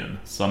minion,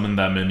 summon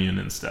that minion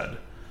instead.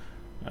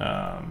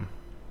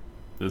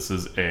 This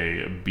is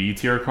a B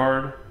tier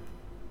card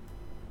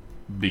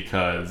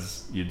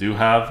because you do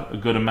have a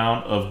good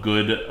amount of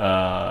good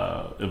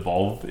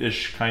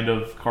evolve-ish kind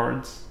of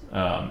cards.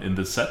 in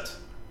the set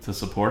to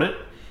support it.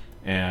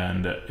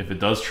 And if it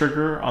does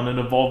trigger on an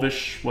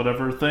Evolve-ish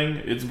whatever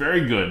thing, it's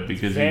very good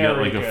because you get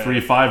like a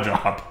free 5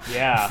 drop,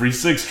 free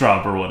 6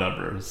 drop or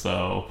whatever.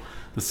 So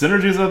the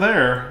synergies are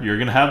there. You're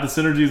gonna have the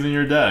synergies in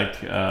your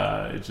deck.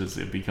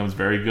 It becomes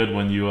very good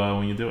when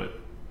you do it.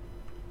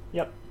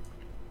 Yep.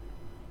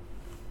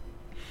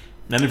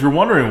 And if you're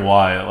wondering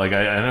why, like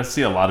I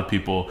see a lot of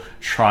people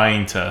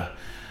trying to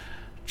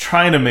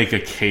make a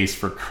case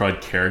for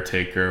Crud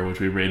Caretaker, which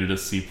we rated a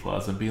C+,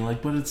 and being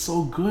like, but it's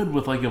so good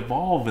with like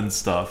Evolve and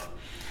stuff.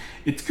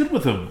 It's good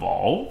with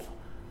Evolve.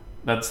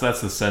 That's the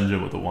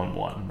Senjin with the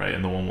 1/1, right?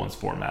 And the 1/1's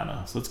 4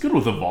 mana. So it's good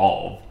with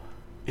Evolve.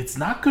 It's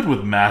not good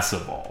with Mass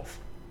Evolve.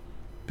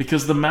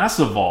 Because the Mass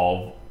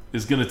Evolve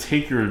is going to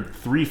take your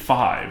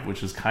 3/5,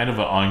 which is kind of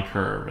an on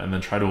curve, and then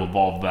try to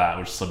evolve that,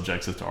 which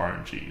subjects it to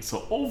RNG.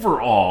 So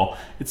overall,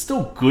 it's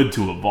still good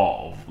to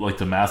evolve, like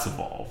to Mass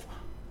Evolve,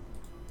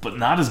 but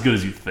not as good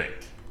as you think.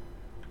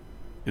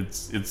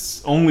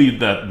 It's only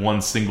that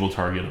one single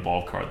target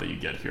evolve card that you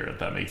get here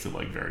that makes it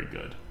like very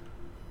good.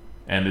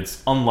 And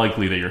it's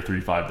unlikely that your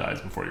 3/5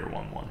 dies before your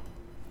 1/1.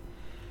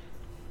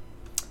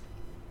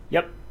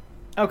 Yep.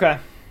 Okay.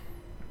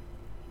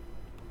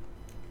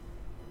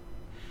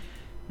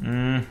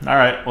 All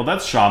right. Well,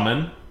 that's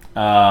Shaman.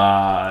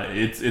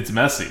 It's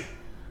messy.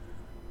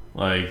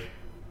 Like,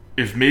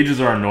 if mages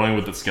are annoying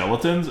with the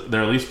skeletons,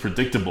 they're at least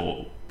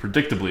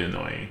predictably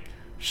annoying.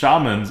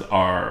 Shamans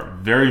are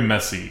very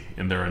messy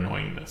in their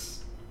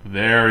annoyingness.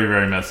 Very,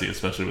 very messy,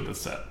 especially with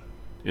this set.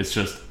 It's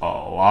just a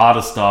lot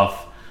of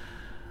stuff.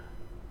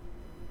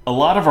 A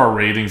lot of our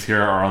ratings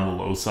here are on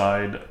the low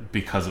side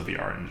because of the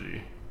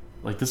RNG.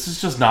 Like, this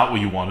is just not what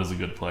you want as a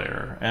good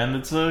player. And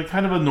it's a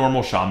kind of a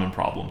normal Shaman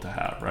problem to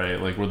have,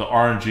 right? Like, where the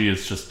RNG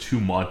is just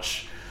too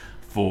much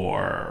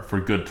for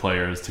good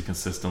players to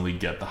consistently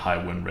get the high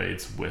win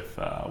rates with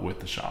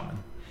the Shaman.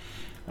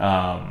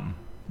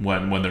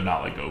 When they're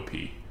not, like,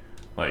 OP.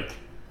 Like,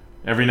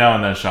 every now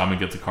and then Shaman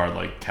gets a card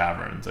like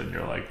Caverns, and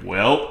you're like,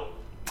 well,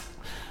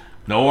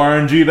 no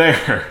RNG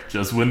there.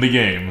 Just win the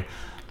game.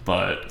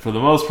 But for the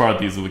most part,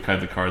 these are the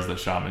kinds of cards that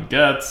Shaman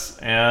gets,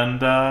 and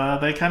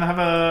they kind of have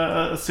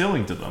a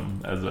ceiling to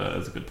them as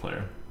a good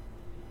player.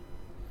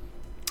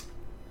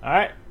 All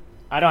right.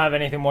 I don't have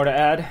anything more to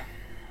add.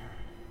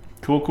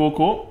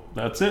 Cool.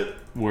 That's it.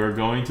 We're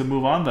going to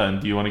move on then.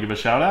 Do you want to give a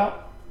shout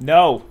out?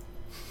 No.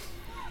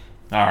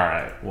 All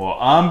right. Well,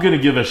 I'm going to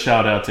give a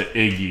shout out to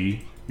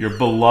Iggy, your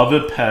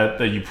beloved pet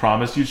that you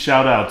promised you'd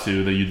shout out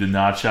to, that you did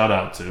not shout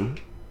out to.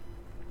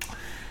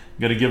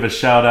 I'm going to give a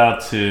shout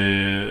out to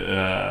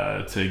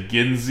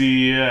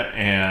Ginzy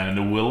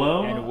and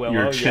Willow,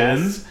 your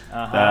chins,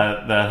 yes.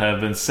 that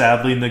have been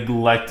sadly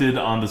neglected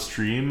on the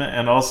stream,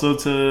 and also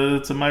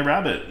to my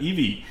rabbit,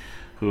 Evie,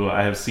 who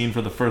I have seen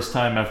for the first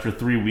time after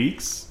 3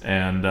 weeks,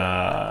 and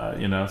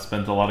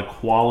spent a lot of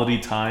quality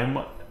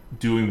time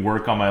doing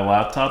work on my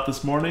laptop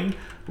this morning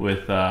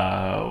with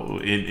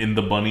in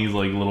the bunny's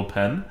like little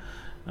pen.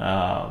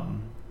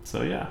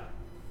 So yeah,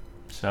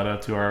 shout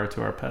out to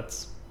our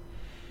pets.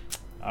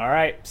 All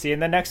right. See you in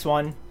the next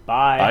one.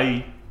 Bye.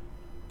 Bye.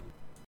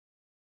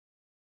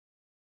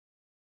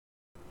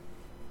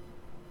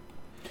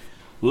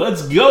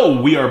 Let's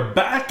go. We are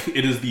back.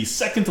 It is the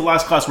second to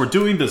last class we're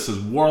doing. This is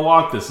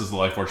Warlock. This is the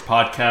Lightforge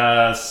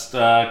podcast,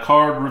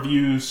 card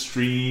review,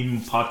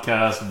 stream,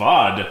 podcast,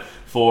 VOD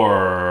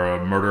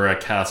for Murder at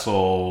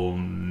Castle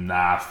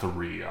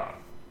Nathria.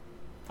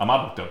 I'm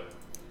Adwcta.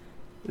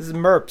 This is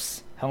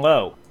Merps.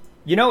 Hello.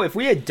 You know, if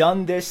we had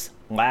done this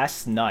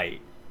last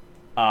night,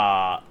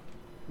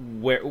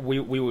 where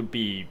we would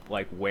be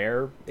like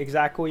where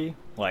exactly?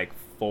 Like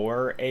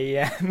 4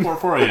 a.m.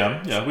 4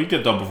 a.m. Yeah, we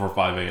get done before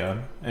 5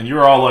 a.m. And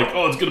you're all like,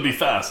 "Oh, it's gonna be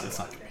fast." It's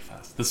not gonna be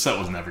fast. This set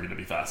was never gonna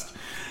be fast.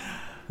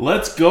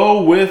 Let's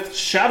go with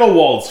Shadow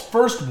Waltz,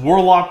 first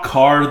Warlock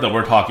card that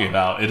we're talking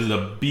about. It is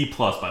a B+,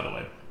 by the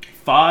way.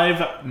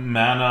 5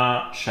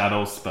 mana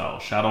Shadow spell,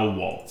 Shadow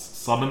Waltz.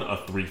 Summon a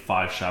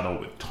 3/5 Shadow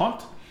with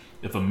Taunt.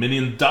 If a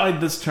minion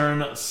died this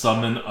turn,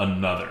 summon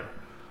another.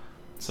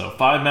 So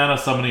 5 mana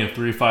summoning a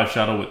 3/5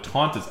 Shadow with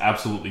Taunt is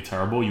absolutely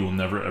terrible. You will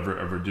never, ever,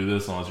 ever do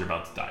this unless you're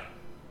about to die.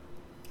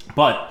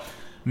 But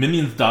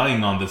minions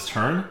dying on this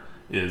turn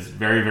is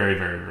very, very,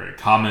 very, very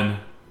common.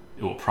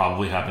 It will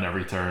probably happen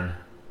every turn,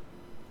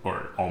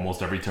 or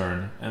almost every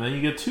turn. And then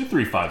you get 2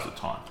 3/5s with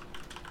Taunt.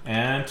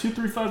 And 2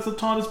 3/5s with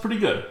Taunt is pretty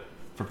good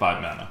for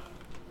 5 mana.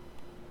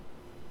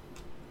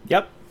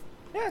 Yep.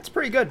 Yeah, it's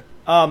pretty good.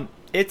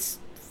 It's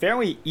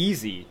fairly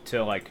easy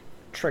to like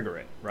trigger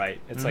it,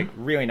 right? It's like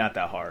really not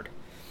that hard.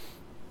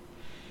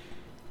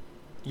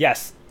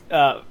 Yes,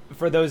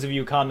 for those of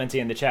you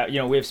commenting in the chat,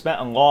 we've spent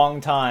a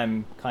long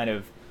time kind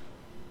of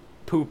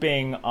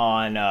pooping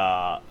on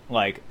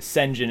like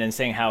Senjin and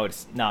saying how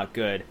it's not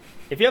good.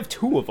 If you have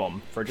 2 of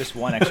them for just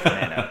 1 extra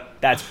mana,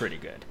 that's pretty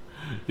good.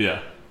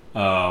 Yeah.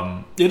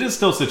 It is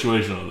still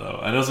situational though.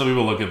 I know some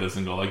people look at this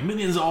and go like,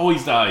 minions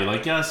always die.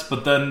 Like, yes,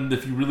 but then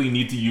if you really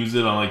need to use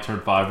it on like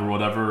turn 5 or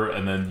whatever,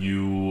 and then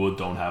you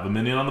don't have a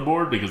minion on the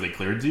board because they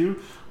cleared you,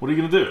 what are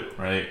you gonna do,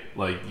 right?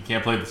 Like, you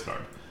can't play this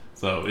card.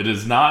 So it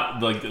is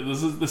not like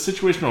this is the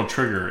situational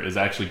trigger is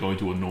actually going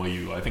to annoy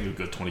you. I think a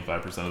good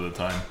 25% of the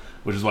time,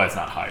 which is why it's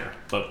not higher.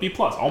 But B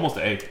plus, almost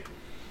A.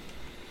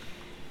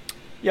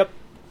 Yep.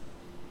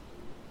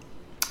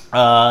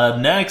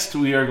 Next,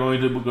 we are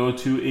going to go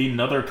to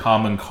another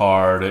common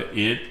card.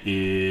 It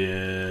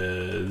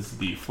is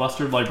the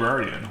Flustered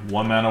Librarian,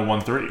 1 mana,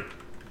 1/3.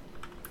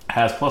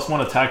 Has +1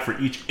 attack for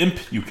each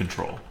imp you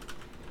control.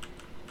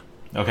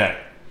 Okay,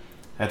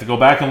 I had to go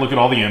back and look at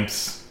all the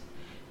imps.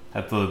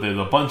 There's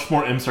a bunch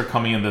more imps are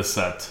coming in this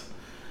set.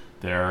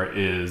 There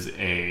is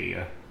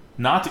a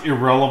not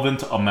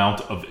irrelevant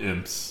amount of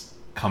imps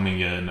coming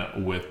in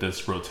with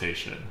this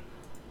rotation,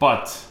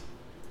 but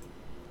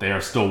they are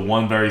still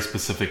one very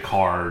specific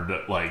card,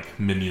 like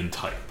minion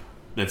type.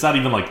 It's not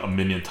even like a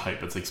minion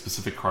type. It's like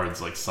specific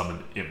cards like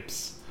summon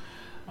imps.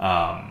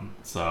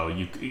 So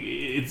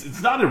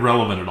it's not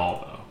irrelevant at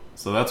all though.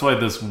 So that's why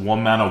this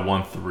 1 mana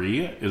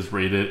 1/3 is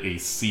rated a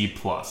C+.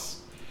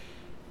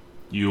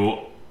 You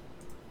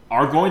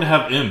are going to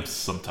have imps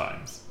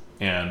sometimes,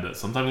 and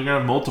sometimes you're going to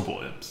have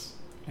multiple imps.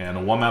 And a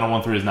 1 mana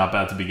 1/3 is not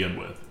bad to begin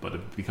with, but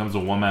if it becomes a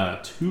 1 mana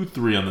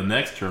 2/3 on the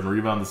next turn, or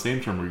even on the same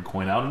turn where you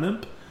coin out an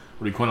imp,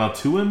 or you coin out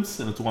 2 imps,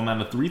 and it's 1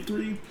 mana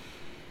 3/3.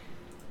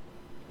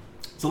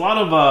 It's a lot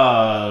of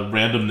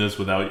randomness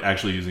without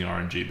actually using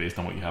RNG based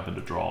on what you happen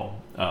to draw,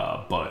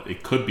 but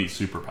it could be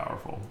super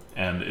powerful,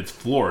 and its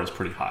floor is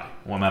pretty high.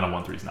 1 mana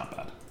 1/3 is not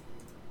bad.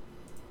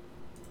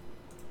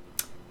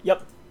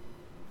 Yep.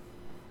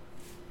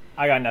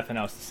 I got nothing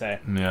else to say.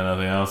 Yeah,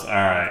 nothing else?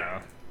 Alright.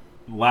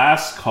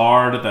 Last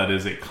card that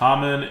is a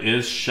common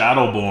is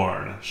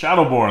Shadowborn.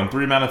 Shadowborn,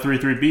 3 mana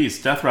 3/3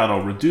 beast. Death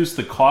Rattle, reduce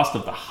the cost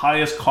of the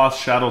highest cost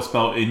shadow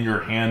spell in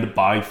your hand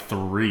by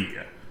 3.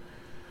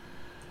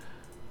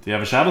 Do you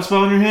have a shadow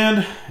spell in your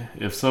hand?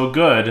 If so,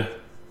 good.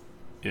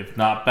 If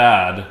not,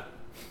 bad.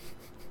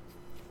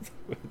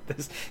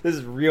 This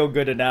is real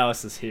good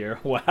analysis here.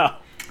 Wow.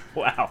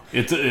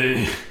 It's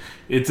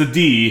a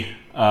D,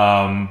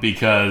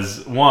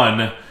 because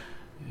 1,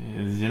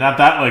 you're not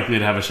that likely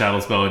to have a shadow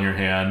spell in your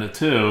hand.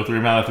 2, 3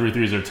 mana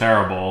 3/3s are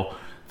terrible.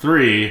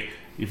 3,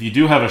 if you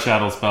do have a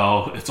shadow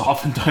spell, it's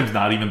oftentimes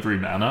not even 3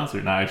 mana, so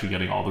you're not actually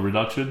getting all the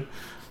reduction.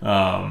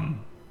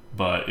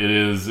 But it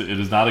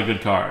is not a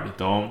good card.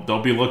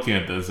 Don't be looking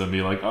at this and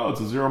be like, oh, it's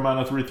a 0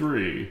 mana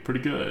 3/3, pretty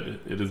good.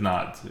 It is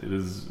not. It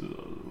is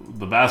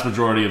the vast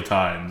majority of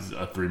times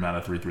a 3 mana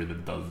 3/3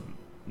 that does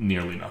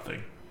nearly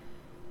nothing.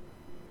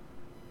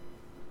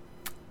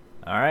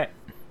 All right.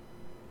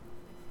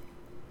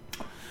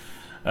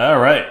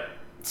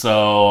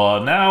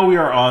 So now we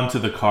are on to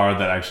the card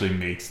that actually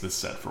makes this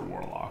set for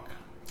Warlock.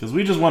 Because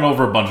we just went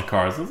over a bunch of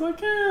cards. It's like,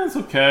 it's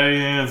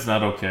okay, it's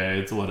not okay,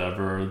 it's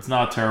whatever. It's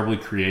not terribly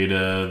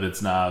creative,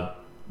 it's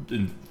not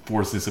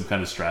enforcing some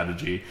kind of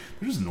strategy.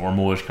 They're just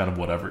normal-ish kind of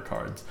whatever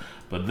cards.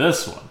 But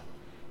this one,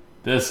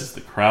 this is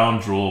the crown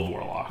jewel of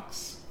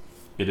Warlocks.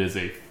 It is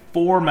a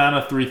 4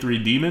 mana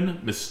 3/3 demon,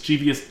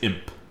 Mischievous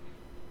Imp.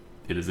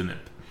 It is an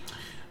imp.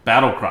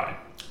 Battle Cry.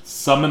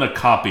 Summon a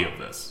copy of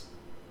this.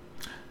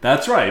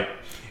 That's right.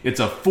 It's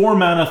a 4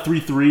 mana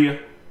 3/3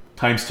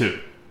 times 2.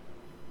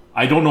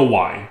 I don't know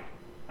why.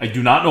 I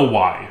do not know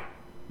why.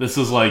 This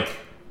is like,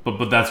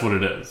 but that's what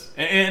it is.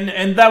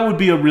 And that would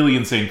be a really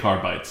insane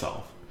card by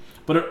itself.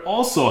 But it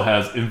also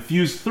has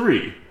Infuse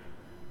 3.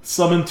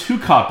 Summon 2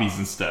 copies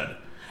instead.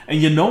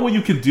 And you know what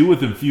you can do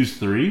with Infuse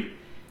 3?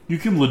 You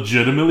can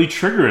legitimately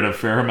trigger it a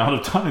fair amount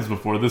of times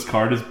before this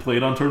card is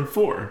played on turn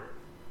 4.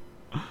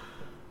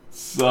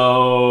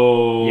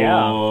 So,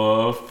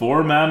 yeah.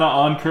 4 mana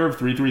on curve,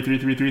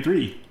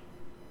 3/3.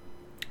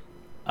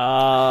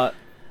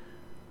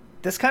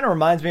 This kind of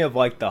reminds me of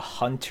like the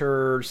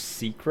Hunter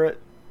Secret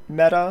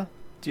meta.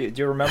 Do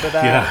you remember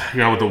that?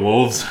 Yeah, with the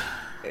wolves.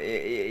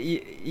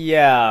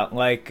 Yeah,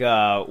 like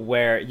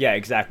where, yeah,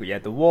 exactly. You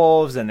had the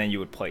wolves, and then you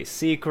would play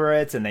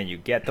secrets, and then you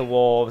get the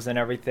wolves and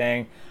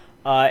everything.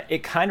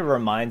 It kind of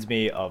reminds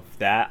me of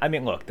that. I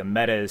mean, look, the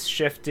meta is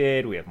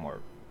shifted. We have more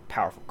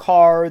powerful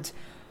cards.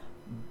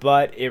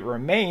 But it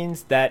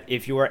remains that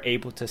if you are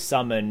able to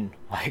summon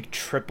like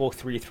triple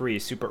 3/3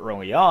 super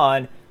early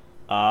on,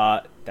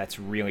 that's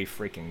really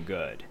freaking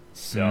good.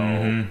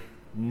 So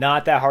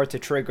not that hard to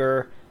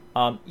trigger.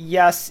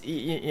 Yes,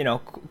 you know,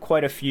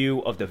 quite a few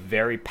of the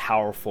very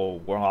powerful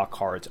Warlock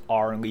cards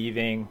are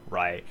leaving,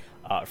 right?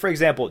 For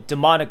example,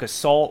 Demonic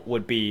Assault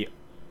would be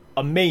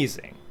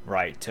amazing,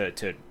 right?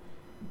 To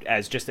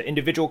as just an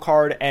individual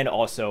card and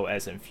also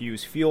as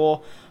Infused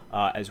Fuel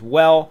as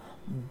well.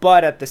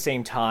 But at the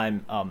same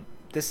time,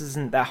 this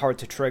isn't that hard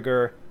to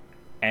trigger,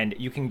 and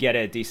you can get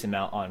a decent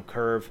amount on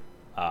curve.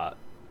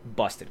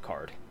 Busted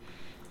card.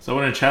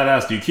 Someone in chat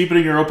asked, do you keep it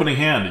in your opening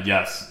hand?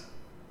 Yes.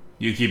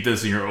 You keep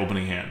this in your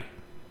opening hand.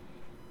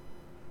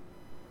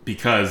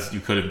 Because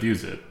you could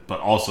infuse it, but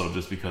also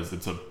just because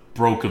it's a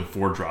broken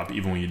 4-drop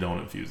even when you don't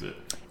infuse it.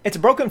 It's a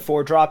broken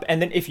 4-drop,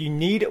 and then if you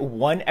need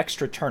one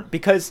extra turn,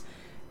 because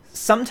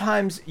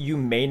sometimes you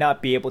may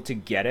not be able to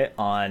get it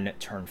on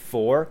turn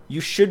 4. You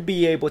should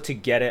be able to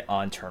get it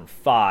on turn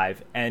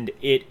 5, and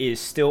it is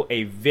still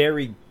a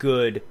very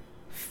good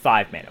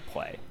 5 mana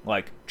play.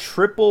 Like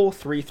triple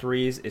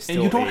 3/3s is still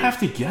and you don't have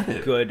to get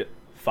it. Good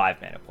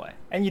 5 mana play,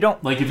 and you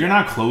don't like if you're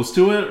not close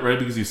to it, right?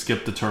 Because you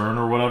skipped a turn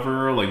or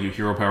whatever, like you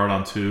hero powered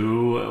on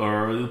 2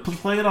 or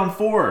play it on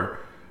 4.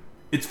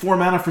 It's 4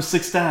 mana for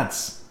 6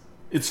 stats.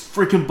 It's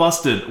freaking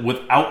busted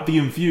without the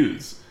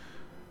infuse.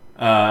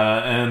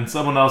 And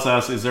someone else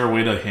asked, is there a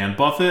way to hand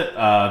buff it?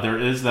 There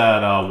is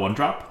that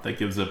 1-drop that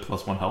gives it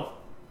 +1 health.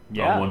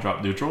 Yeah.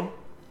 1-drop neutral,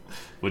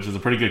 which is a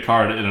pretty good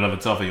card in and of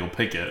itself, and you'll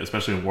pick it,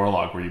 especially in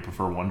Warlock where you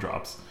prefer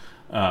 1-drops.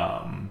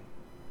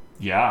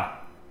 Yeah.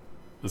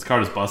 This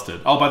card is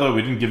busted. Oh, by the way,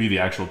 we didn't give you the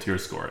actual tier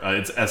score.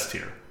 It's S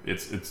tier.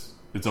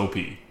 It's OP.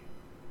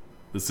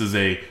 This is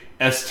a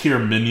S tier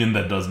minion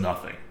that does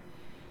nothing.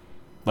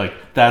 Like,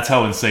 that's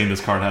how insane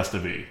this card has to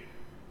be.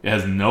 It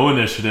has no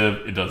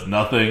initiative, it does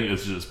nothing,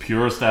 it's just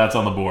pure stats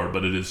on the board,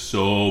 but it is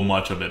so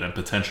much of it and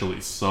potentially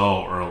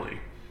so early.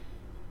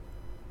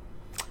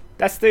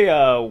 That's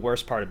the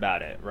worst part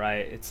about it,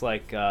 right? It's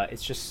like,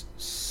 it's just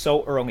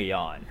so early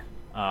on.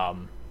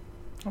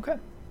 Okay.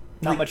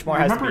 Not much more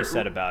has to be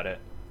said about it.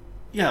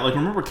 Yeah, like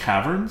remember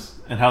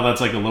Caverns and how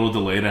that's like a little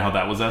delayed and how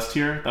that was S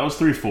tier? That was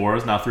 3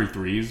 4s, not 3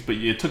 3s, but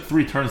it took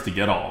 3 turns to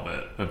get all of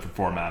it for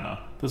 4 mana.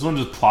 This one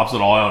just plops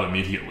it all out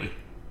immediately.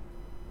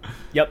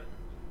 Yep.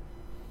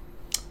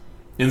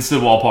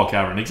 Instant Wallpaw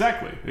Cavern.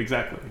 Exactly.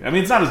 I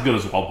mean, it's not as good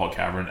as Wallpaw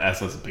Cavern. S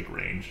has a big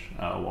range.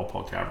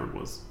 Wallpaw Cavern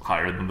was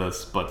higher than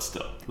this, but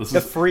still.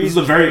 The freeze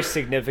is very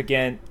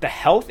significant. The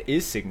health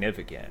is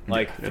significant.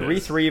 Like, yeah,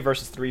 3/3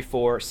 versus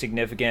 3/4,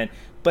 significant.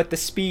 But the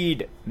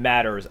speed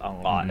matters a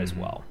lot as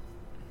well.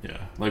 Yeah.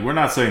 Like, we're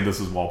not saying this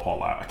is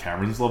Wallpaw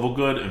Cavern's level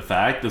good. In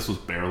fact, this was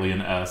barely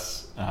an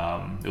S.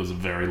 It was a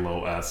very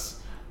low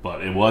S,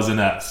 but it was an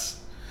S.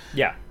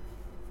 Yeah.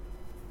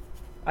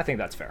 I think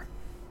that's fair.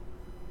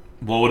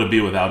 What would it be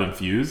without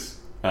Infuse?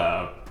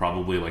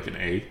 Probably like an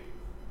A.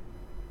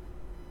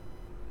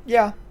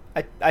 Yeah,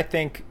 I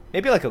think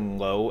maybe like a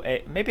low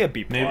A, maybe a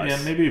B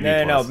plus. Maybe a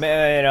B plus.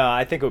 No,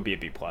 I think it would be a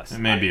B plus.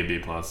 Maybe a B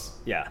plus.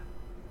 Yeah.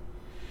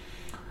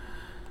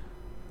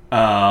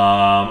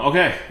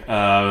 Okay.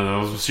 That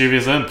was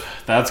Mischievous Imp.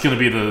 That's gonna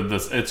be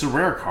the. It's a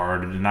rare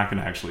card, and you're not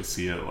gonna actually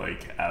see it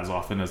like as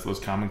often as those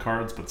common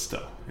cards, but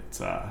still, it's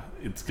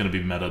gonna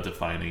be meta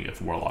defining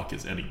if Warlock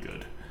is any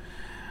good.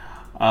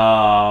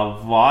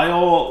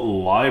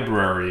 Vile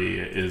Library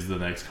is the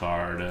next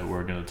card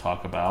we're going to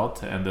talk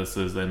about, and this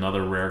is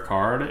another rare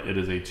card. It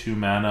is a 2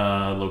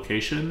 mana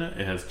location.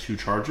 It has 2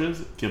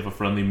 charges. Give a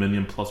friendly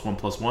minion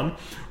 +1/+1.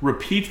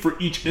 Repeat for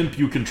each imp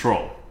you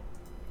control.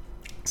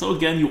 So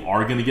again, you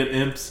are going to get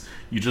imps.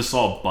 You just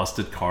saw a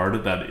busted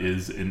card that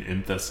is an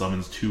imp that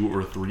summons 2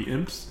 or 3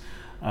 imps.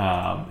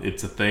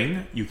 It's a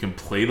thing. You can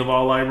play the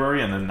Vile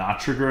Library and then not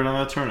trigger it on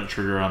that turn and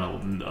trigger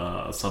on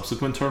a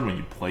subsequent turn when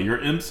you play your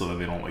imps so that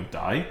they don't like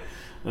die.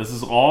 This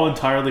is all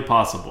entirely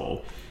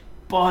possible.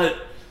 But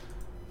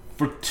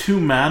for 2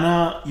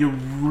 mana, you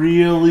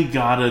really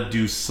gotta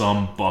do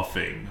some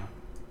buffing.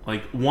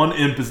 Like, 1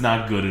 imp is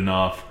not good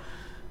enough.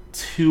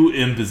 2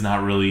 imp is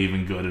not really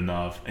even good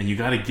enough. And you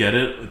gotta get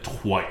it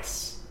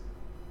twice.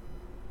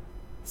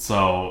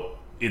 So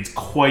it's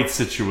quite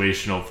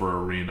situational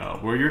for Arena,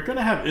 where you're going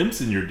to have imps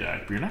in your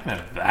deck, but you're not going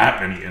to have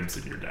that many imps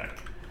in your deck.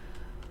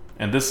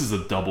 And this is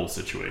a double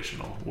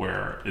situational,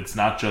 where it's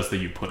not just that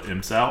you put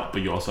imps out,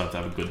 but you also have to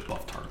have a good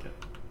buff target.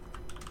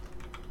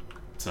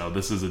 So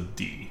this is a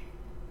D.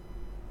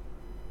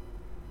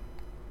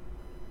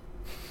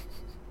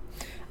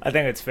 I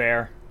think it's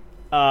fair.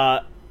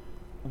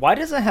 Why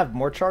does it have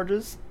more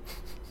charges?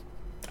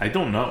 I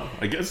don't know.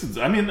 I guess it's...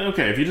 I mean,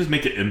 okay, if you just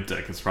make an imp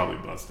deck, it's probably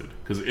busted.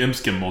 Because imps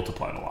get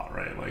multiplied a lot,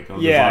 right? Like,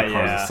 there's a lot of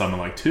cards that summon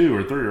like 2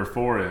 or 3 or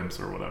 4 imps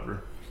or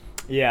whatever.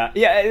 Yeah,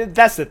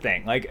 that's the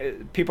thing.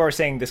 Like, people are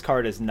saying this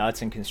card is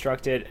nuts and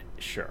constructed.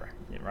 Sure,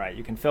 right?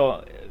 You can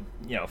fill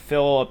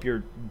up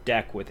your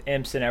deck with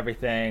imps and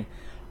everything.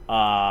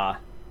 For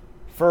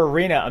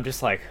Arena, I'm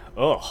just like,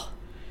 ugh.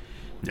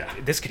 Yeah.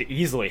 This could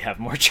easily have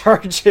more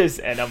charges,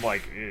 and I'm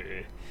like,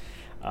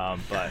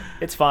 but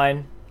it's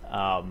fine.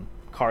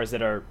 Cards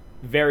that are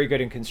very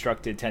good and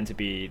constructed tend to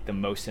be the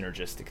most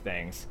synergistic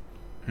things.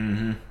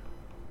 Mm-hmm.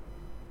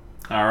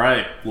 All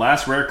right.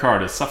 Last rare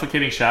card is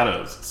Suffocating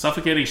Shadows.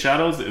 Suffocating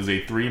Shadows is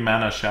a 3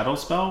 mana shadow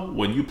spell.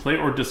 When you play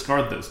or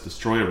discard this,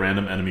 destroy a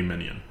random enemy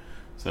minion.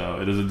 So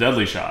it is a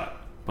deadly shot,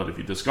 but if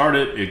you discard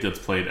it, it gets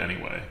played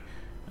anyway.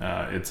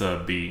 It's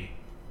a B.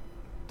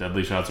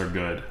 Deadly shots are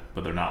good,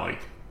 but they're not like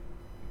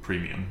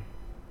premium.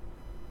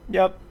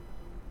 Yep.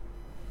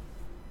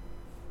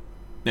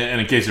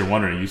 And in case you're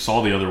wondering, you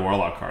saw the other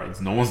Warlock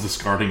cards. No one's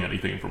discarding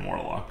anything from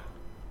Warlock.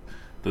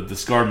 The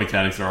discard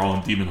mechanics are all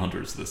in Demon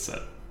Hunters this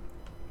set.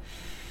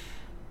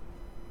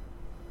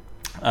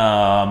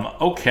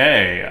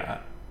 Okay.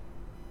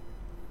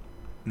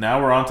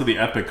 Now we're on to the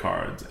epic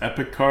cards.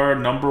 Epic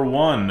card number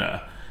 1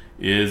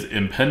 is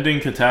Impending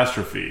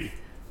Catastrophe.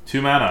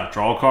 2 mana,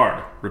 draw a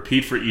card.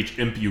 Repeat for each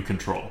imp you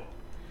control.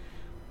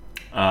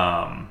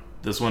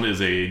 This one is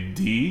a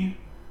D.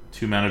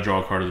 2 mana,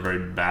 draw a card is very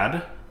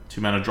bad. 2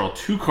 mana, draw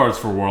 2 cards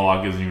for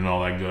Warlock isn't even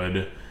all that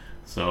good.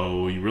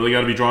 So you really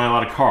got to be drawing a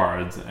lot of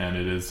cards, and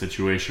it is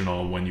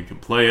situational when you can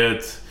play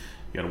it.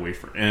 You got to wait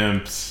for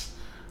imps.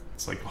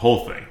 It's like the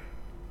whole thing.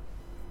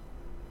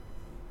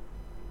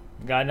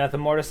 Got nothing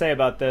more to say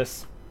about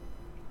this.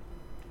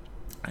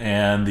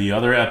 And the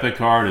other epic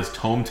card is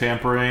Tome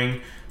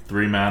Tampering.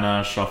 3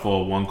 mana,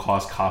 shuffle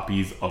 1-cost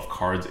copies of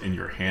cards in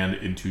your hand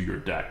into your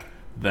deck.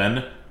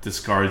 Then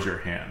discard your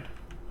hand.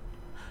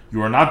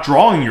 You are not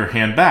drawing your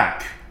hand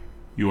back.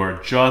 You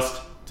are just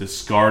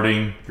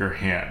discarding your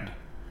hand.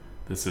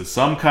 This is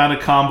some kind of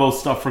combo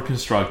stuff for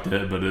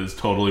Constructed, but it is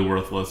totally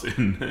worthless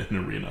in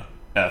Arena.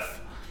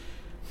 F.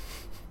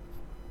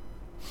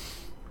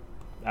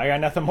 I got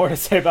nothing more to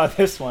say about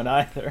this one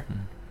either.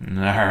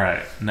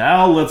 Alright,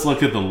 now let's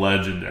look at the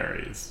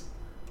legendaries.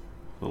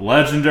 The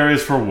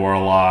legendaries for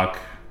Warlock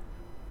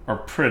are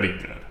pretty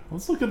good.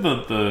 Let's look at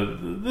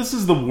this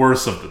is the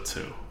worst of the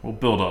two. We'll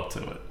build up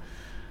to it.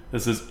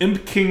 This is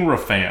Imp King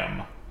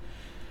Rafam.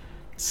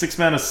 6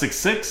 mana,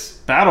 6/6.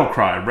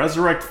 Battlecry.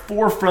 Resurrect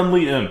 4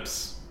 friendly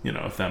imps. You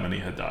know, if that many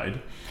had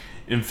died.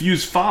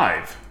 Infuse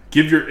 5.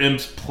 Give your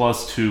imps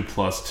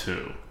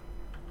 +2/+2.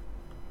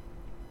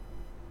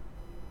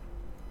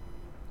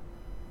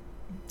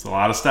 It's a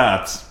lot of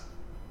stats.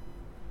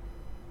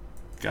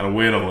 Gotta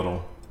wait a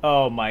little.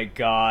 Oh my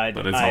god.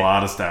 But it's a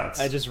lot of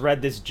stats. I just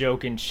read this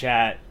joke in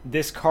chat.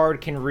 This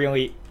card can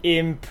really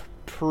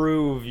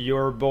improve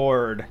your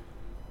board.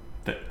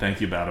 Thank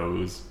you, Battle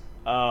Ooze.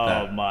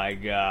 Oh my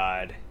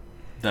god.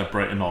 That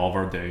brightened all of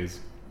our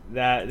days.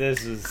 That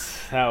was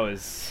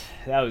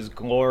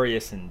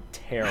glorious and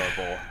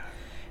terrible.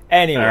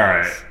 Anyways.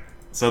 Alright.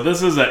 So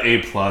this is an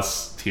A+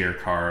 tier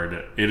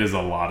card. It is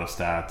a lot of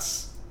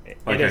stats.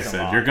 Like I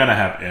said, you're gonna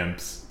have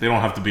imps. They don't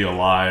have to be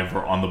alive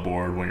or on the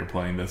board when you're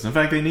playing this. In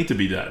fact, they need to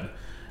be dead.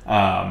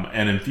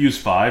 And Infuse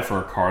 5 for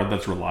a card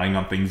that's relying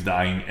on things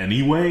dying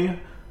anyway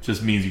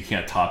just means you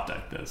can't top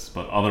deck this.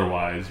 But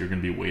otherwise, you're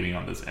gonna be waiting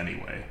on this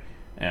anyway.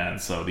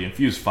 And so the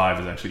Infuse 5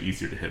 is actually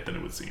easier to hit than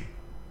it would seem.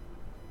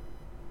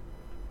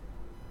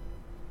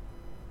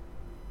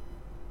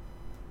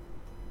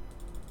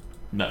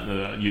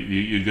 No,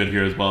 you good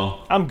here as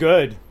well? I'm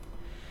good.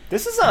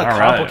 This is not a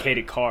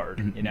complicated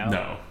card, you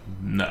know?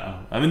 No.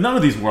 I mean, none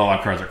of these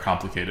Warlock cards are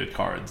complicated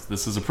cards.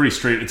 This is a pretty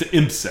straight... It's an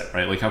imp set,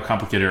 right? Like, how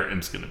complicated are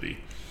imps going to be?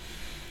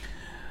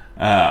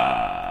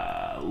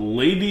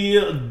 Lady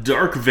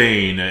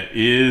Darkvein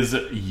is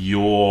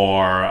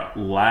your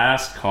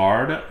last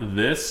card.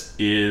 This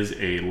is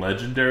a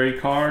legendary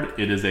card.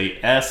 It is a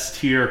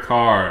S-tier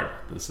card.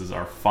 This is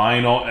our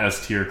final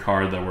S-tier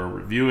card that we're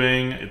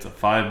reviewing. It's a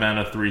 5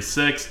 mana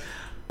 3/6.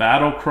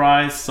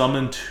 Battlecry,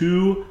 summon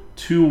 2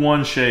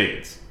 2/1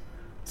 shades.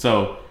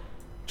 So,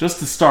 just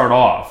to start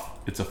off,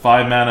 it's a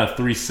 5 mana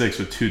 3/6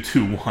 with 2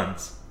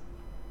 2/1s.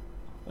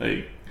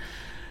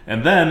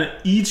 And then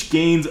each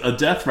gains a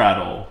death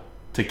rattle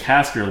to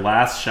cast your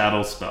last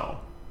shadow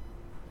spell.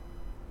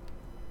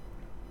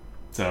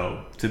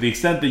 So, to the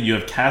extent that you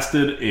have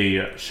casted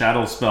a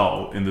shadow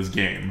spell in this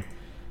game,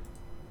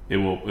 it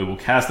will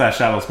cast that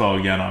shadow spell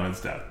again on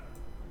its death.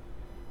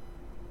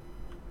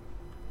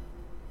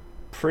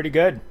 Pretty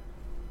good.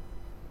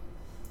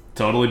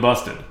 Totally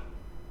busted.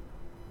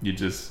 You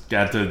just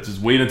got to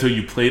just wait until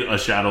you played a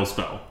shadow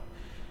spell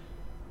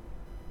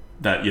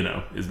that, you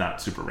know, is not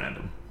super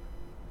random.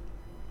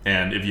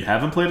 And if you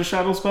haven't played a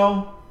shadow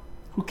spell,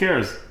 who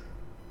cares?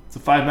 It's a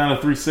 5 mana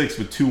 3/6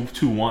 with 2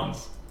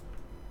 2/1s.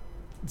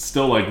 It's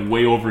still like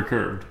way over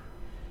curved.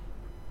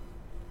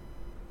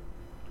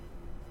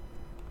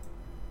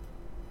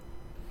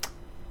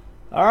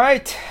 All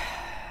right.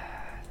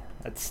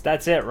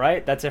 That's it,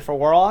 right? That's it for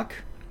Warlock?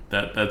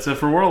 That's it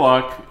for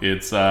Warlock.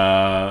 It's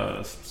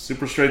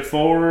super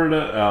straightforward.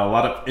 A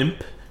lot of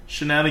imp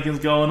shenanigans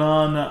going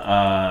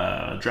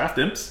on. Draft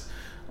imps.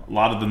 A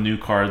lot of the new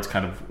cards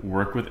kind of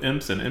work with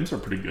imps, and imps are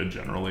pretty good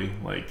generally.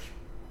 Like,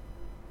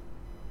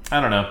 I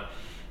don't know.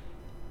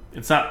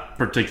 It's not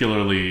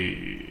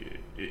particularly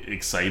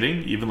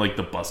exciting. Even like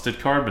the busted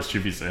card,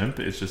 Mischievous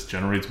Imp, it just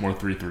generates more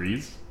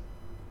 3/3s.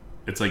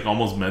 It's like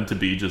almost meant to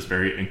be just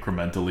very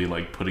incrementally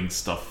like putting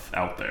stuff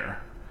out there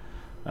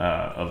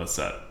of a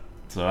set.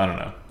 So I don't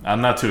know. I'm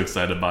not too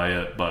excited by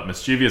it, but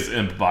Mischievous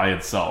Imp by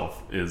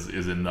itself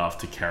is enough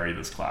to carry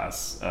this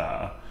class.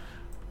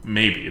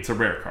 Maybe. It's a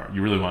rare card.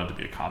 You really want it to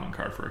be a common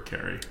card for a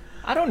carry.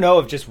 I don't know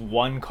if just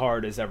one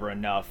card is ever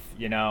enough,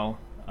 you know?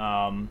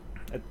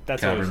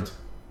 That's Caverns.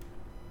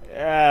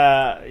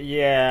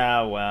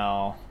 Yeah,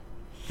 well...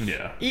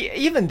 Yeah.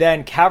 Even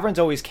then, Caverns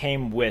always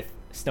came with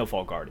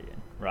Snowfall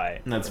Guardian,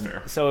 right? That's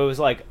fair. So it was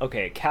like,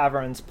 okay,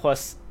 Caverns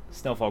plus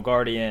Snowfall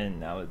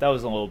Guardian, that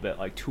was a little bit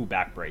like too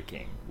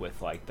backbreaking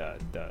with like the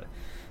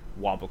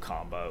Wombo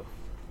combo.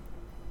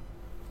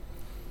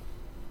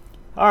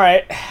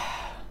 Alright.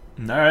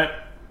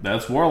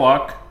 That's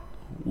Warlock.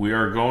 We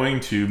are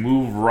going to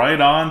move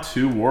right on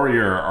to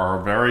Warrior,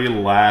 our very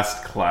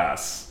last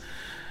class.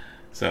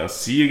 So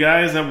see you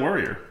guys at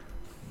Warrior.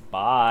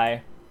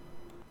 Bye.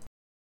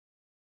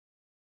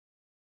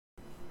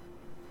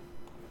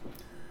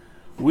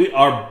 We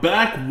are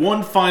back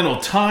one final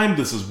time.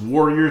 This is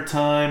Warrior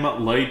Time,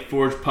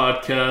 Lightforge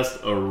podcast,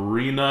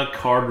 arena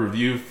card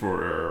review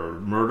for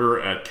Murder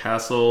at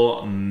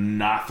Castle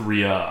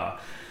Nathria.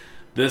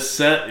 This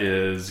set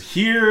is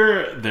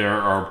here. There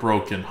are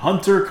broken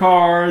hunter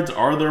cards.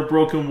 Are there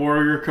broken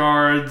warrior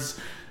cards?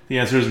 The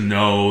answer is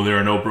no, there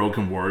are no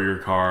broken warrior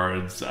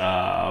cards,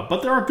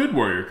 but there are good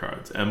warrior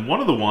cards. And one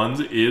of the ones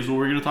is what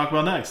we're going to talk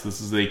about next. This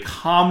is a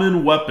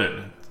common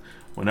weapon.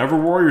 Whenever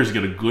warriors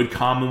get a good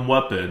common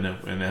weapon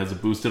and it has a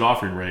boosted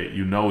offering rate,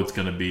 you know it's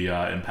going to be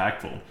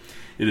impactful.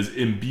 It is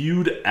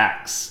Imbued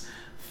Axe.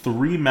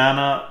 3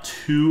 mana,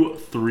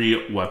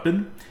 2/3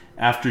 weapon.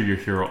 After your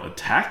hero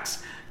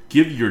attacks,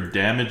 give your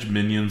damage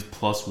minions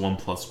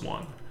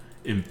 +1/+1.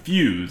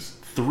 Infuse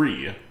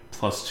 3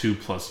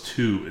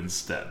 +2/+2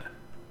 instead.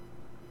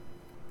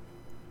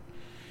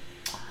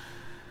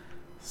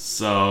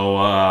 So,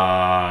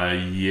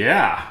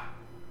 yeah.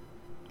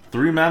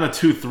 3 mana,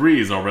 2/3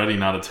 is already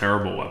not a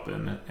terrible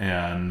weapon,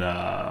 and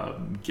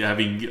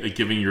buffing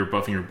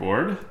your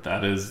board,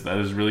 that is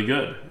really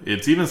good.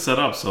 It's even set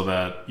up so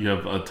that you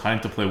have a time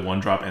to play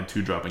 1-drop and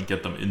 2-drop and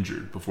get them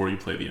injured before you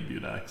play the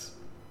Imbued Axe.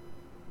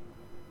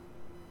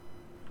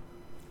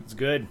 It's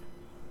good.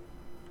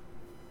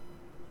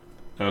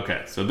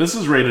 Okay, so this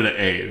is rated at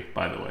A,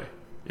 by the way.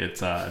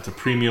 It's a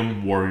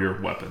premium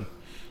warrior weapon.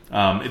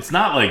 It's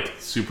not like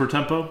super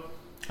tempo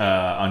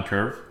on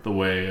curve the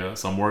way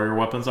some warrior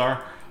weapons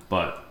are.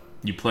 But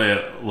you play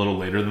it a little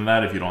later than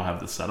that if you don't have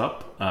the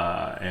setup.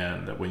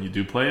 And when you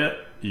do play it,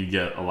 you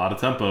get a lot of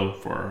tempo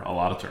for a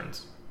lot of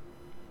turns.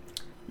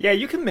 Yeah,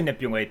 you can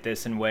manipulate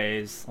this in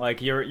ways.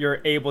 Like,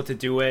 you're able to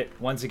do it.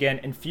 Once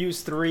again,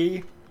 Infuse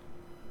 3,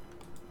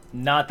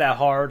 not that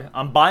hard.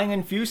 I'm buying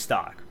Infuse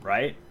stock,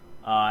 right?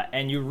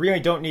 And you really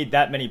don't need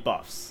that many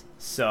buffs.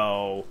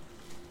 So,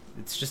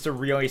 it's just a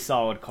really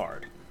solid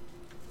card.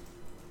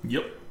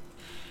 Yep.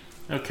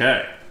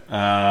 Okay.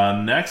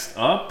 Next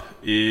up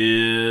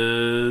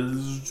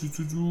is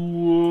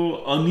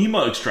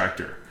Anima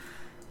Extractor.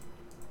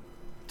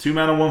 2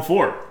 mana,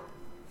 1/4.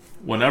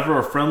 Whenever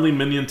a friendly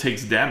minion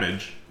takes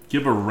damage,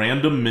 give a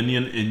random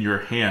minion in your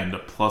hand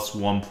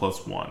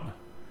 +1/+1.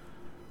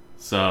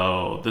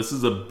 So this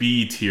is a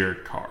B tier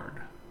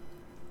card.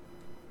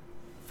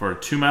 For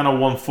 2 mana,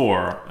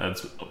 1/4,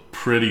 that's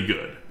pretty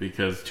good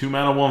because 2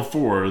 mana,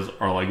 1/4s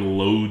are like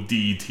low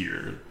D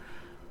tier.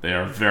 They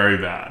are very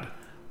bad.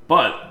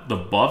 But the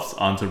buffs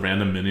onto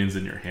random minions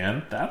in your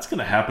hand, that's going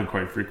to happen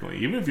quite frequently.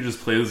 Even if you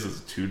just play this as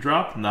a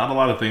 2-drop, not a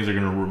lot of things are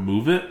going to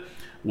remove it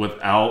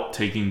without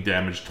taking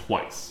damage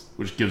twice,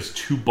 which gives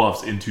 2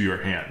 buffs into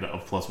your hand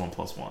of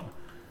 +1/+1.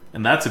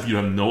 And that's if you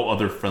have no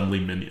other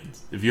friendly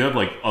minions. If you have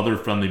like other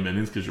friendly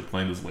minions because you're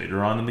playing this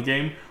later on in the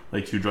game,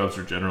 like 2-drops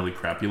are generally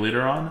crappy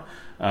later on,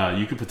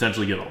 you could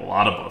potentially get a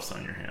lot of buffs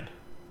on your hand.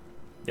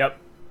 Yep.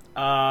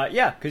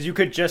 Yeah, because you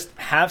could just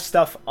have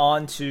stuff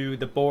onto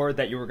the board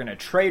that you were going to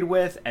trade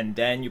with, and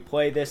then you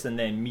play this and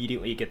then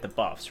immediately get the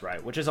buffs,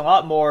 right? Which is a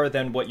lot more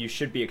than what you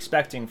should be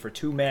expecting for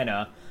 2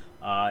 mana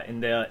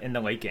in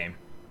the late game.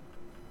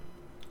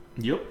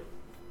 Yep.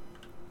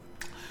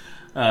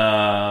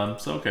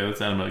 Okay,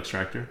 that's Anima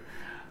Extractor.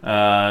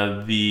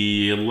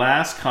 The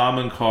last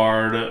common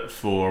card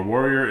for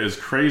Warrior is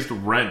Crazed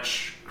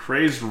Wrench.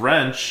 Crazed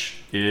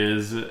Wrench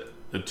is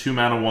a 2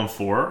 mana,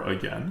 1/4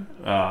 again.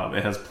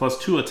 It has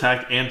 +2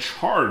 attack and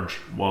charge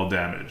while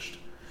damaged.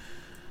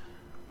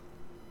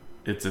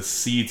 It's a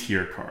C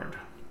tier card.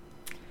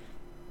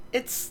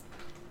 It's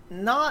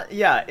not,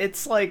 yeah,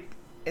 it's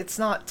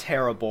not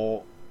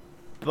terrible,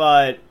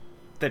 but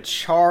the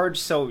charge,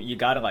 so you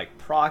gotta like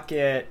proc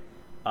it.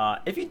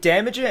 If you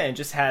damage it and it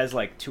just has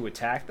like 2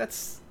 attack,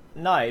 that's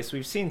nice.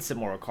 We've seen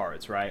similar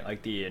cards, right?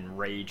 Like the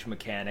Enrage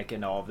mechanic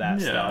and all of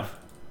that stuff.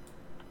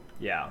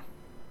 Yeah.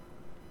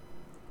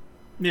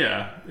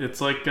 Yeah, it's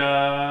like,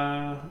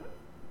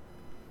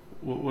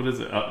 what is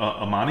it?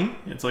 Amani?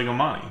 It's like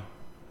Amani.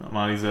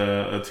 Amani's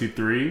a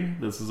 2/3.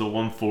 This is a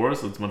 1/4,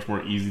 so it's much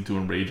more easy to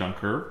enrage on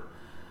curve.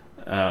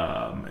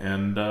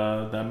 And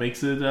that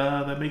makes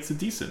it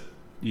decent,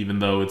 even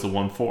though it's a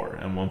 1/4,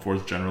 and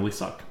 1/4s generally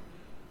suck.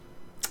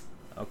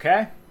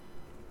 Okay.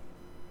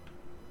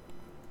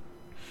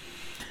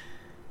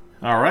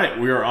 All right,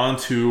 we are on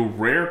to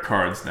rare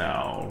cards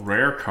now.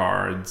 Rare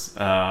cards.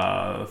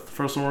 The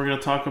first one we're going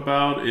to talk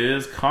about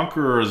is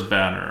Conqueror's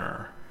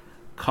Banner.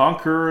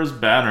 Conqueror's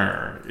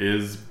Banner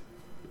is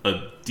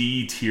a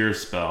D tier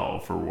spell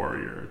for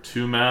Warrior.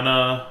 2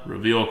 mana,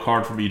 reveal a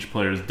card from each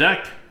player's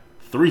deck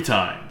 3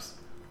 times.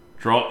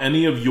 Draw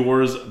any of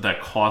yours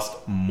that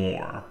cost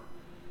more.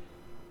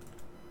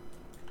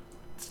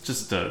 It's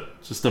just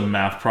a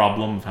math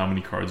problem of how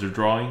many cards you're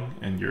drawing,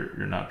 and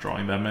you're not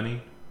drawing that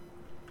many.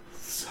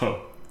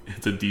 So,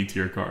 it's a D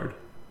tier card.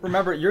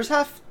 Remember, yours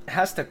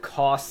has to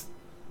cost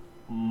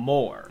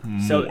more.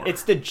 So,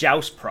 it's the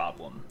joust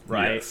problem,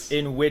 right? Yes.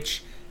 In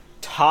which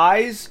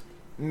ties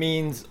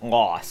means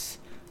loss.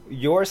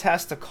 Yours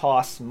has to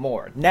cost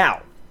more.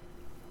 Now,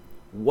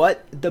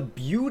 what the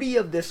beauty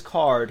of this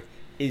card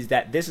is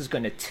that this is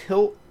going to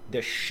tilt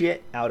the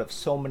shit out of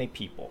so many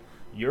people.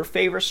 your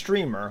favorite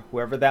streamer,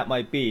 whoever that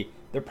might be,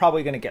 they're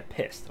probably going to get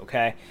pissed,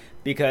 okay?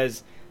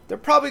 Because they're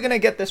probably going to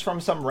get this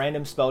from some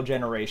random spell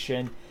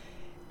generation.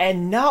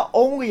 And not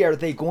only are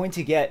they going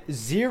to get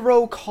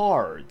 0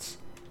 cards,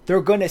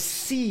 they're going to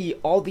see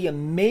all the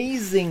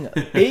amazing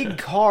big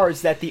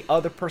cards that the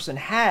other person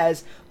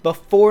has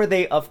before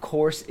they, of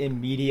course,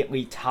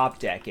 immediately top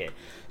deck it.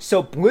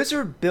 So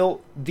Blizzard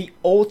built the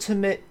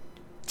ultimate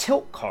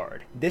tilt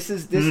card. This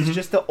is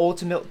just the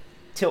ultimate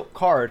tilt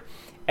card,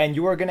 and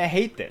you are going to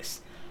hate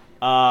this.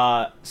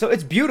 So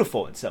it's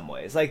beautiful in some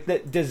ways. Like, the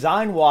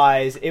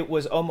design-wise, it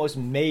was almost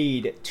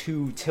made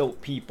to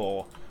tilt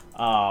people.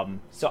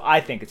 So I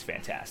think it's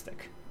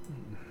fantastic.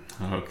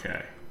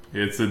 Okay.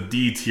 It's a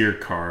D tier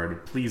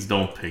card. Please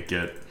don't pick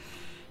it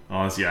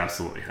unless you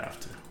absolutely have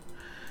to.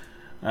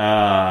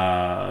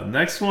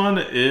 Next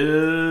one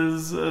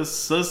is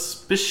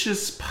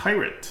Suspicious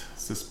Pirate.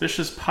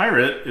 Suspicious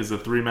Pirate is a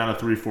 3-mana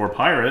 3/4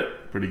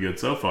 pirate. Pretty good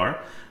so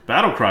far.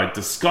 Battlecry,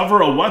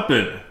 discover a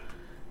weapon.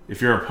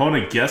 If your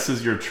opponent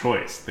guesses your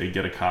choice, they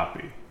get a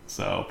copy.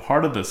 So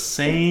part of the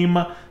same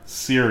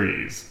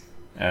series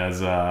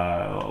as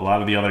a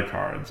lot of the other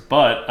cards.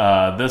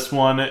 But this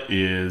one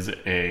is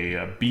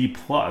a B+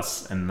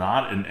 and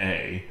not an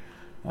A.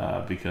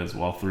 Because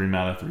while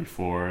 3-mana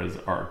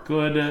 3/4s are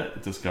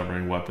good,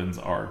 discovering weapons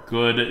are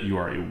good. You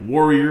are a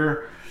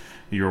warrior.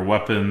 Your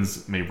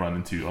weapons may run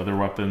into other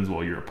weapons,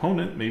 while your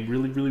opponent may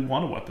really, really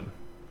want a weapon.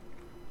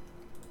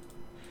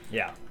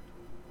 Yeah.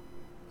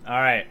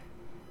 Alright.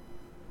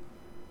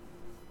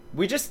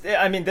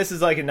 This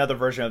is like another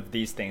version of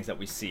these things that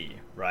we see,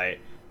 right?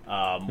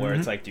 Where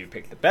it's like, do you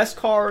pick the best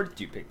card?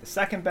 Do you pick the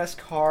second best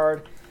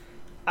card?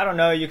 I don't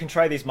know. You can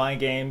try these mind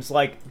games.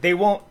 Like, they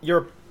won't.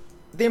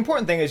 The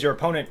important thing is your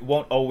opponent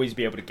won't always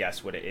be able to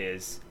guess what it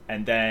is,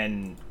 and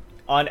then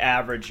on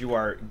average, you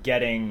are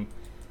getting.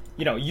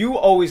 You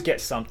always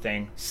get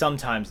something.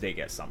 Sometimes they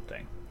get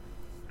something.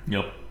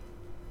 Yep.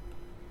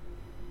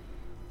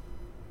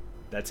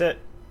 That's it.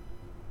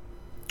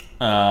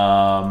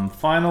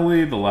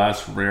 Finally, the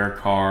last rare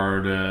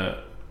card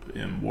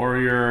in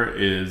Warrior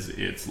is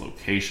its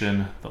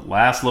location, the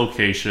last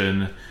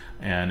location,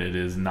 and it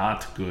is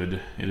not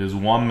good. It is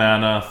 1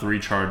 mana, 3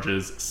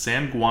 charges,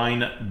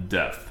 Sanguine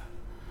Death.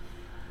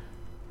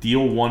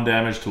 Deal 1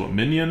 damage to a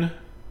minion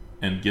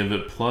and give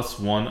it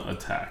 +1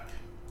 attack.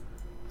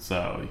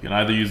 So you can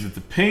either use it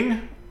to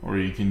ping, or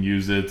you can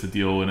use it to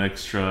deal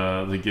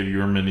to give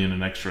your minion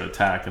an extra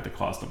attack at the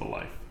cost of a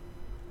life.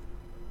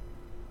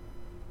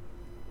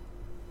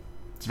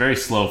 It's very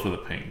slow for the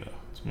ping, though.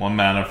 It's 1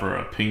 mana for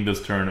a ping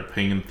this turn, a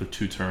ping in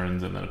 2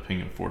 turns, and then a ping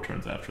in 4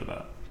 turns after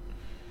that.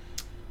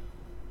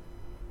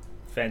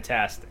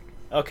 Fantastic.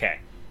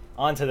 Okay,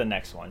 on to the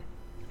next one.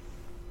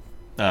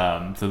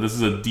 So this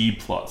is a D+,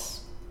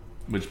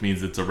 which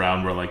means it's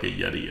around where like a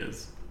Yeti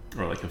is,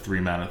 or like a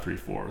 3-mana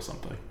 3/4 or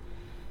something.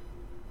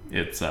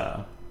 It's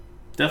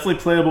definitely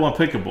playable and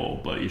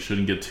pickable, but you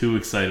shouldn't get too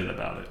excited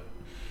about it.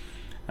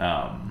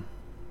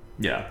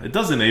 Yeah, it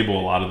does enable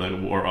a lot of the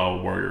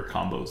warrior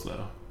combos,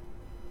 though.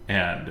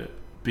 And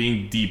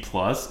being D+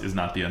 is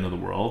not the end of the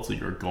world, so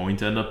you're going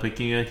to end up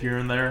picking it here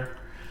and there.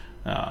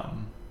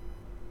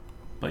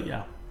 But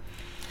yeah.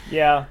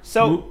 Yeah,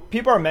 so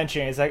people are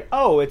mentioning, it's like,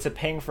 oh, it's a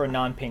ping for a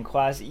non-ping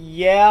class.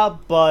 Yeah,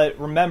 but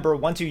remember,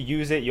 once you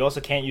use it, you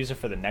also can't use it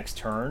for the next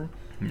turn.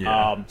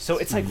 Yeah. So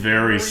it's like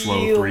very really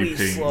slow 3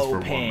 pings for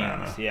 1 pings.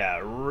 mana. Yeah,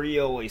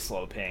 really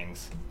slow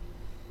pings.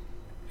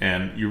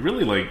 And you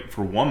really, like,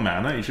 for 1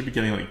 mana, you should be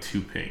getting like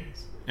 2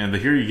 pings. And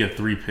here you get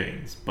 3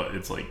 pings, but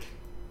it's like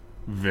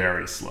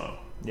very slow.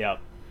 Yep.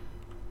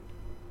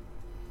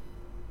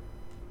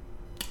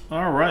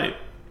 Alright.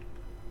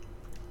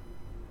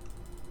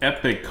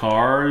 Epic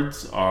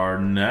cards are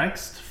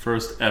next.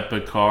 First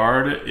epic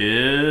card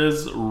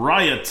is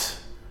Riot.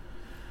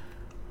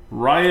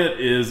 Riot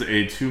is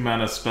a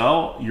 2-mana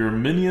spell. Your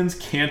minions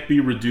can't be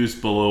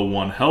reduced below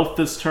 1 health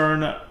this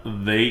turn.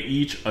 They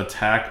each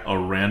attack a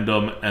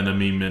random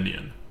enemy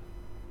minion.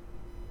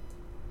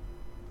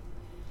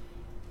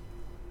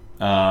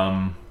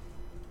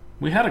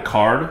 We had a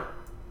card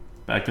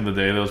back in the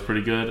day that was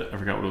pretty good. I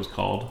forgot what it was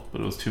called,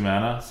 but it was 2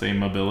 mana,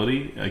 same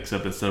ability,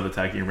 except instead of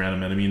attacking a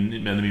random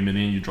enemy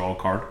minion, you draw a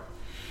card.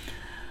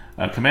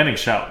 Commanding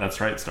Shout,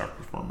 that's right, Star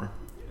Performer.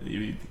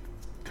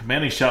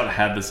 Commanding Shout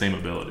had the same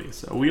ability,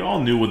 so we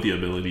all knew what the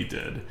ability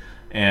did,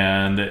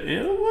 and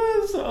it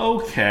was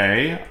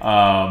okay,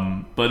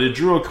 but it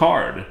drew a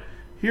card.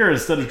 Here,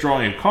 instead of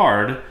drawing a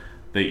card,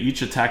 they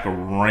each attack a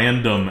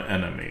random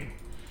enemy,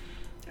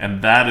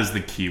 and that is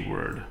the key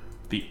word.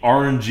 The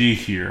RNG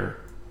here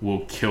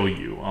will kill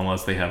you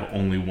unless they have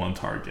only 1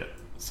 target,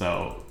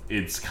 so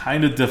it's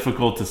kind of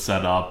difficult to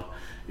set up.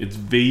 It's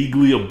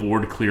vaguely a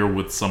board clear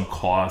with some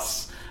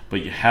costs,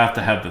 but you have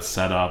to have the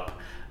setup.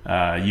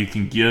 You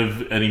can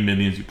give any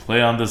minions you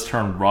play on this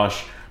turn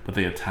rush, but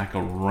they attack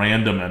a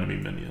random enemy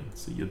minion.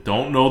 So you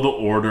don't know the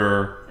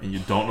order, and you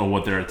don't know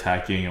what they're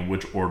attacking and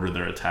which order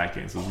they're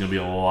attacking. So there's going to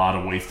be a lot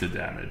of wasted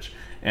damage.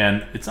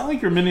 And it's not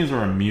like your minions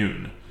are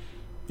immune.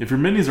 If your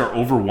minions are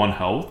over 1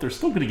 health, they're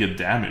still going to get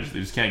damaged. They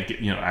just can't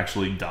get,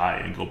 actually die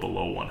and go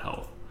below 1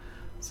 health.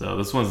 So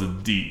this one's a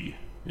D.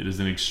 It is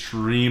an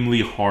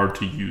extremely hard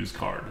to use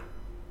card.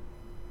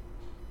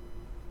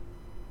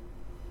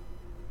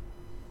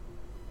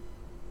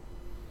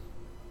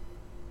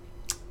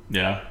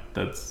 Yeah,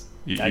 that's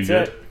That's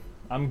good? it.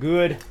 I'm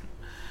good.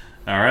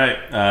 All right,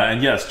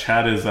 and yes,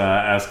 Chad is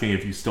asking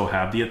if you still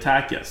have the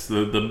attack. Yes,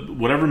 the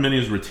whatever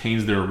minions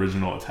retains their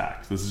original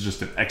attack. This is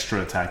just an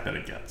extra attack that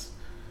it gets,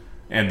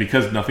 and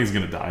because nothing's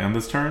going to die on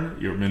this turn,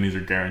 your minions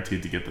are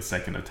guaranteed to get the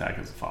second attack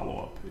as a follow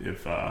up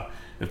if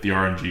the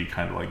RNG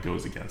kind of like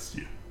goes against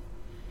you.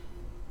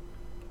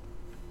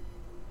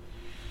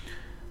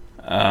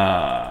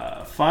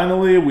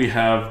 Finally, we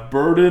have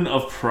Burden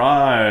of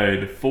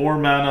Pride, 4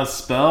 mana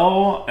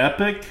spell,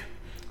 epic.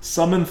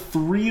 Summon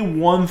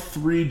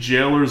 3/1/3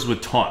 jailers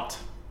with taunt.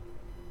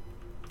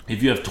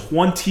 If you have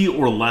 20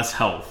 or less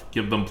health,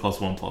 give them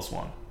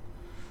 +1/+1.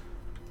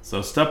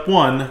 So step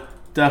 1,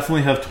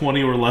 definitely have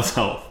 20 or less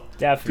health.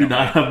 Definitely. Do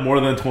not have more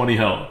than 20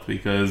 health,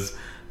 because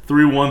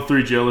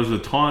 3/1/3 jailers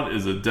with taunt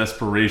is a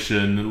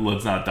desperation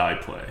let's not die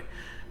play.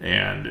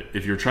 And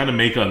if you're trying to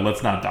make a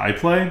let's not die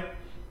play,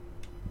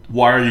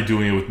 why are you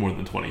doing it with more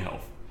than 20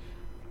 health?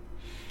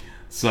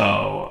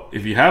 So,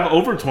 if you have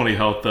over 20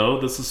 health,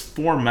 though, this is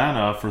 4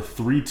 mana for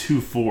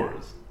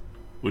 3/2/4s,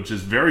 which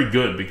is very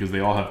good because they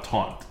all have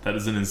taunt. That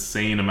is an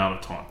insane amount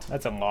of taunt.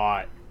 That's a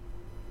lot.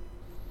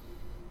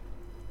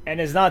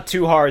 And it's not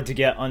too hard to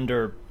get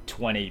under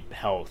 20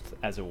 health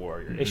as a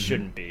warrior. It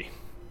shouldn't be.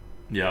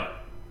 Yeah,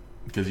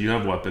 because you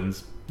have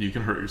weapons. You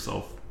can hurt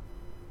yourself.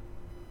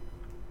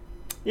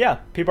 Yeah,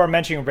 people are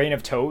mentioning Reign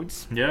of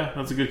Toads. Yeah,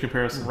 that's a good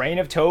comparison. Reign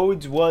of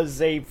Toads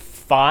was a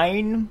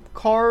fine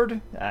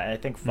card. I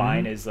think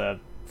fine is a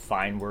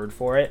fine word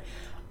for it.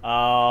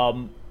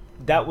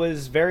 That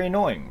was very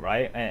annoying,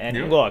 right? And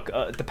Yeah. look,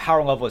 the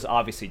power level is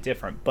obviously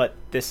different, but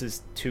this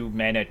is 2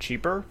 mana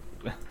cheaper.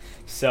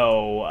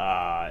 So,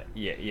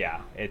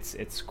 yeah,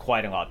 it's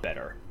quite a lot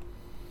better.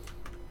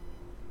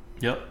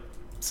 Yep.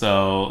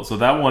 So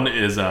that one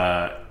is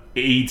a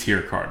A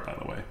tier card, by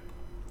the way.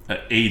 An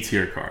A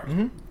tier card.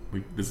 Mm-hmm.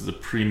 This is a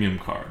premium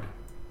card,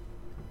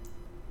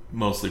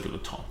 mostly for the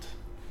taunt.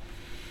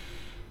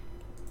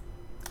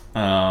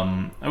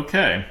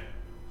 Okay.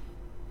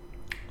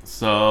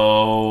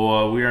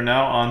 So we are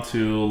now on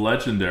to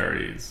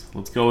legendaries.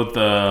 Let's go with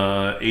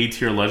the A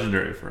tier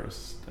legendary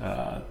first.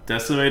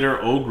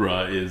 Decimator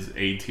Ogre is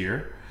A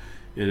tier.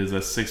 It is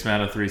a 6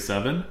 mana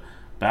 3/7.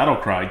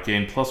 Battlecry,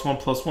 gain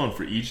 +1/+1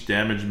 for each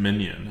damaged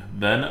minion,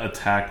 then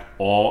attack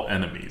all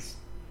enemies.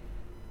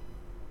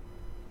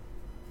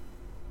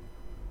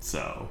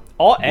 So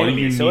All what do you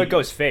enemies, so need- it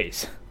goes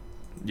face.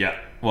 Yeah,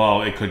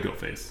 well, it could go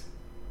face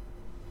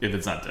if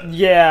it's not dead.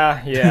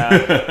 Yeah.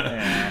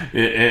 Yeah.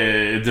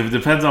 It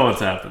depends on what's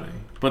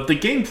happening. But the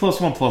gain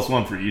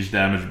 +1/+1 for each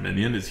damaged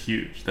minion is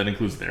huge. That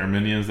includes their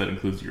minions, that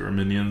includes your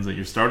minions, and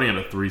you're starting at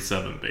a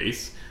 3/7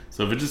 base.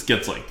 So if it just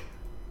gets like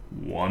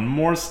one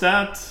more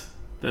stat,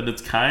 then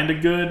it's kind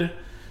of good.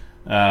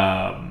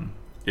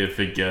 If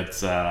it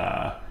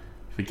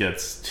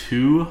gets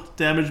 2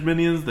 damaged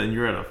minions, then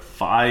you're at a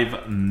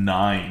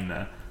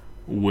 5/9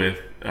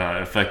 with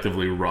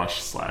effectively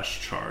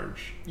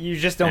rush/charge. You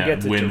just don't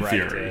get to Wind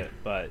direct Fury. it,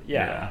 but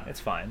yeah, it's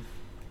fine.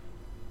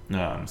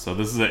 So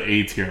this is an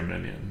A tier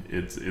minion.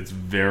 It's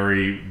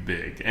very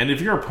big, and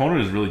if your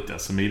opponent is really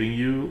decimating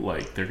you,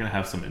 like they're gonna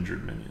have some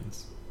injured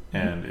minions.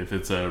 And if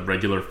it's a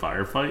regular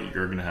firefight,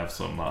 you're gonna have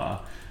some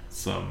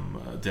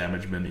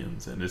damaged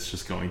minions, and it's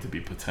just going to be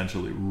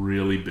potentially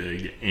really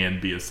big and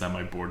be a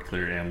semi board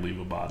clear and leave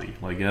a body.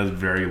 Like it has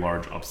very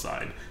large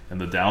upside, and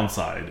the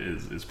downside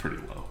is pretty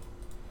low.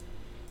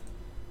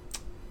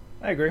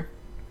 I agree.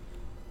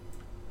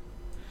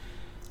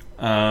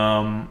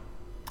 All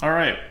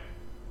right.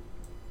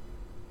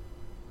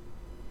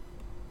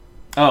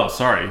 Oh,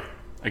 sorry.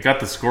 I got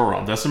the score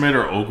wrong.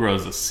 Decimator Ogre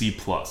is a C+.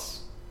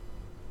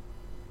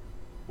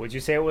 Would you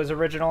say it was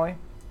originally?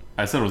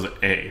 I said it was an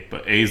A,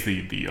 but A is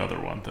the other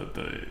one,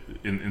 the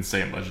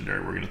insane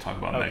legendary we're going to talk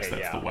about next.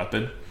 That's yeah. the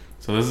weapon.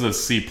 So this is a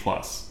C+.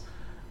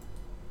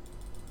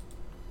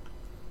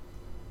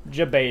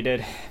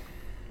 Debated.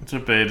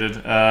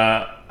 Debated.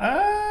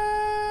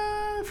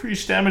 For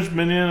each damaged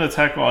minion,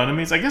 attack all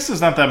enemies. I guess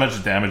there's not that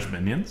much damaged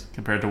minions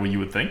compared to what you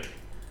would think.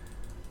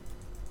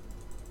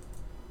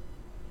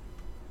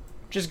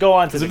 Just go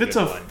on to Because the if it's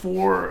good a one.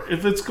 4,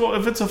 if it's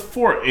a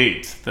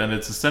 4/8, then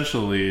it's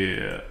essentially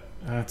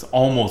it's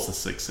almost a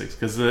 6/6.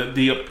 Because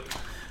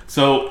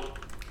so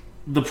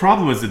the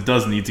problem is it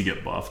does need to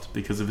get buffed,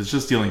 because if it's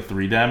just dealing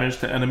 3 damage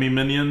to enemy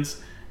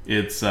minions,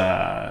 it's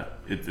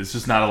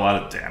just not a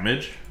lot of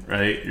damage,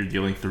 right? You're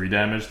dealing 3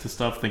 damage to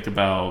stuff. Think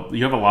about,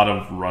 you have a lot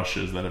of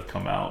rushes that have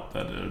come out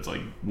that it's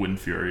like Wind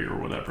Fury or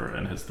whatever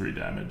and has 3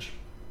 damage.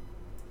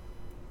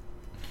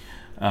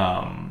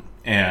 And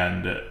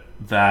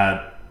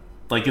that,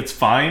 like, it's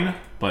fine,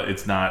 but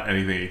it's not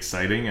anything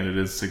exciting, and it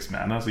is 6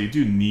 mana, so you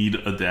do need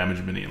a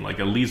damage minion, like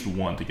at least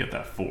 1 to get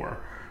that 4,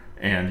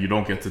 and you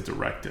don't get to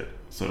direct it.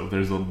 So if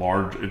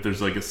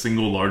there's like a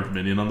single large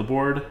minion on the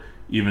board,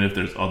 even if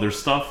there's other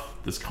stuff,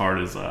 this card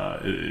is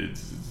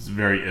it's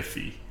very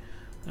iffy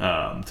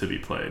to be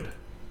played.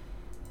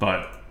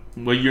 But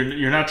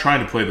you're not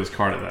trying to play this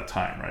card at that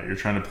time, right? You're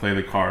trying to play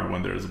the card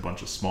when there's a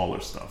bunch of smaller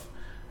stuff.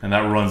 And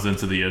that runs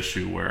into the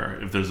issue where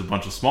if there's a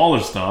bunch of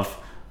smaller stuff,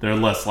 they're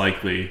less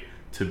likely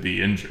to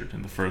be injured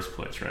in the first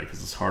place, right?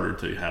 Because it's harder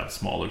to have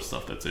smaller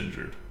stuff that's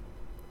injured.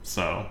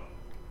 So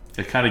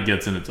it kind of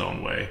gets in its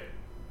own way.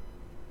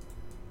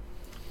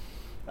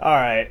 All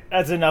right,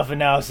 that's enough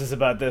analysis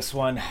about this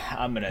one.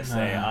 I'm gonna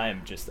say I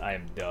am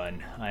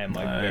done. I am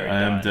very done.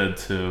 I am dead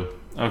too.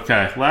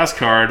 Okay, last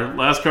card.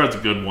 Last card's a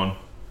good one.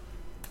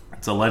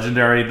 It's a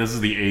legendary. This is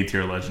the A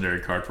tier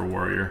legendary card for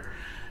Warrior.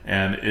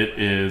 And it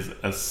is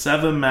a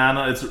 7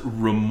 mana. It's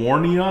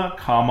Remornia,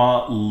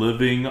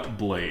 Living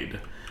Blade.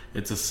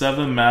 It's a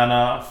 7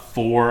 mana,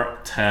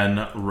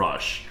 4/10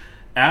 rush.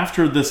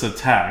 After this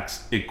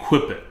attacks,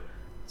 equip it.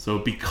 So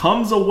it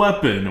becomes a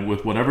weapon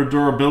with whatever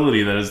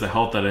durability that is the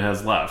health that it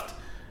has left.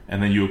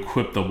 And then you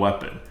equip the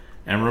weapon.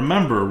 And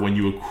remember, when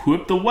you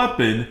equip the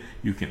weapon,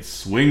 you can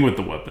swing with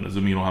the weapon,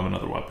 assuming you don't have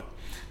another weapon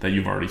that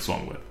you've already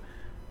swung with.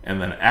 And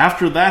then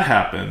after that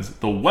happens,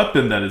 the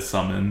weapon that it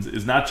summons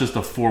is not just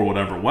a 4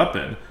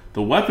 weapon.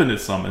 The weapon it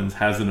summons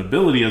has an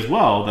ability as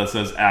well that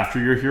says, after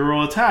your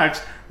hero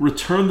attacks,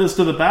 return this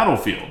to the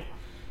battlefield.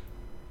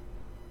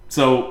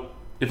 So,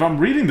 if I'm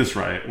reading this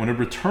right, when it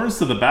returns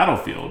to the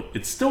battlefield,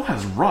 it still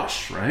has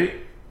Rush, right?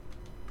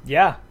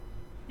 Yeah.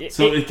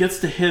 It gets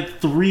to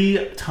hit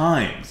 3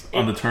 times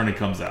on the turn it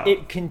comes out.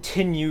 It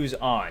continues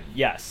on,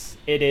 yes.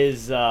 It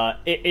is,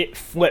 it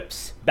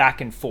flips back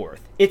and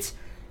forth. It's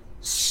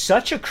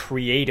such a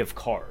creative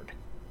card.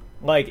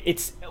 Like,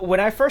 it's,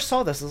 when I first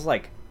saw this, I was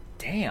like,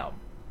 damn,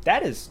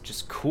 that is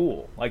just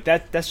cool. Like,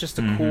 that's just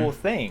a cool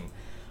thing.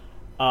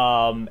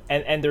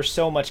 And there's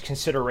so much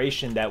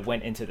consideration that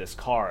went into this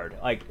card.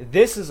 Like,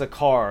 this is a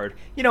card,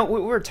 we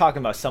were talking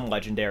about some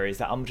legendaries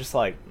that I'm just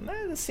like,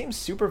 man, this seems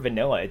super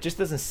vanilla. It just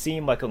doesn't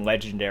seem like a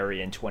legendary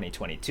in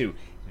 2022.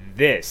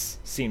 This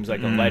seems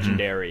like a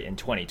legendary in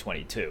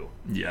 2022.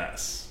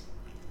 Yes.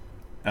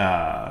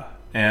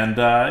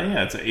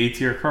 It's an A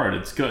tier card.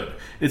 It's good.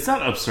 It's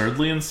not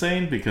absurdly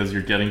insane because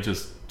you're getting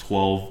just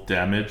 12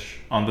 damage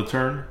on the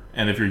turn.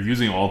 And if you're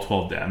using all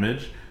 12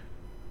 damage,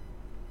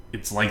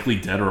 it's likely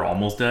dead or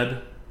almost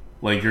dead.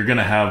 Like, you're going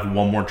to have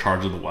one more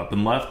charge of the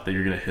weapon left that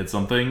you're going to hit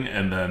something,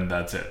 and then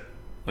that's it.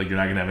 Like, you're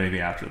not going to have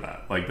anything after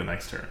that, like the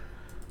next turn.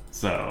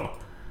 So,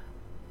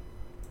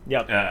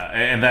 yep.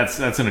 And that's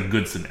in a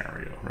good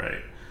scenario,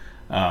 right?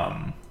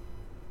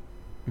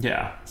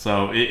 Yeah,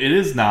 so it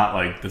is not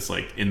like this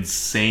like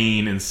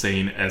insane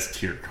S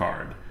tier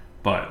card,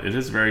 but it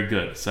is very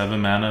good.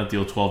 7 mana,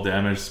 deal 12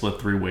 damage, split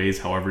 3 ways,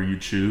 however you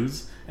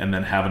choose, and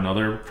then have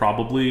another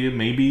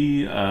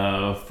maybe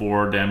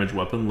 4 damage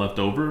weapon left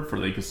over for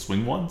they can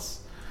swing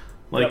once.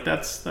 Like,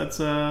 yep. That's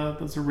a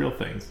real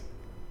thing.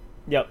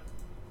 Yep.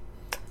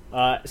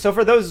 So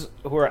for those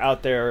who are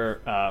out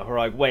there who are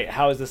like, wait,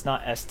 how is this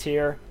not S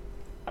tier?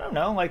 I don't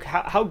know. Like,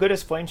 how good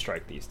is Flame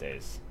Strike these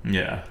days?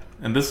 Yeah.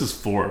 And this is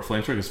 4.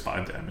 Flame Strike is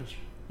 5 damage.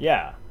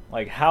 Yeah,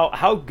 like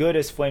how good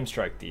is Flame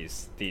Strike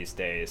these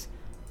days?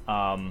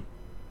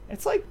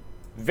 It's like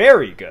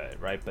very good,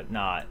 right? But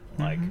not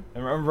like.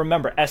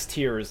 Remember, S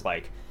tier is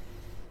like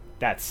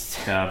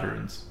that's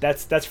caverns.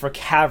 That's for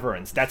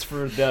caverns. That's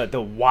for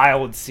the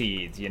wild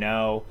seeds,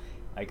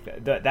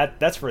 Like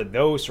that's for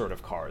those sort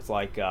of cards.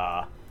 Like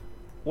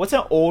what's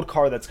an old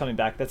card that's coming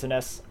back? That's an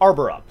S.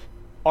 Arbor Up.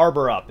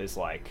 Arbor Up is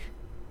like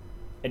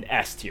an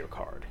S tier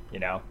card,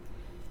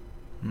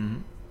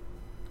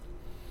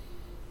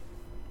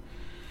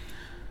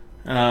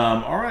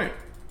 All right.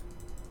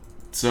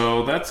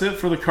 So that's it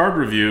for the card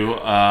review.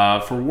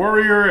 For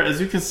Warrior, as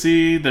you can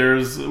see,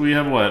 we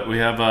have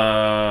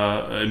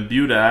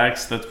Imbued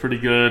Axe, that's pretty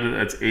good.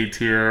 That's A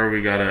tier.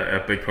 We got an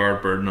epic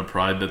card, Burden of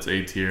Pride, that's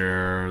A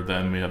tier.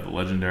 Then we have the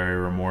legendary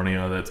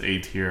Remornia, that's A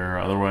tier.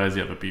 Otherwise,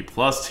 you have a B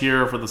plus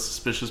tier for the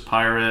Suspicious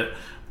Pirate,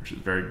 which is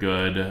very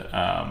good.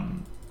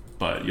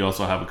 But you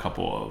also have a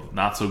couple of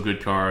not so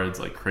good cards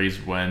like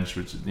Crazed Wench,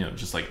 which is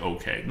just like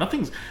okay.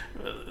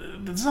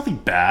 There's nothing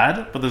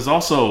bad, but there's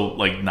also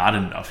like not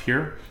enough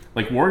here.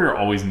 Like, Warrior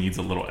always needs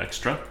a little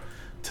extra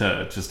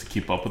to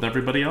keep up with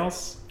everybody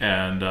else,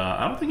 and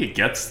I don't think it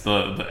gets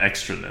the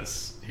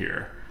extraness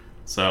here.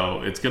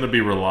 So it's going to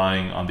be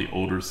relying on the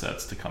older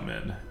sets to come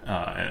in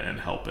and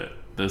help it.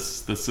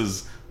 This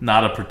is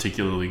not a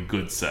particularly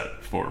good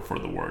set for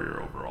the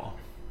Warrior overall.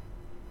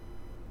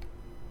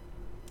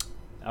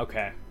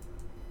 Okay.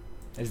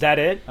 Is that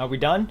it? Are we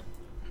done?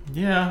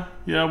 Yeah,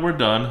 we're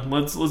done.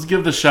 Let's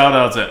give the shout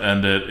outs and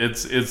end it.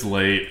 It's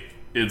late.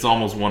 It's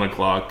almost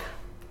 1:00.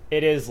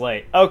 It is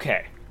late.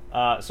 Okay.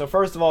 So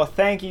first of all,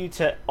 thank you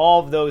to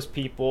all of those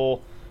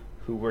people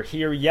who were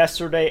here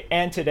yesterday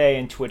and today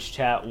in Twitch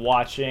chat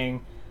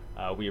watching.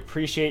 We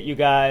appreciate you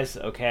guys,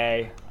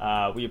 okay?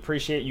 We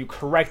appreciate you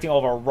correcting all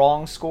of our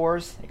wrong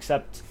scores,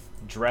 except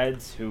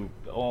Dreads, who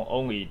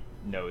only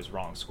knows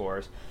wrong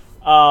scores.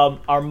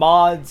 Our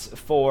mods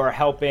for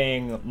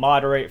helping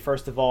moderate,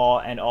 first of all,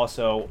 and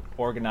also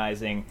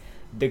organizing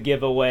the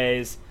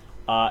giveaways.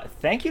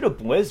 Thank you to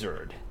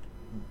Blizzard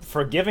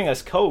for giving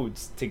us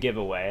codes to give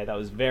away. That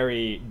was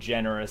very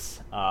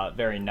generous,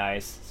 very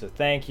nice. So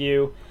thank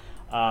you.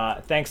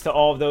 Thanks to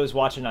all of those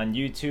watching on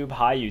YouTube.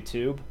 Hi,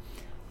 YouTube.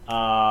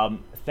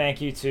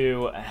 Thank you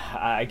to,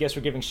 I guess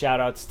we're giving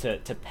shout outs to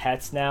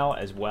pets now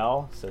as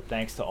well. So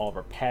thanks to all of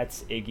our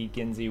pets, Iggy,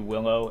 Ginzy,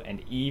 Willow,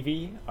 and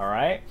Evie. All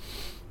right.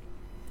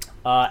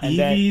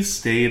 Evie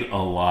stayed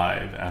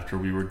alive after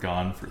we were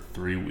gone for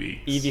 3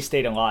 weeks. Evie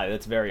stayed alive.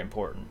 That's very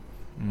important.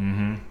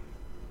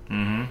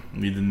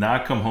 We did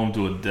not come home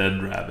to a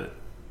dead rabbit,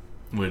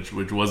 which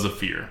was a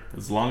fear.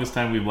 It's the longest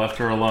time we've left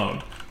her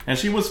alone. And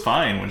she was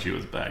fine when she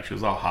was back. She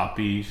was all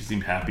hoppy. She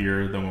seemed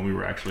happier than when we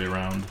were actually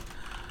around.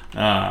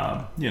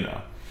 Okay.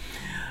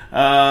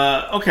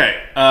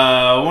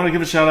 I want to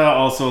give a shout out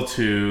also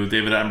to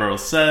David Attenborough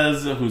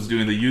Says, who's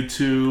doing the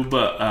YouTube,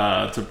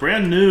 to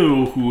Brand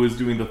New, who is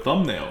doing the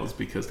thumbnails,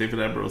 because David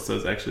Attenborough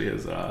Says actually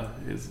is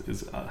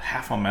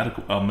half on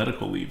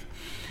medical leave.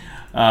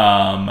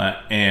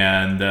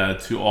 And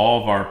to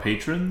all of our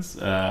patrons,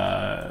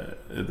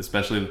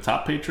 especially the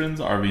top patrons,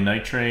 RV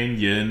Night Train,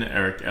 Yin,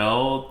 Eric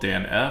L,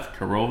 Dan F,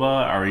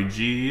 Karova,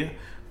 REG,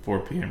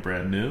 4P, and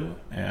Brand New.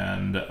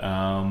 And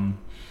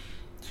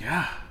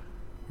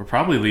we're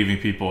probably leaving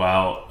people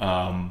out,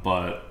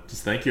 but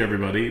just thank you,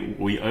 everybody.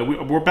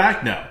 We're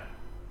back now.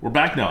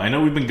 I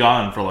know we've been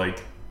gone for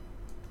like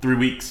 3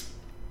 weeks,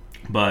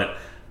 but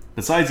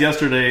besides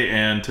yesterday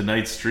and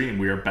tonight's stream,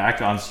 we are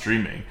back on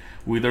streaming.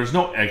 There's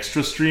no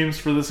extra streams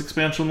for this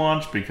expansion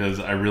launch because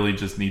I really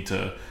just need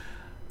to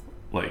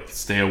like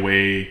stay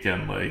awake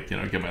and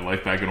get my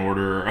life back in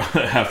order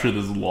after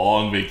this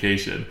long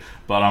vacation.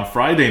 But on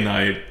Friday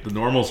night, the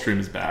normal stream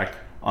is back.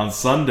 On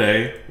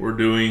Sunday, we're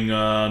doing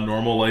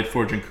normal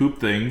Lightforge and Coop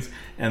things,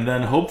 and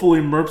then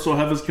hopefully Merps will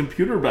have his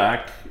computer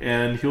back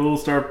and he'll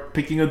start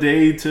picking a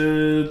day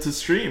to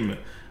stream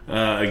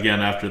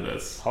again after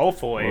this.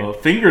 Hopefully. Well,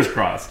 fingers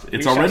crossed.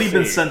 It's already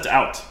been sent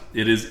out.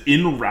 It is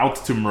en route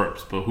to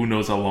Merps, but who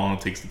knows how long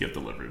it takes to get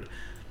delivered.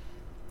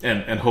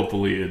 And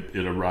hopefully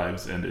it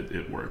arrives and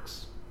it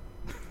works.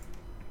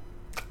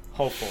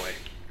 Hopefully.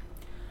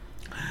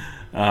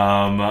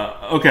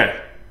 Okay,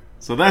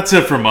 so that's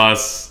it from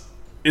us.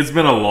 It's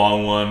been a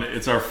long one.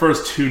 It's our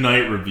first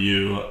 2-night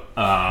review,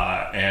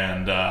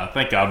 and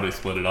thank God we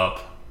split it up.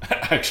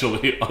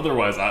 Actually,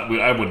 otherwise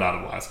I would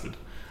not have lasted.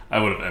 I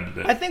would have ended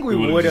it. I think we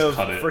would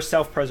have, for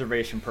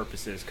self-preservation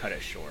purposes, cut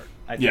it short.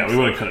 We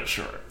would have cut it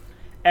short.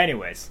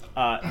 Anyways,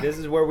 this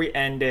is where we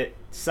end it.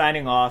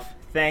 Signing off.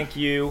 Thank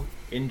you.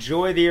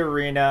 Enjoy the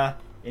arena.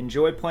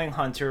 Enjoy playing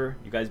Hunter.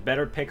 You guys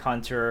better pick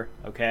Hunter,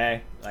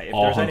 okay? If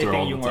there's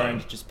anything you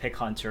learned, just pick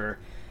Hunter.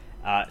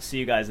 See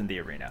you guys in the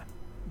arena.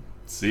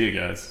 See you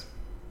guys.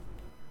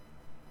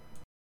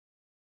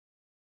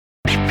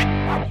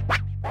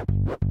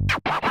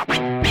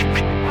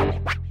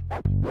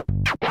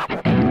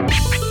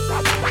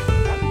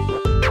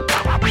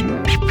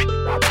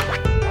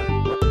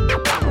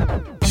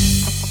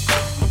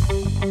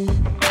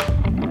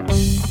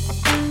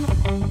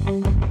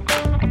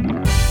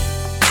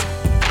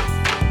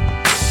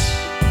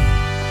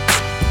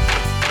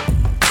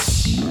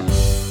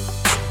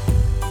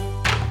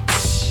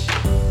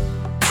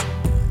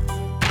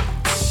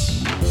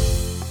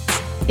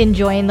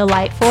 Enjoying the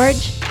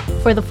Lightforge?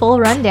 For the full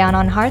rundown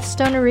on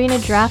Hearthstone Arena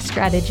draft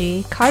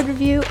strategy, card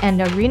review,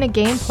 and arena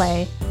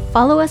gameplay,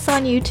 follow us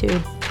on YouTube,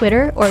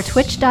 Twitter, or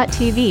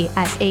twitch.tv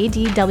at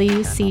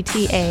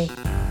ADWCTA.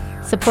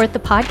 Support the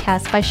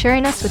podcast by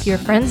sharing us with your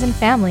friends and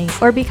family,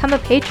 or become a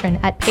patron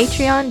at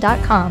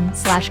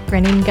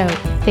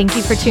patreon.com/grinninggoat. Thank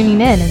you for tuning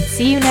in, and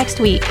see you next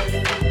week.